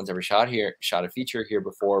feature, no one's ever shot a feature here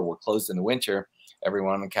before. We're closed in the winter.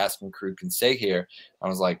 Everyone on the cast and crew can stay here. I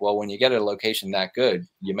was like, well, when you get a location that good,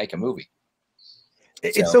 you make a movie.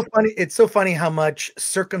 It's so funny. It's so funny how much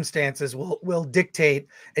circumstances will dictate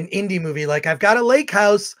an indie movie. Like, I've got a lake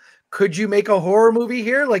house. Could you make a horror movie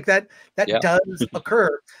here? Like that does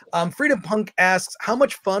occur. Freedom Punk asks, how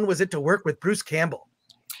much fun was it to work with Bruce Campbell?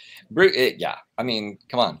 Yeah, I mean,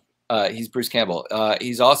 come on. He's Bruce Campbell.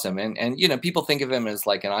 He's awesome, and you know, people think of him as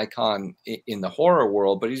like an icon in the horror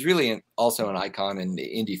world, but he's really also an icon in the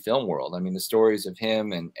indie film world. I mean, the stories of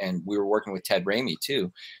him, and we were working with Ted Raimi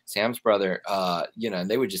too, Sam's brother. You know, and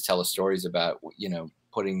they would just tell us stories about, you know,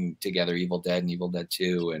 putting together Evil Dead and Evil Dead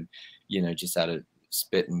 2, and you know, just out of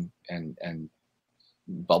spit and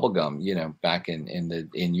bubblegum, you know, back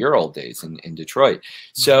in your old days in Detroit.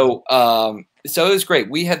 So so it was great.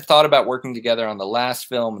 We had thought about working together on the last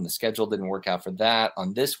film, and the schedule didn't work out for that.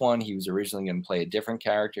 On this one, he was originally going to play a different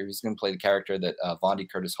character. He was going to play the character that Vondi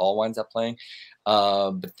Curtis Hall winds up playing,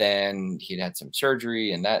 but then he'd had some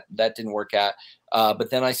surgery, and that didn't work out.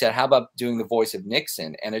 But then I said, how about doing the voice of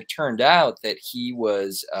Nixon? And it turned out that he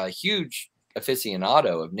was a huge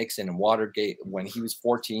aficionado of Nixon and Watergate when he was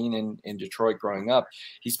 14 in Detroit growing up.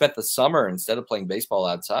 He spent the summer, instead of playing baseball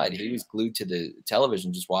outside, he was glued to the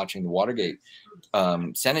television just watching the Watergate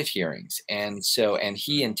Senate hearings. And so, and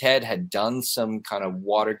he and Ted had done some kind of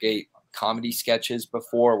Watergate comedy sketches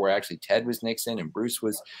before, where actually Ted was Nixon and Bruce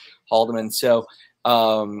was Haldeman. So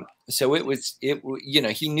so it was, you know,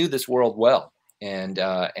 he knew this world well, and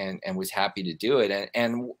was happy to do it.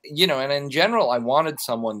 And you know, and in general, I wanted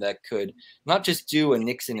someone that could not just do a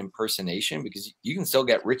Nixon impersonation, because you can still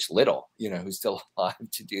get Rich Little, you know, who's still alive,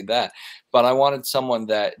 to do that. But I wanted someone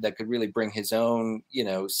that could really bring his own, you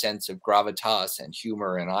know, sense of gravitas and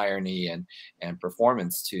humor and irony and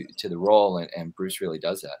performance to the role. And Bruce really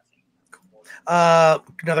does that.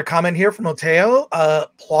 Another comment here from Mateo.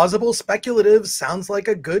 Plausible speculative sounds like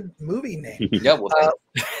a good movie name. Yeah, well,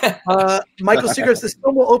 Michael Seegers, this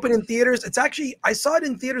film will open in theaters. It's actually, I saw it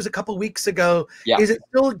in theaters a couple weeks ago. Yeah. Is it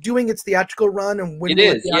still doing its theatrical run? And when it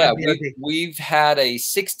is, yeah. We've had a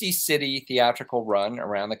 60-city theatrical run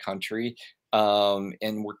around the country.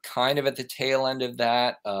 And we're kind of at the tail end of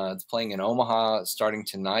that. It's playing in Omaha starting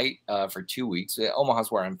tonight for 2 weeks.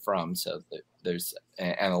 Omaha's where I'm from, so there's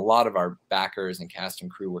and a lot of our backers and cast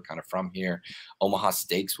and crew were kind of from here. Omaha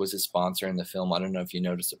Steaks was a sponsor in the film. I don't know if you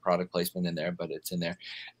noticed the product placement in there, but it's in there.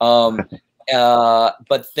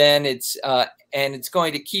 But then it's and it's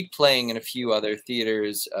going to keep playing in a few other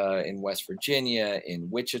theaters in West Virginia, in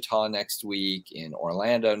Wichita next week, in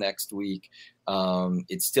Orlando next week.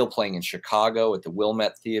 It's still playing in Chicago at the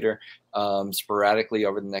Wilmette Theater sporadically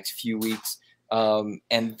over the next few weeks.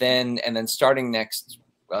 And then starting next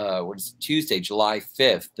Tuesday, July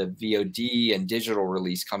 5th, the VOD and digital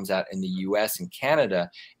release comes out in the US and Canada.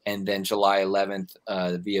 And then July 11th,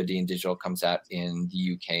 the VOD and digital comes out in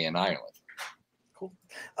the UK and Ireland. Cool.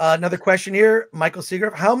 Another question here, Michael Seeger.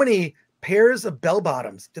 How many pairs of bell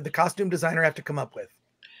bottoms did the costume designer have to come up with?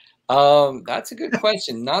 That's a good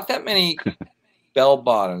question. Not that many bell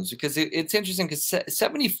bottoms, because it's interesting, because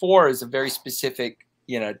 74 is a very specific,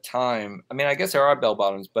 you know, time. I mean, I guess there are bell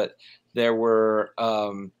bottoms, but there were,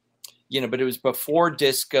 you know, but it was before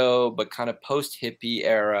disco, but kind of post hippie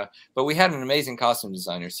era. But we had an amazing costume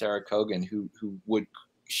designer, Sarah Kogan,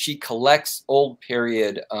 she collects old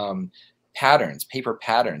period patterns, paper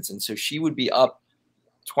patterns. And so she would be up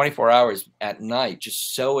 24 hours at night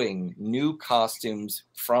just sewing new costumes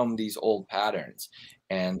from these old patterns.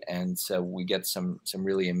 And so we get some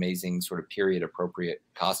really amazing sort of period appropriate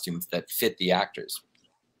costumes that fit the actors.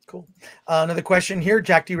 Cool. Another question here,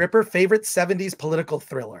 Jack D. Ripper, favorite 70s political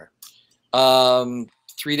thriller? 3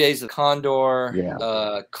 Days of Condor,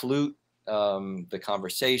 Yeah. Clute, The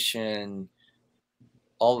Conversation,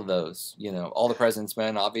 all of those, you know, All the President's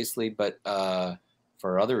Men, obviously, but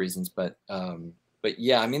for other reasons. But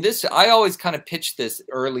yeah, I mean, I always kind of pitched this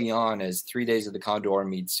early on as 3 Days of the Condor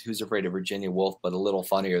meets Who's Afraid of Virginia Woolf, but a little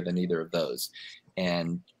funnier than either of those.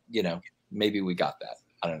 And, you know, maybe we got that.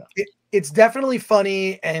 I don't know. It's definitely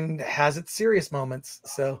funny and has its serious moments.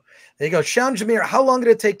 So there you go. Sham Jamir, how long did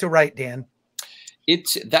it take to write, Dan?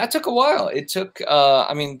 That took a while. It took,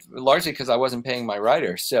 I mean, largely because I wasn't paying my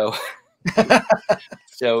writer. So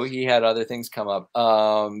so he had other things come up.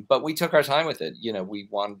 But we took our time with it. You know, we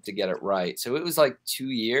wanted to get it right. So it was like 2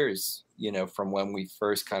 years, you know, from when we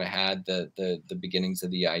first kind of had the beginnings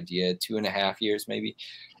of the idea, 2.5 years, maybe.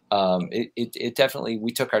 It definitely,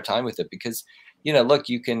 we took our time with it because, you know, look,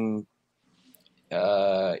 you can,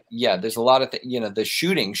 yeah, there's a lot of you know, the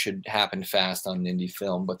shooting should happen fast on indie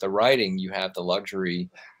film, but the writing, you have the luxury,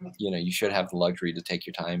 you know, you should have the luxury to take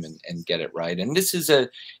your time and get it right. And this is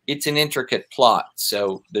it's an intricate plot.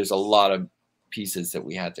 So there's a lot of pieces that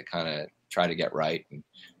we had to kind of try to get right. And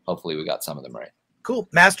hopefully we got some of them right. Cool.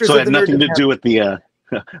 Masters. So it had nothing to do with the, I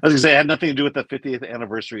was gonna say it had nothing to do with the 50th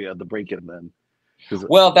anniversary of the break-in then.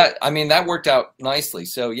 Well, I mean, that worked out nicely.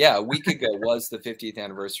 So yeah, a week ago was the 50th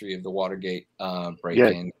anniversary of the Watergate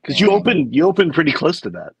break-in. Yeah, because you opened pretty close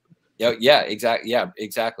to that. Yeah,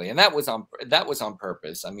 exactly. And that was on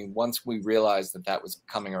purpose. I mean, once we realized that that was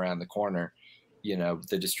coming around the corner, you know,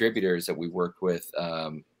 the distributors that we worked with,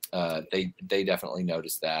 they definitely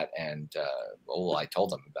noticed that, and well, I told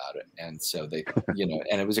them about it, and so they, you know,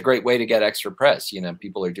 and it was a great way to get extra press. You know,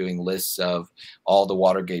 people are doing lists of all the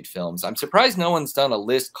Watergate films. I'm surprised no one's done a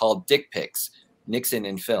list called "Dick Pics: Nixon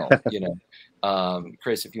in Film." You know,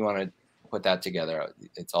 Chris, if you want to put that together,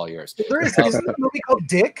 it's all yours. There is isn't there a movie called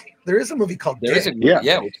Dick? There is a movie called Dick.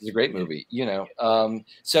 Yeah, which is a great movie. You know,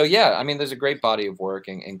 so yeah, I mean, there's a great body of work,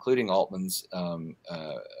 including Altman's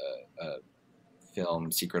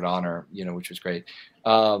film Secret Honor, you know, which was great.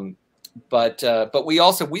 But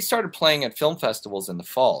we started playing at film festivals in the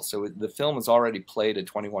fall. So the film was already played at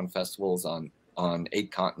 21 festivals on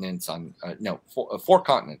 8 continents, four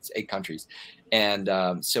continents, 8 countries. And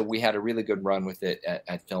so we had a really good run with it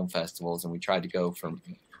at film festivals, and we tried to go for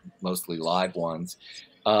mostly live ones.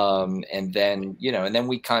 And then, you know, and then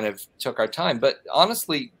we kind of took our time, but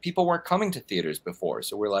honestly, people weren't coming to theaters before.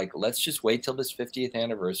 So we're like, let's just wait till this 50th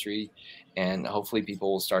anniversary, and hopefully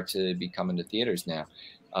people will start to be coming to theaters now.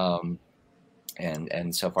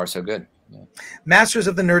 And so far so good. Yeah. Masters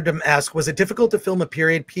of the Nerddom ask, was it difficult to film a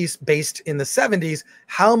period piece based in the 70s?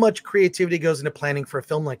 How much creativity goes into planning for a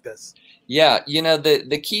film like this? Yeah, you know,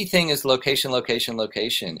 the key thing is location, location,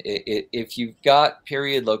 location. If you've got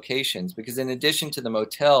period locations, because in addition to the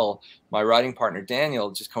motel, my writing partner,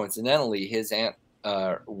 Daniel, just coincidentally, his aunt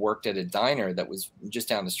worked at a diner that was just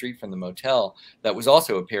down the street from the motel that was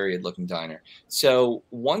also a period looking diner. So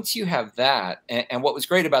once you have that, and what was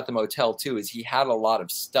great about the motel too is he had a lot of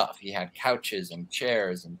stuff. He had couches and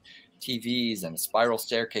chairs and TVs and a spiral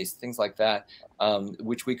staircase, things like that,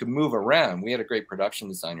 which we could move around. We had a great production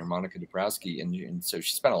designer, Monica Dabrowski, and so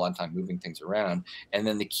she spent a lot of time moving things around. And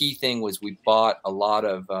then the key thing was we bought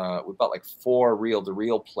like 4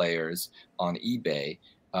 reel-to-reel players on eBay,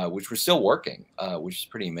 which were still working, which is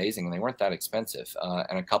pretty amazing, and they weren't that expensive,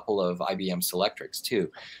 and a couple of IBM Selectrics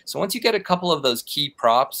too. So once you get a couple of those key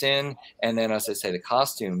props in, and then, as I say, the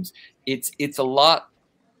costumes, it's a lot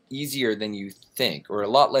easier than you think, or a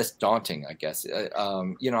lot less daunting, I guess.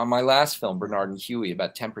 You know, on my last film, Bernard and Huey,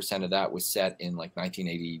 about 10% of that was set in like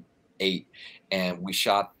 1988, and we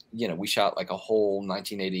shot like a whole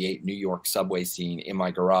 1988 New York subway scene in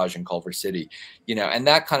my garage in Culver City, you know, and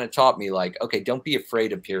that kind of taught me, like, okay, don't be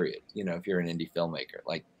afraid of period. You know, if you're an indie filmmaker,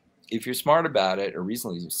 like, if you're smart about it, or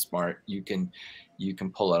reasonably smart, you can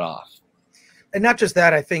pull it off. And not just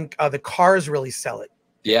that, I think the cars really sell it.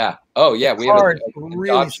 Yeah. Oh yeah, we have a really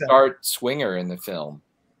Dodge Dart swinger in the film.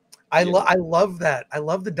 I love that. I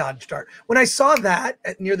love the Dodge Dart. When I saw that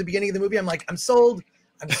near the beginning of the movie, I'm like, I'm sold.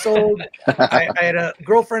 I'm sold. I had a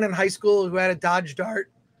girlfriend in high school who had a Dodge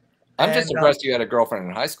Dart. I'm just impressed you had a girlfriend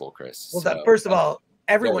in high school, Chris. Well, so, first of all,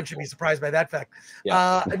 everyone should be surprised by that fact.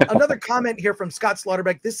 Yeah. Another comment here from Scott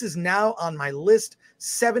Slaughterbeck. This is now on my list.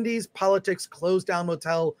 70s politics, closed down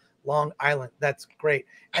motel, Long Island. That's great.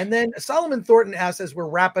 And then Solomon Thornton asks, as we're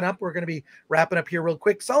wrapping up, we're going to be wrapping up here real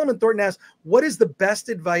quick. Solomon Thornton asks, what is the best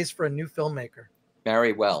advice for a new filmmaker?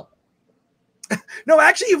 Marry well. No,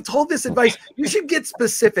 actually, you've told this advice. You should get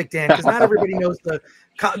specific, Dan, because not everybody knows the.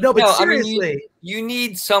 No, but seriously, I mean, you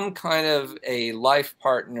need some kind of a life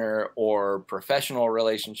partner or professional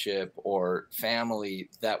relationship or family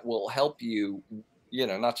that will help you, you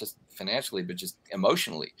know, not just financially, but just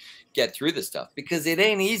emotionally get through this stuff, because it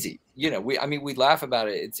ain't easy. You know, we laugh about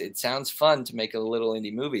it. It sounds fun to make a little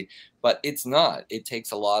indie movie, but it's not. It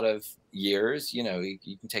takes a lot of years. You know, you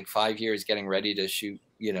can take 5 years getting ready to shoot,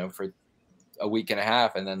 you know, for a week and a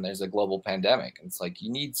half, and then there's a global pandemic. And it's like,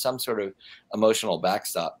 you need some sort of emotional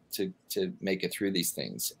backstop to make it through these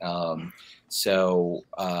things. Yeah,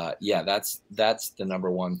 that's the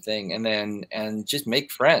number one thing. And just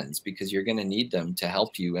make friends, because you're going to need them to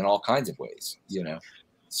help you in all kinds of ways, you know?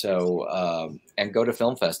 So, and go to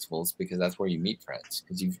film festivals, because that's where you meet friends,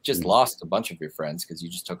 because you've just lost a bunch of your friends because you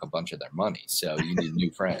just took a bunch of their money. So you need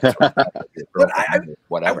new friends.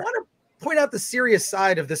 Whatever. I want to point out the serious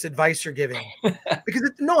side of this advice you're giving,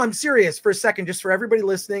 because no, I'm serious for a second, just for everybody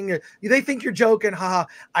listening. They think you're joking. Haha.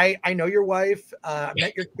 I know your wife. I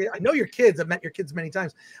met your kid. I know your kids. I've met your kids many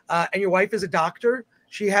times. And your wife is a doctor.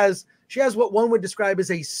 She has what one would describe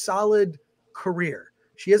as a solid career.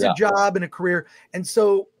 She has a job and a career. And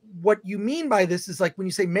so what you mean by this is, like, when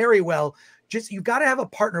you say marry well, just, you've got to have a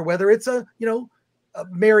partner, whether it's a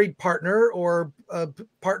married partner or a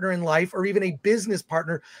partner in life, or even a business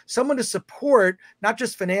partner, someone to support, not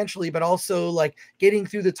just financially, but also like getting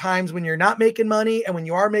through the times when you're not making money and when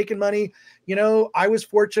you are making money. You know, I was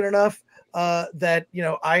fortunate enough that, you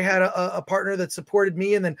know, I had a partner that supported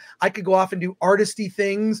me, and then I could go off and do artisty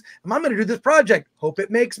things. And I'm going to do this project, hope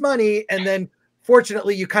it makes money. And then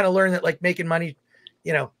fortunately you kind of learn that like making money,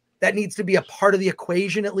 you know, that needs to be a part of the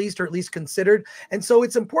equation at least, or at least considered. And so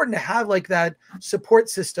it's important to have like that support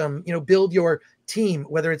system, you know, build your team,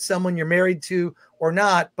 whether it's someone you're married to or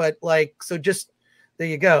not. But like, so just, there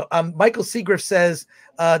you go. Michael Seagriff says,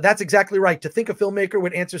 that's exactly right. To think a filmmaker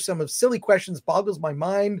would answer some of silly questions boggles my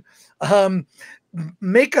mind. Macadema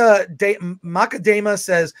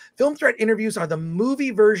says, Film Threat interviews are the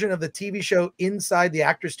movie version of the TV show inside the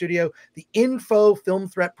actor studio. The info Film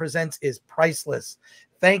Threat presents is priceless.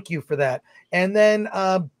 Thank you for that. And then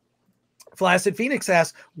Flaccid Phoenix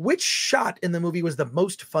asks, which shot in the movie was the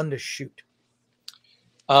most fun to shoot?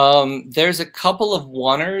 There's a couple of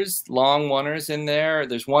oneers, long oneers in there.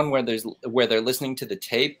 There's one where they're listening to the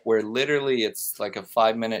tape, where literally it's like a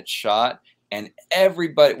 5-minute shot, and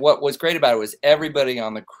everybody, what was great about it was everybody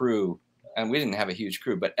on the crew, and we didn't have a huge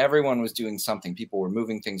crew, but everyone was doing something. People were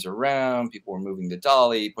moving things around, people were moving the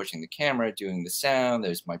dolly, pushing the camera, doing the sound.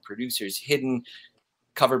 There's my producers hidden,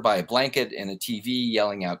 covered by a blanket and a TV,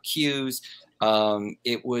 yelling out cues.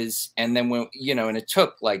 It was, and then when, you know, and it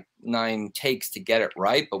took like 9 takes to get it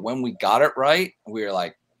right. But when we got it right, we were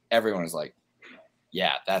like, everyone was like,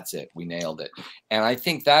 yeah, that's it. We nailed it. And I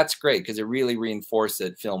think that's great because it really reinforced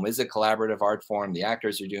that film is a collaborative art form. The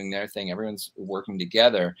actors are doing their thing. Everyone's working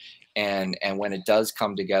together. And when it does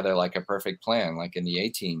come together like a perfect plan, like in the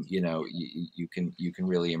A-Team, you know, you can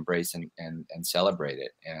really embrace and celebrate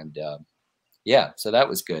it. And, yeah, so that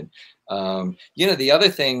was good. You know, the other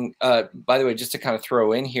thing, by the way, just to kind of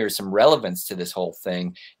throw in here some relevance to this whole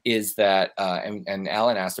thing is that, and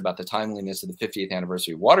Alan asked about the timeliness of the 50th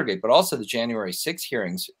anniversary of Watergate, but also the January 6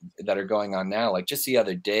 hearings that are going on now. Like just the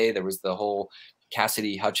other day, there was the whole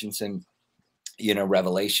Cassidy Hutchinson, you know,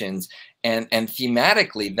 revelations. And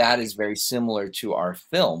thematically, that is very similar to our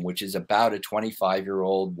film, which is about a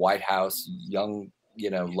 25-year-old White House young, you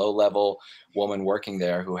know, low-level woman working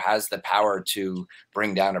there who has the power to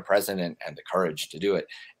bring down a president and the courage to do it.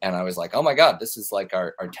 And I was like, oh my God, this is like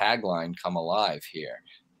our tagline come alive here.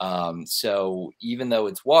 So even though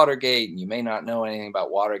it's Watergate and you may not know anything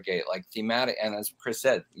about Watergate, like thematic, and as Chris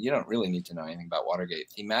said, you don't really need to know anything about Watergate.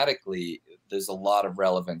 Thematically, there's a lot of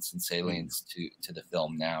relevance and salience to the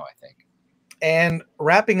film now, I think. And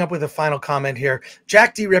wrapping up with a final comment here,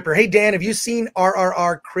 Jack D. Ripper. Hey, Dan, have you seen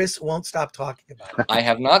RRR? Chris won't stop talking about it. I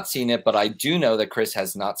have not seen it, but I do know that Chris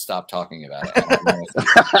has not stopped talking about it.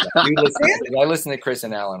 I listen to Chris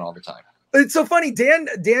and Alan all the time. It's so funny. Dan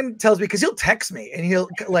tells me, because he'll text me and he'll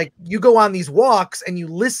like, you go on these walks and you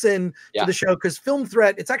listen to the show, because Film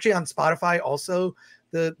Threat, it's actually on Spotify also,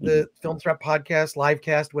 the Film Threat podcast,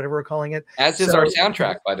 Livecast, whatever we're calling it. As is our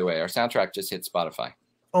soundtrack, by the way. Our soundtrack just hit Spotify.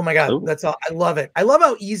 Oh my God, that's all. I love it. I love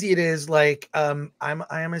how easy it is. Like, I am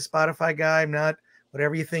a Spotify guy. I'm not,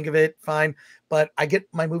 whatever you think of it, fine. But I get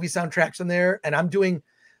my movie soundtracks in there, and I'm doing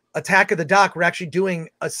Attack of the Doc. We're actually doing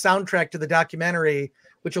a soundtrack to the documentary,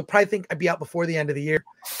 which will probably think I'd be out before the end of the year.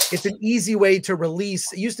 It's an easy way to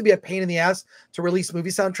release. It used to be a pain in the ass to release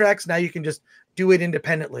movie soundtracks. Now you can just do it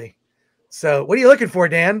independently. So what are you looking for,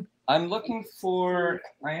 Dan? I am looking for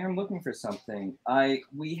something.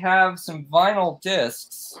 We have some vinyl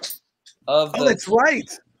discs of the that's right.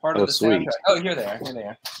 Part of the soundtrack. Oh, here they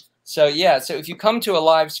are. So yeah, so if you come to a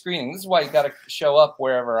live screening, this is why you got to show up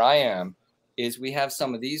wherever I am, is we have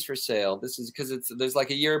some of these for sale. This is because there's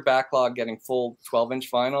like a year backlog getting full 12-inch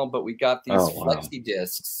vinyl, but we got these flexi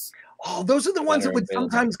discs. Oh, those are the ones that would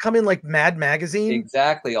sometimes come in like Mad Magazine.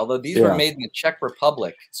 Exactly. Although these were made in the Czech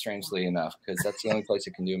Republic, strangely enough, because that's the only place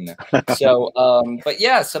you can do them now. So, but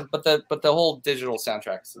yeah, but the whole digital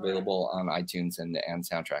soundtrack is available on iTunes and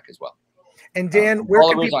Soundtrack as well. And Dan,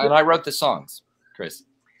 and I wrote the songs, Chris.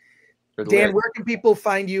 Dan, where can people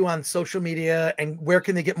find you on social media, and where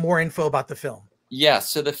can they get more info about the film? Yeah,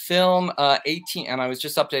 so the film 18, and I was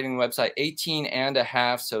just updating the website, 18 and a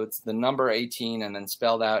half, so it's the number 18 and then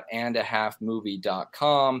spelled out and a half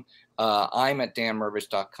movie.com. I'm at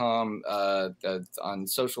danmirvish.com. On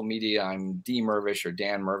social media, I'm D Mirvish or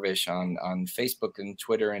Dan Mirvish on Facebook and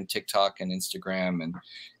Twitter and TikTok and Instagram and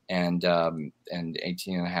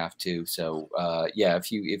 18 and a half too. So yeah,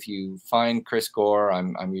 if you find Chris Gore,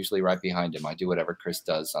 I'm usually right behind him. I do whatever Chris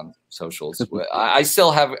does on socials. I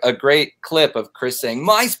still have a great clip of Chris saying,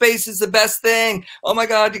 "MySpace is the best thing. Oh my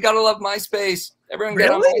God, you gotta love MySpace. Everyone get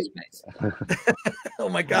on MySpace." Oh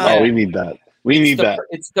my God. Oh, we need that. We need that.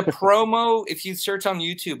 It's the promo. If you search on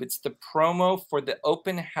YouTube, it's the promo for the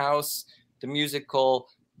Open House, the musical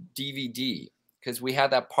DVD. Because we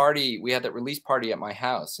had that party, we had that release party at my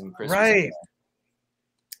house, and Chris. Right.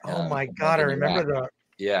 Oh my God, I remember that.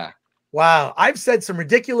 Yeah. Wow, I've said some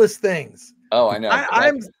ridiculous things. Oh, I know.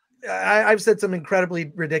 I've said some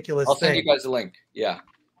incredibly ridiculous things. I'll send you guys a link. Yeah.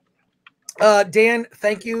 Dan,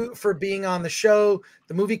 thank you for being on the show.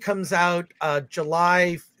 The movie comes out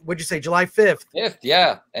July 5th? 5th,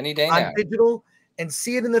 yeah. Any day now. On digital, and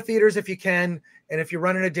see it in the theaters if you can. And if you're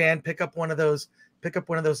running a Dan, pick up one of those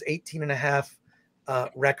 18.5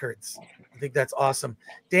 records. I think that's awesome.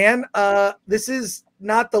 Dan, this is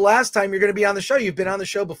not the last time you're going to be on the show. You've been on the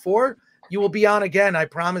show before. You will be on again, I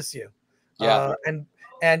promise you. Yeah.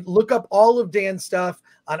 And look up all of Dan's stuff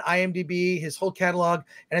on IMDb, his whole catalog.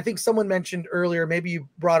 And I think someone mentioned earlier, maybe you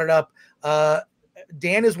brought it up.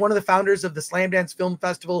 Dan is one of the founders of the Slamdance Film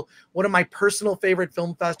Festival, one of my personal favorite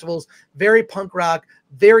film festivals. Very punk rock,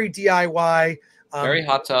 very DIY. Very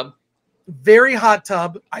hot tub. Very hot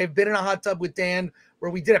tub. I have been in a hot tub with Dan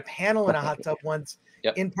where we did a panel in a hot tub once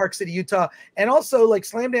in Park City, Utah. And also, like,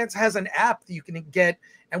 Slamdance has an app that you can get.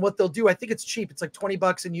 And what they'll do, I think it's cheap. It's like $20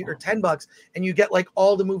 or $10, and you get like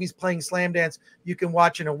all the movies playing Slamdance you can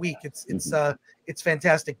watch in a week. It's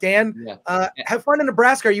fantastic. Dan, have fun in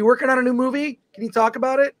Nebraska. Are you working on a new movie? Can you talk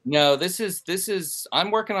about it? No, I'm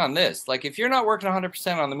working on this. Like, if you're not working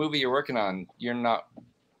 100% on the movie you're working on, you're not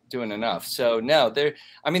doing enough. So no,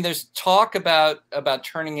 there's talk about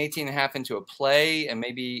turning 18.5 into a play and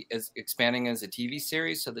maybe expanding as a TV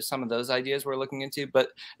series. So there's some of those ideas we're looking into, but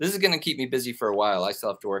this is going to keep me busy for a while. I still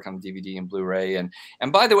have to work on DVD and Blu-ray. And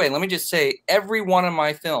by the way, let me just say, every one of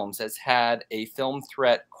my films has had a Film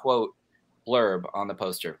Threat quote blurb on the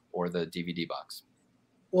poster or the DVD box.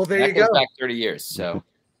 Well, there you go. Back 30 years.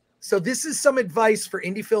 So this is some advice for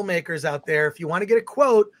indie filmmakers out there. If you want to get a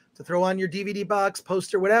quote to throw on your DVD box,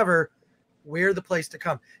 poster, whatever, we're the place to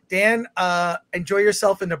come. Dan, enjoy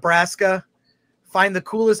yourself in Nebraska. Find the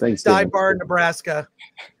coolest dive bar in Nebraska.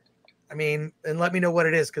 I mean, and let me know what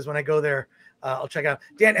it is, because when I go there, I'll check it out.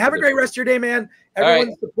 Dan, have a great rest of your day, man.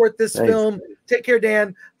 Everyone support this film. Take care,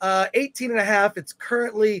 Dan. 18.5. It's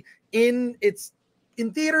currently in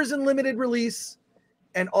theaters and limited release,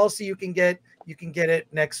 and also you can get it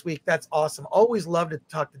next week. That's awesome. Always love to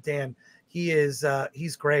talk to Dan. He's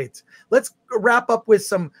great. Let's wrap up with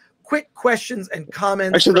some quick questions and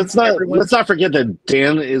comments. Actually, let's not forget that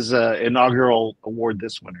Dan is inaugural Award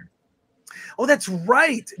This winner. Oh, that's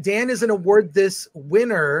right. Dan is an Award This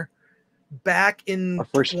winner back in I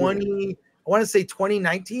want to say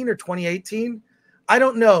 2019 or 2018. I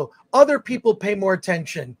don't know. Other people pay more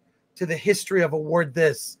attention to the history of Award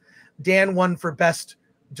This. Dan won for Best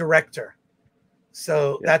Director.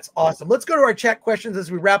 So that's awesome. Let's go to our chat questions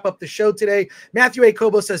as we wrap up the show today. Matthew A.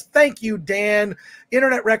 Cobo says, thank you, Dan.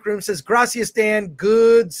 Internet Rec Room says, gracias, Dan.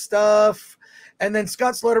 Good stuff. And then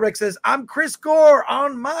Scott Slaughterbeck says, I'm Chris Gore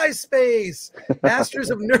on MySpace. Masters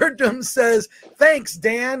of Nerddom says, thanks,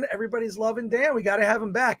 Dan. Everybody's loving Dan. We got to have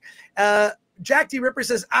him back. Jack D. Ripper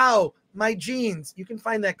says, ow, my jeans. You can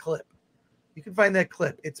find that clip.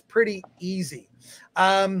 It's pretty easy.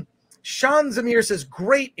 Sean Zamir says,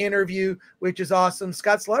 great interview, which is awesome.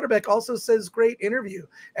 Scott Slaughterbeck also says, great interview.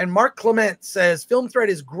 And Mark Clement says, Film Threat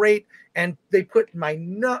is great, and they put my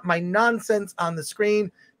nonsense on the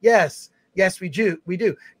screen. Yes, we do.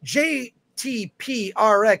 JTPRX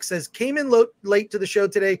says, came in late to the show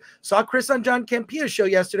today, saw Chris on John Campia's show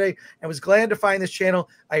yesterday, and was glad to find this channel.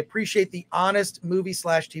 I appreciate the honest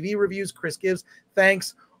movie/TV reviews Chris gives.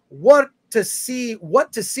 Thanks. What to see,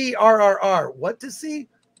 RRR. What to see?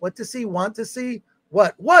 What to see, want to see,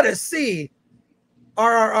 what to see,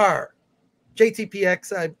 RRR,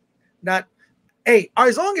 JTPX,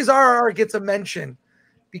 as long as RRR gets a mention,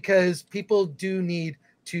 because people do need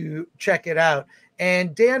to check it out.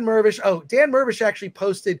 And Dan Mirvish actually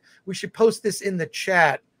posted, we should post this in the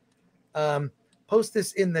chat. Yeah,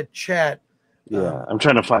 I'm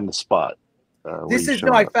trying to find the spot.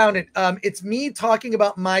 I found it. It's me talking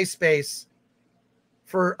about MySpace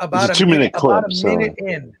for about a 2-minute clip. About a minute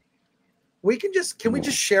in. Can we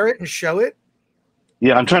just share it and show it?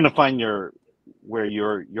 Yeah, I'm trying to find where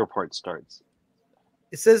your part starts.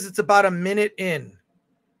 It says it's about a minute in.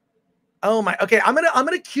 Oh my, okay, I'm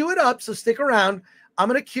gonna cue it up, so stick around. I'm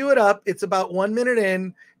gonna cue it up. It's about 1 minute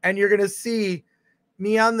in, and you're gonna see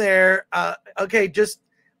me on there. Okay,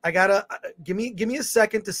 I gotta give me a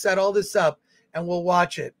second to set all this up, and we'll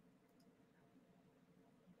watch it.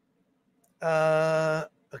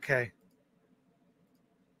 Okay.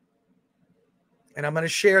 And I'm going to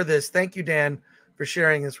share this. Thank you, Dan, for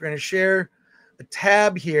sharing this. We're going to share a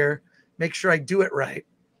tab here. Make sure I do it right.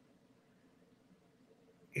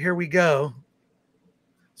 Here we go.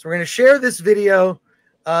 So we're going to share this video.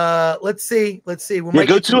 Let's see. We might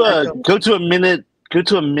go to a minute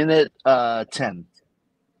 10.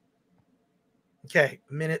 Okay,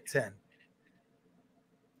 minute 10.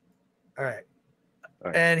 All right.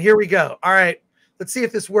 And here we go. All right. Let's see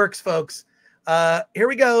if this works, folks. Here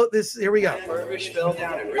we go. Here we go.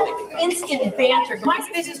 Instant banter.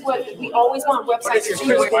 MySpace is what we always want websites to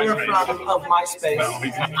do. Of MySpace.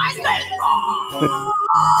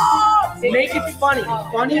 Make it funny.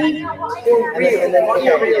 Funny or real. Funny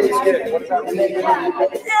or real is good.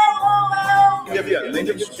 Yeah. Think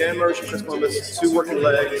of Dan Mirvish, Chris Columbus, 2 working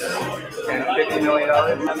legs, and $50 million.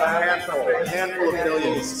 A handful of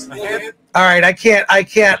millions. All right, I can't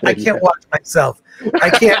watch myself. I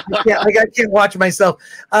can't watch myself.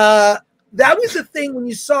 That was the thing when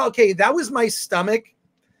you saw. Okay, that was my stomach,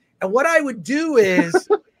 and what I would do is,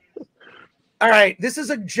 all right, this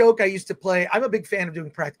is a joke I used to play. I'm a big fan of doing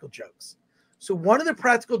practical jokes. So one of the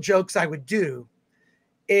practical jokes I would do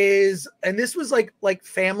is, and this was like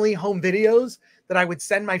family home videos that I would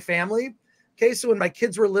send my family. Okay, so when my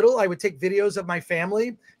kids were little, I would take videos of my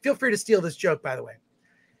family. Feel free to steal this joke, by the way.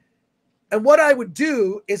 And what I would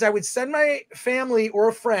do is I would send my family or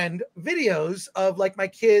a friend videos of like my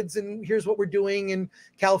kids and here's what we're doing in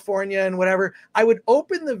California and whatever. I would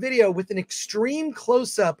open the video with an extreme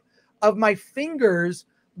close-up of my fingers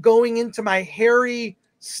going into my hairy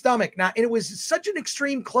stomach. Now, and it was such an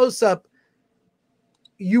extreme close-up,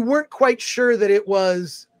 you weren't quite sure that it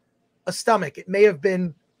was a stomach. It may have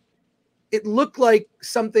been, it looked like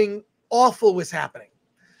something awful was happening.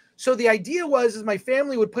 So the idea was is my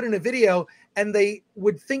family would put in a video and they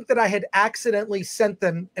would think that I had accidentally sent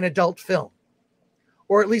them an adult film,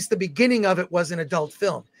 or at least the beginning of it was an adult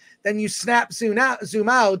film. Then you zoom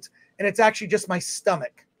out, and it's actually just my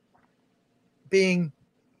stomach being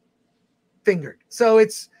fingered. So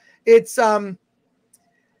it's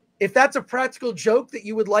if that's a practical joke that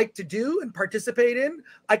you would like to do and participate in,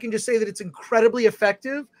 I can just say that it's incredibly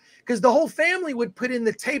effective. Because the whole family would put in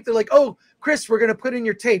the tape. They're like, "Oh, Chris, we're going to put in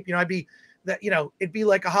your tape." You know, it'd be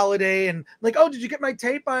like a holiday and like, "Oh, did you get my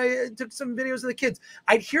tape? I took some videos of the kids."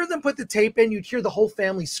 I'd hear them put the tape in. You'd hear the whole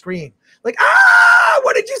family scream like, "Ah,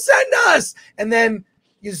 what did you send us?" And then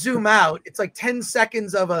you zoom out. It's like 10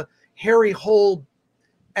 seconds of a hairy hole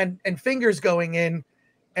and fingers going in.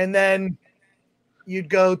 And then you'd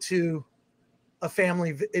go to a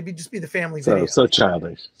family. It would just be the family video. So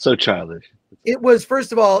childish. So childish. It was,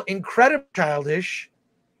 first of all, incredibly childish,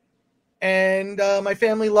 and my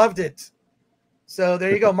family loved it. So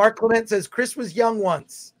there you go. Mark Clement says, Chris was young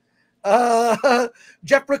once.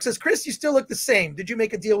 Jeff Brooks says, Chris, you still look the same. Did you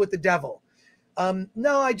make a deal with the devil?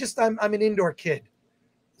 No, I'm an indoor kid.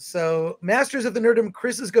 So Masters of the Nerdom,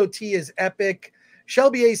 Chris's goatee is epic.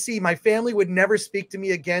 Shelby AC, my family would never speak to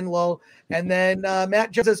me again, lol. And then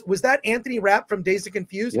Matt Jones says, was that Anthony Rapp from Dazed and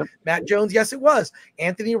Confused? Yep. Matt Jones, yes, it was.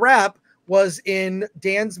 Anthony Rapp was in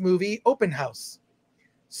Dan's movie Open House.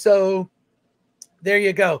 So there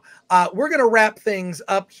you go. We're going to wrap things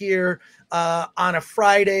up here on a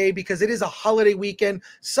Friday because it is a holiday weekend.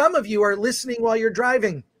 Some of you are listening while you're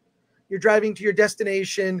driving. You're driving to your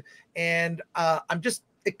destination, and I'm just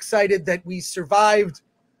excited that we survived.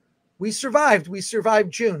 We survived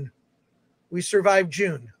June. We survived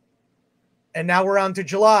June. And now we're on to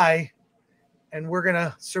July, and we're going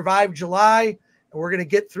to survive July, and we're going to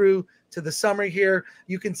get through to the summer here.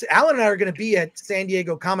 You can see Alan and I are going to be at San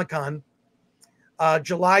Diego Comic-Con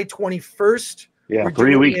July 21st. Yeah,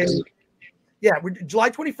 3 weeks. July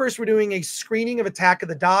 21st, we're doing a screening of Attack of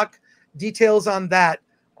the Dock. Details on that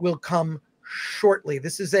will come shortly.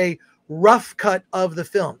 This is a rough cut of the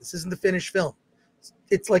film. This isn't the finished film.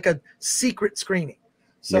 It's like a secret screening.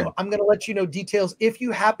 So I'm going to let you know details. If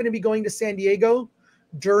you happen to be going to San Diego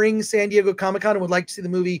during San Diego Comic-Con and would like to see the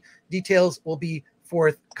movie, details will be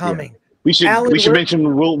forthcoming. Yeah. We should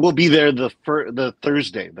mention we'll be there the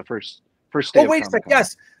Thursday, the first day. Oh, wait a second.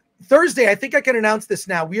 Yes, Thursday. I think I can announce this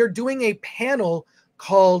now. We are doing a panel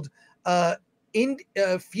called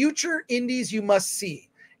Future Indies You Must See.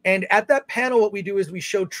 And at that panel, what we do is we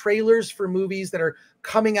show trailers for movies that are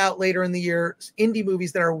coming out later in the year, indie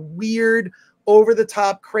movies that are weird,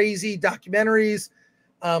 over-the-top, crazy documentaries,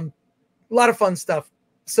 a lot of fun stuff.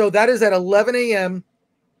 So that is at 11 a.m.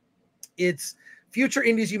 It's Future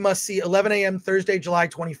Indies You Must See, 11 a.m. Thursday, July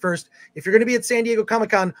 21st. If you're going to be at San Diego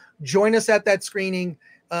Comic-Con, join us at that screening,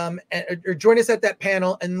 or join us at that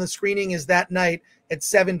panel, and the screening is that night at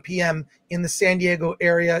 7 p.m. in the San Diego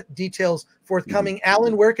area. Details forthcoming.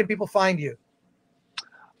 Alan, where can people find you?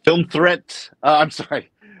 Film Threat. I'm sorry.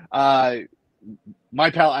 My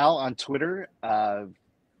pal Al on Twitter.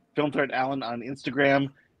 Film Threat Alan on Instagram.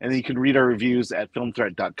 And then you can read our reviews at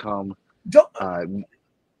filmthreat.com. Go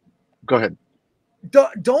ahead.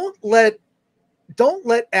 Don't let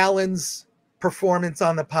Alan's performance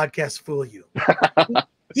on the podcast fool you.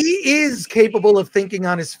 He is capable of thinking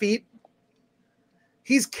on his feet.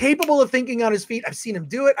 He's capable of thinking on his feet. I've seen him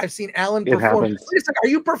do it. I've seen Alan perform. Wait a second, are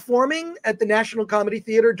you performing at the National Comedy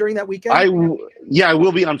Theater during that weekend? I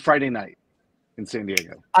will be on Friday night in San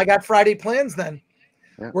Diego. I got Friday plans then.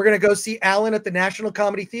 Yeah. We're going to go see Alan at the National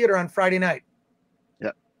Comedy Theater on Friday night.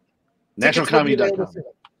 Yep.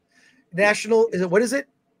 Nationalcomedy.com. What is it?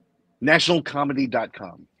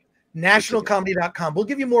 Nationalcomedy.com. Nationalcomedy.com. We'll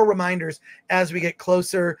give you more reminders as we get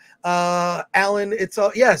closer. Alan, it's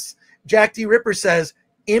all, yes. Jack D. Ripper says,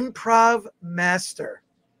 improv master.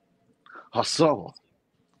 So.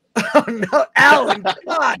 Oh, no, Alan, come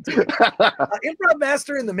on. Improv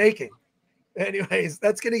master in the making. Anyways,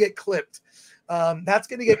 that's going to get clipped. That's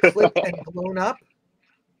going to get clipped and blown up.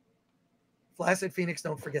 Flaccid Phoenix,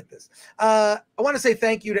 don't forget this. I want to say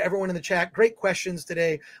thank you to everyone in the chat. Great questions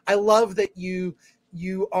today. I love that you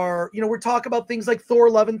are, we're talking about things like Thor,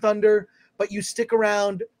 Love and Thunder, but you stick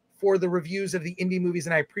around for the reviews of the indie movies,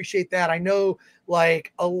 and I appreciate that. I know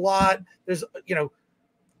like a lot is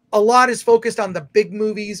focused on the big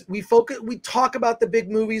movies. We talk about the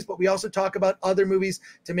big movies, but we also talk about other movies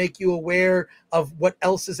to make you aware of what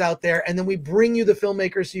else is out there. And then we bring you the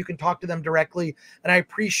filmmakers so you can talk to them directly. And I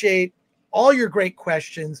appreciate all your great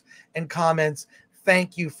questions and comments.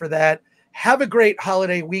 Thank you for that. Have a great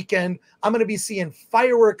holiday weekend. I'm going to be seeing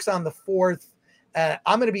fireworks on the 4th.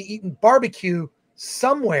 I'm going to be eating barbecue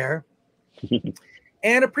somewhere.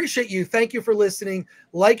 And appreciate you. Thank you for listening.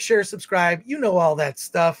 Like, share, subscribe. You know all that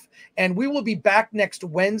stuff. And we will be back next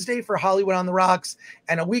Wednesday for Hollywood on the Rocks.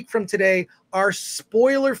 And a week from today, our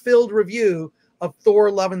spoiler-filled review of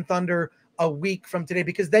Thor, Love and Thunder a week from today,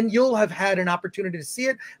 because then you'll have had an opportunity to see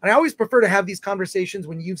it. And I always prefer to have these conversations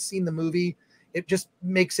when you've seen the movie. It just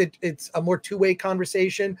makes it's a more two-way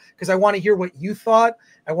conversation, because I want to hear what you thought.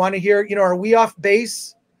 I want to hear, are we off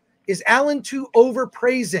base? Is Alan too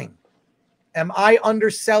overpraising? Am I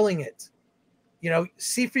underselling it?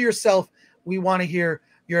 See for yourself. We want to hear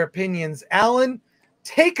your opinions. Alan,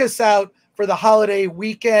 take us out for the holiday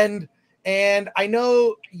weekend. And I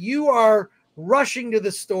know you are rushing to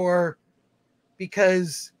the store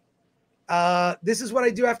because this is what I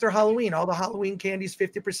do after Halloween. All the Halloween candy's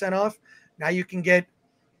 50% off. Now you can get,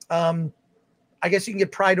 I guess you can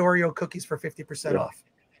get Pride Oreo cookies for 50% off.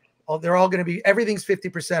 Oh, they're all going to be, everything's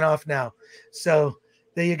 50% off now. So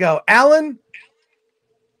there you go. Alan?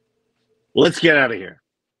 Let's get out of here.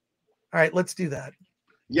 All right, let's do that.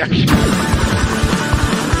 Yeah.